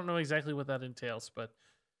DLC, which I don't know exactly what that entails, but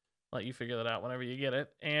I'll let you figure that out whenever you get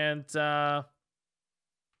it. And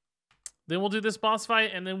then we'll do this boss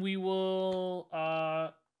fight, and then we will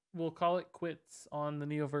we'll call it quits on the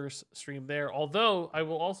Neoverse stream there. Although I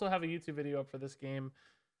will also have a YouTube video up for this game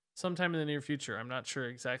sometime in the near future. I'm not sure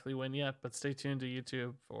exactly when yet, but stay tuned to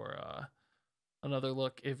YouTube for another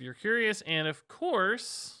look if you're curious. And of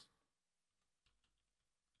course,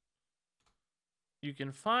 you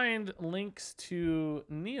can find links to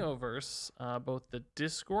Neoverse, both the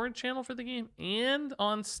Discord channel for the game and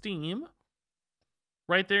on Steam,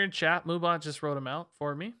 right there in chat. Moobot just wrote them out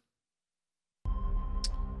for me.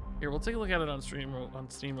 Here, we'll take a look at it on Steam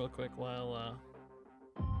real quick while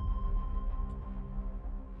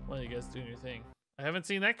you guys do your thing. I haven't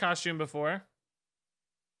seen that costume before.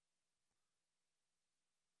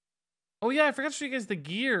 Oh yeah, I forgot to show you guys the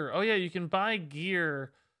gear. Oh yeah, you can buy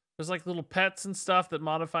gear. There's like little pets and stuff that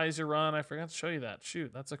modifies your run. I forgot to show you that.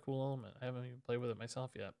 Shoot, that's a cool element. I haven't even played with it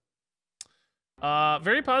myself yet.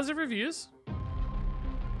 Very positive reviews.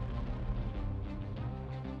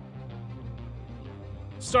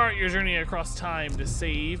 Start your journey across time to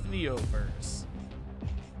save Neoverse.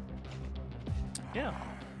 Yeah,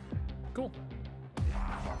 cool.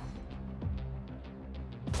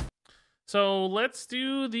 So let's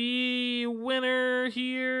do the winner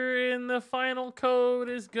here, and the final code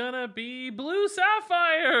is gonna be Blue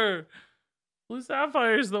Sapphire. Blue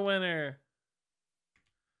Sapphire is the winner.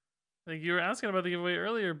 I think you were asking about the giveaway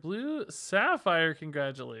earlier. Blue Sapphire,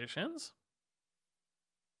 congratulations.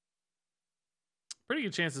 Pretty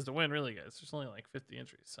good chances to win, really, guys. There's only like 50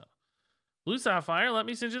 entries, so. Blue Sapphire, let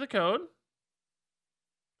me send you the code.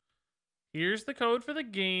 Here's the code for the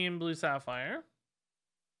game, Blue Sapphire.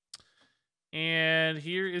 And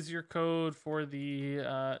here is your code for the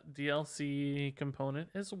DLC component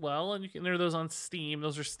as well. And you can enter those on Steam.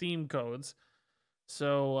 Those are Steam codes.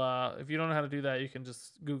 So if you don't know how to do that, you can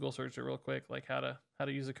just Google search it real quick, like how to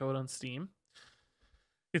use a code on Steam.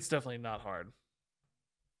 It's definitely not hard.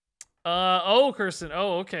 Oh, Kirsten.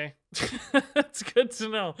 Oh, okay. That's good to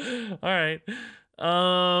know. All right.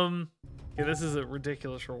 Okay, this is a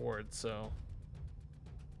ridiculous reward, so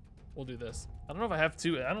we'll do this. I don't know if I have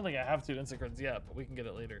two. I don't think I have 2 instant cards yet, but we can get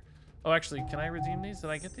it later. Oh, actually, can I redeem these? Did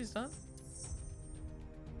I get these done?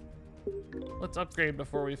 Let's upgrade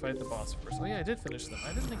before we fight the boss first. Oh yeah, I did finish them.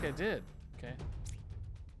 I didn't think I did. Okay.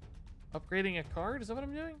 Upgrading a card? Is that what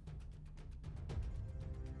I'm doing?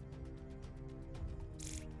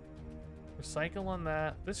 Recycle on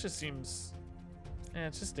that. This just seems...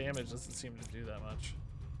 it's just damage. Doesn't seem to do that much.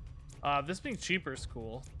 This being cheaper is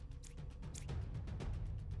cool.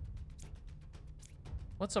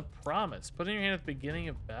 What's a promise? Put in your hand at the beginning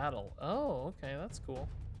of battle. Oh, okay, that's cool.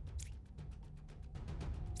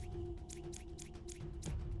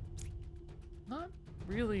 Not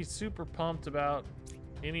really super pumped about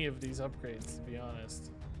any of these upgrades, to be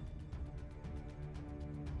honest.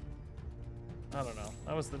 I don't know.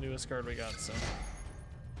 That was the newest card we got, so.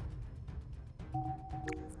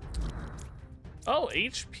 Oh,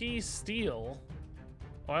 HP Steel.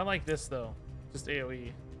 Oh, I like this, though. Just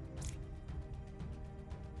AoE.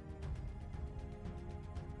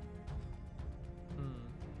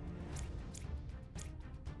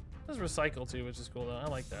 There's recycle too, which is cool though. I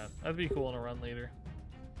like that. That'd be cool in a run later.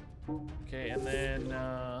 Okay, and then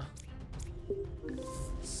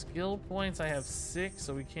skill points. I have 6,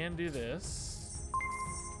 so we can do this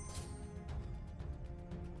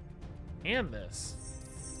and this.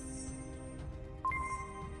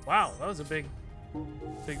 Wow, that was a big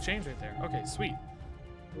change right there. Okay, sweet.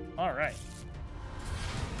 All right.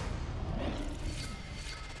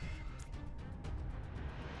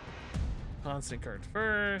 Constant card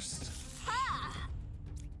first.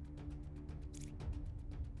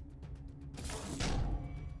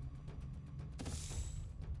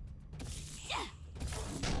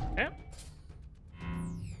 Okay.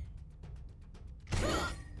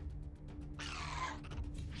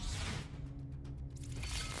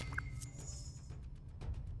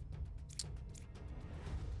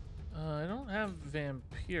 I don't have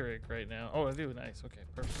Vampiric right now. Oh, I do. Nice. Okay,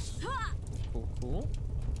 perfect. Cool, cool.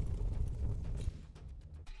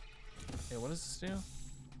 Okay, what does this do?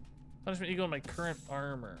 Punishment equal to my current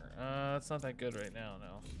armor. That's not that good right now,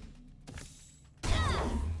 no.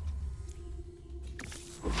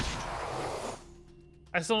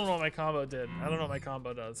 I still don't know what my combo did. I don't know what my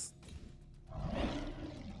combo does.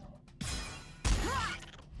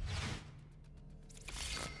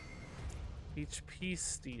 HP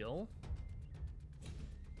Steel.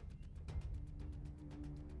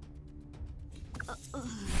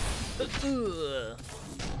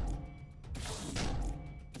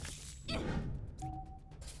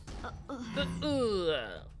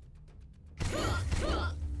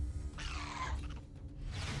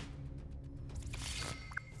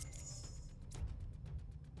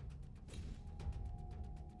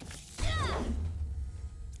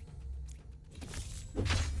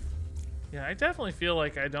 Yeah, I definitely feel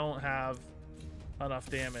like I don't have enough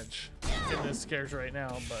damage in this character right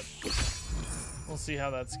now, but we'll see how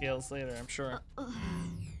that scales later, I'm sure.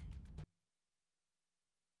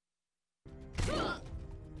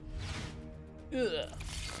 Ugh.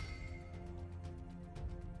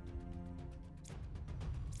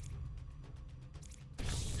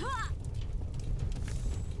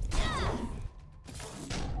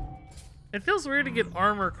 It feels weird to get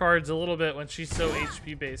armor cards a little bit when she's so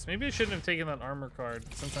HP based. Maybe I shouldn't have taken that armor card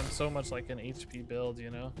since I'm so much like an HP build, you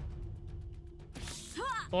know? It's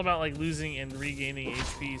all about like losing and regaining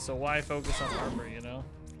HP, so why focus on armor, you know?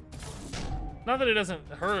 Not that it doesn't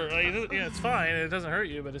hurt, like, it's fine, it doesn't hurt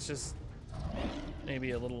you, but it's just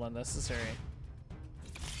maybe a little unnecessary.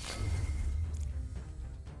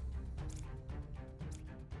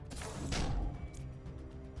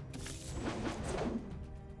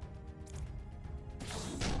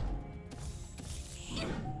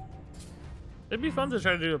 It'd be fun to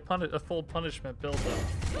try to do a full punishment build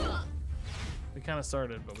though. We kind of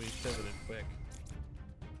started, but we pivoted quick.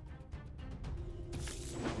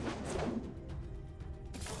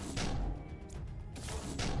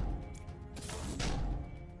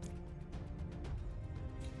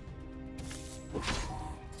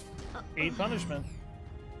 Eight punishment.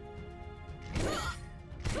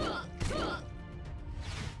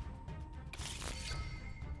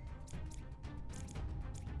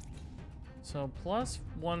 So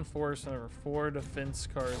 +1 force whenever 4 defense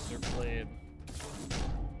cards are played.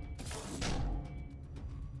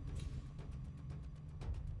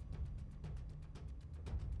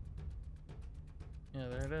 Yeah,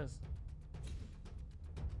 there it is.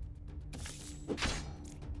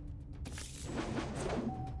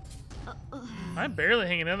 I'm barely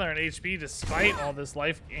hanging in there on HP despite all this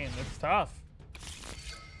life gain. It's tough.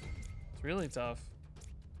 It's really tough.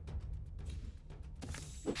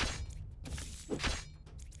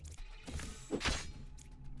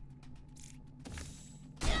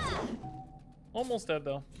 Almost dead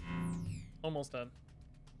though. Almost dead.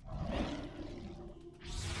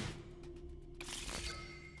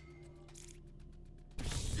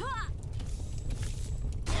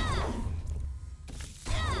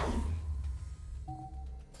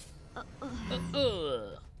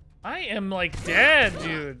 I am like dead,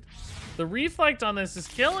 dude. The reflect on this is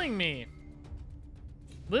killing me.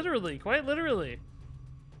 Literally, quite literally.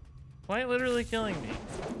 Quite literally killing me.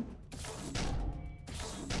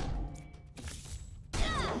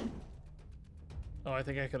 Oh, I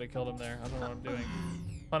think I could have killed him there. I don't know what I'm doing.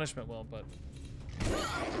 Punishment will, but...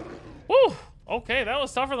 Woo! Okay, that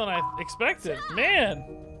was tougher than I expected. Man!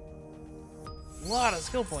 A lot of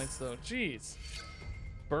skill points, though. Jeez.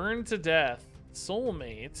 Burn to death.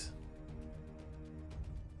 Soulmate.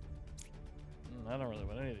 I don't really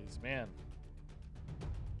want any of these, man.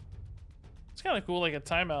 It's kind of cool, like a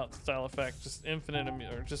timeout style effect. Just infinite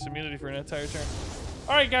or just immunity for an entire turn.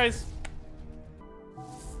 Alright, guys.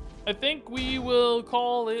 I think we will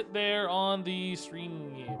call it there on the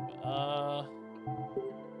stream game.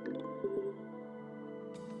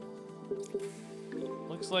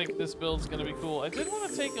 Looks like this build's gonna be cool. I did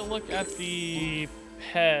want to take a look at the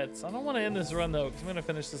pets. I don't want to end this run though, because I'm gonna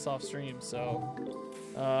finish this off stream. So,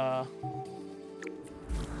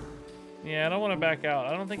 yeah, I don't want to back out.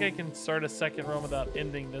 I don't think I can start a second run without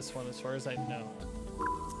ending this one, as far as I know.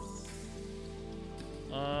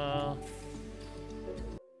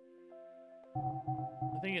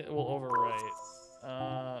 I think it will overwrite.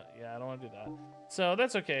 Yeah, I don't want to do that. So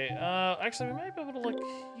that's okay. Actually, we might be able to look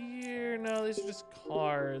here. No, these are just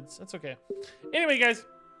cards. That's okay. Anyway, guys,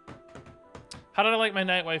 how did I like my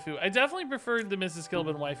night waifu? I definitely preferred the Mrs.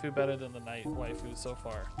 Kilbin waifu better than the night waifu so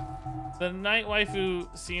far. The night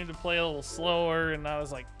waifu seemed to play a little slower and not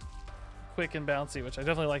as like quick and bouncy, which I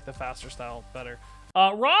definitely like the faster style better.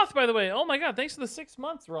 Roth, by the way, oh my god, thanks for the 6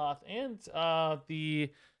 months, Roth, and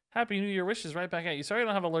the Happy New Year wishes right back at you. Sorry I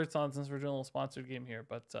don't have alerts on since we're doing a little sponsored game here,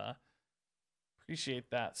 but appreciate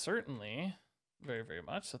that certainly very, very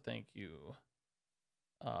much. So thank you,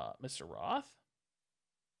 Mr. Roth.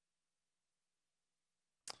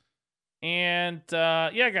 And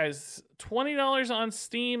yeah, guys, $20 on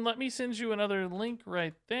Steam. Let me send you another link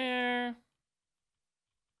right there.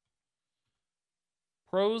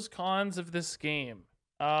 Pros, cons of this game.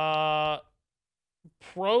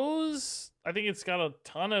 Pros, I think it's got a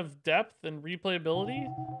ton of depth and replayability.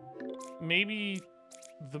 Maybe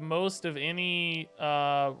the most of any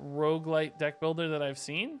roguelite deck builder that I've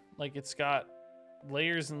seen. Like, it's got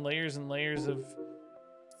layers and layers and layers of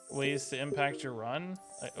ways to impact your run,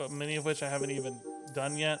 many of which I haven't even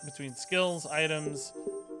done yet, between skills, items,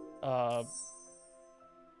 card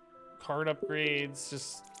upgrades.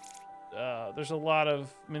 Just there's a lot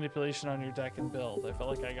of manipulation on your deck and build. I felt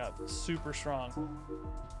like I got super strong.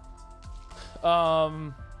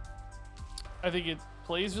 I think it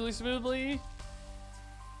plays really smoothly.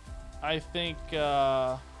 I think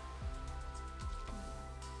I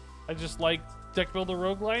just like deck builder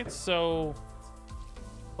roguelites, so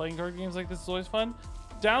playing card games like this is always fun.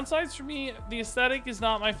 Downsides for me, the aesthetic is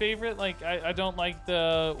not my favorite. Like, I don't like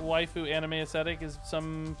the waifu anime aesthetic as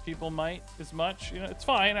some people might as much. You know, it's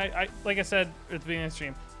fine. I like I said at the beginning of the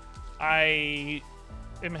stream, I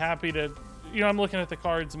am happy to, you know, I'm looking at the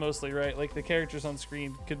cards mostly, right? Like, the characters on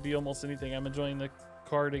screen could be almost anything. I'm enjoying the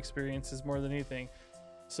card experiences more than anything.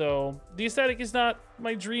 So the aesthetic is not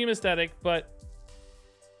my dream aesthetic, but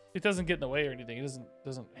it doesn't get in the way or anything. It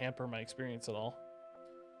doesn't hamper my experience at all.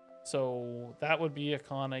 So that would be a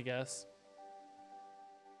con, I guess.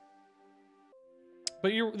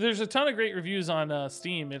 But there's a ton of great reviews on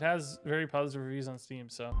Steam. It has very positive reviews on Steam,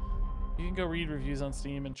 so you can go read reviews on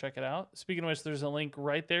Steam and check it out. Speaking of which, there's a link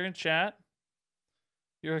right there in chat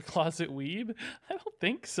You're a closet weeb? I don't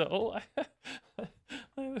think so.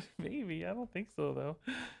 Maybe. I don't think so, though.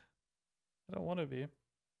 I don't want to be.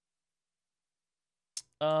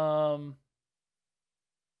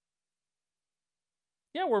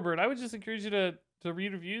 Yeah, Warbird, I would just encourage you to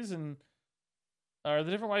read reviews and are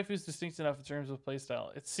the different waifus distinct enough in terms of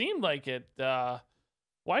playstyle? It seemed like it.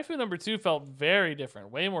 Waifu number 2 felt very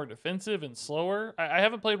different, way more defensive and slower. I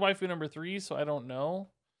haven't played waifu number 3, so I don't know.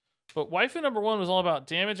 But waifu number 1 was all about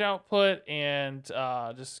damage output and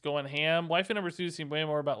just going ham. Waifu number 2 seemed way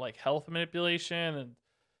more about like health manipulation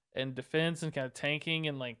and defense and kind of tanking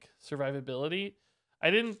and like survivability.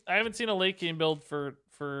 I haven't seen a late game build for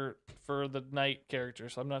the knight character,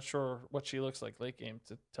 so I'm not sure what she looks like late game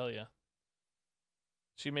to tell you.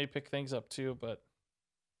 She may pick things up too, but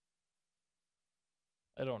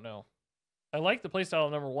I don't know. I like the playstyle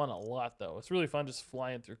of number 1 a lot though. It's really fun just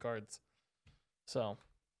flying through cards. So,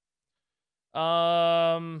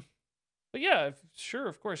 but yeah, sure,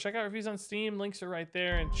 of course. Check out reviews on Steam. Links are right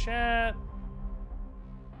there in chat,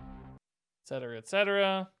 etc.,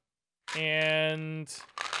 etc. And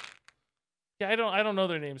yeah, I don't know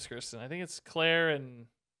their names, Kristen. I think it's Claire and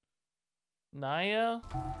Naya,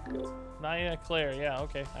 Claire. Yeah,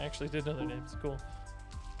 okay. I actually did know their names. Cool.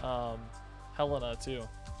 Helena too.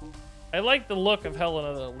 I like the look of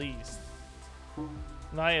Helena the least.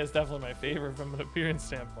 Naya is definitely my favorite from an appearance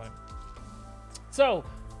standpoint. So,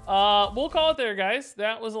 we'll call it there, guys.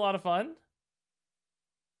 That was a lot of fun.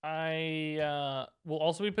 I will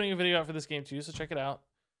also be putting a video out for this game too, so check it out.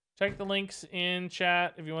 Check the links in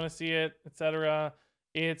chat if you want to see it, etc.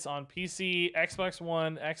 It's on PC, Xbox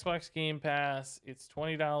One, Xbox Game Pass. It's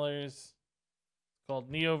 $20. It's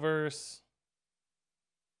called Neoverse.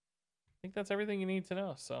 I think that's everything you need to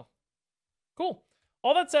know. So, cool.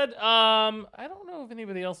 All that said, I don't know if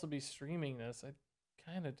anybody else will be streaming this. I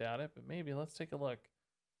kind of doubt it, but maybe. Let's take a look.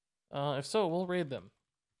 If so, we'll raid them.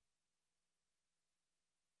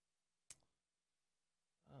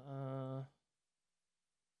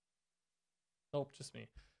 Nope, just me.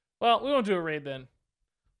 Well, we won't do a raid then.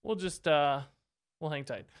 We'll just we'll hang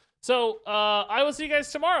tight. So I will see you guys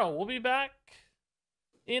tomorrow. We'll be back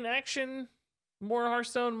in action. More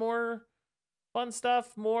Hearthstone, more fun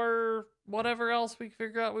stuff, more whatever else we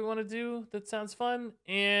figure out we want to do that sounds fun.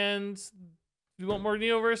 And if you want more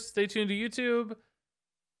Neoverse, stay tuned to YouTube.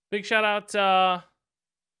 Big shout out to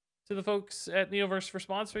the folks at Neoverse for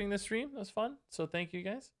sponsoring this stream. That was fun. So thank you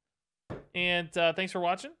guys. And thanks for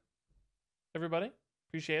watching, everybody.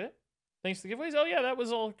 Appreciate it. Thanks to the giveaways. Oh yeah, that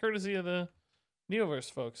was all courtesy of the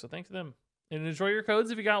Neoverse folks. So thanks to them. And enjoy your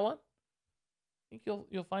codes if you got one. I think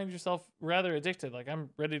you'll find yourself rather addicted. Like I'm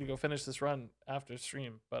ready to go finish this run after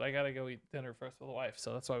stream, but I gotta go eat dinner first with the wife,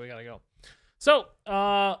 so that's why we gotta go. So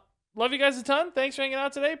love you guys a ton. Thanks for hanging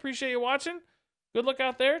out today. Appreciate you watching. Good luck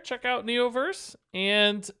out there. Check out Neoverse,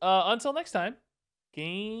 and until next time,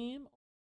 game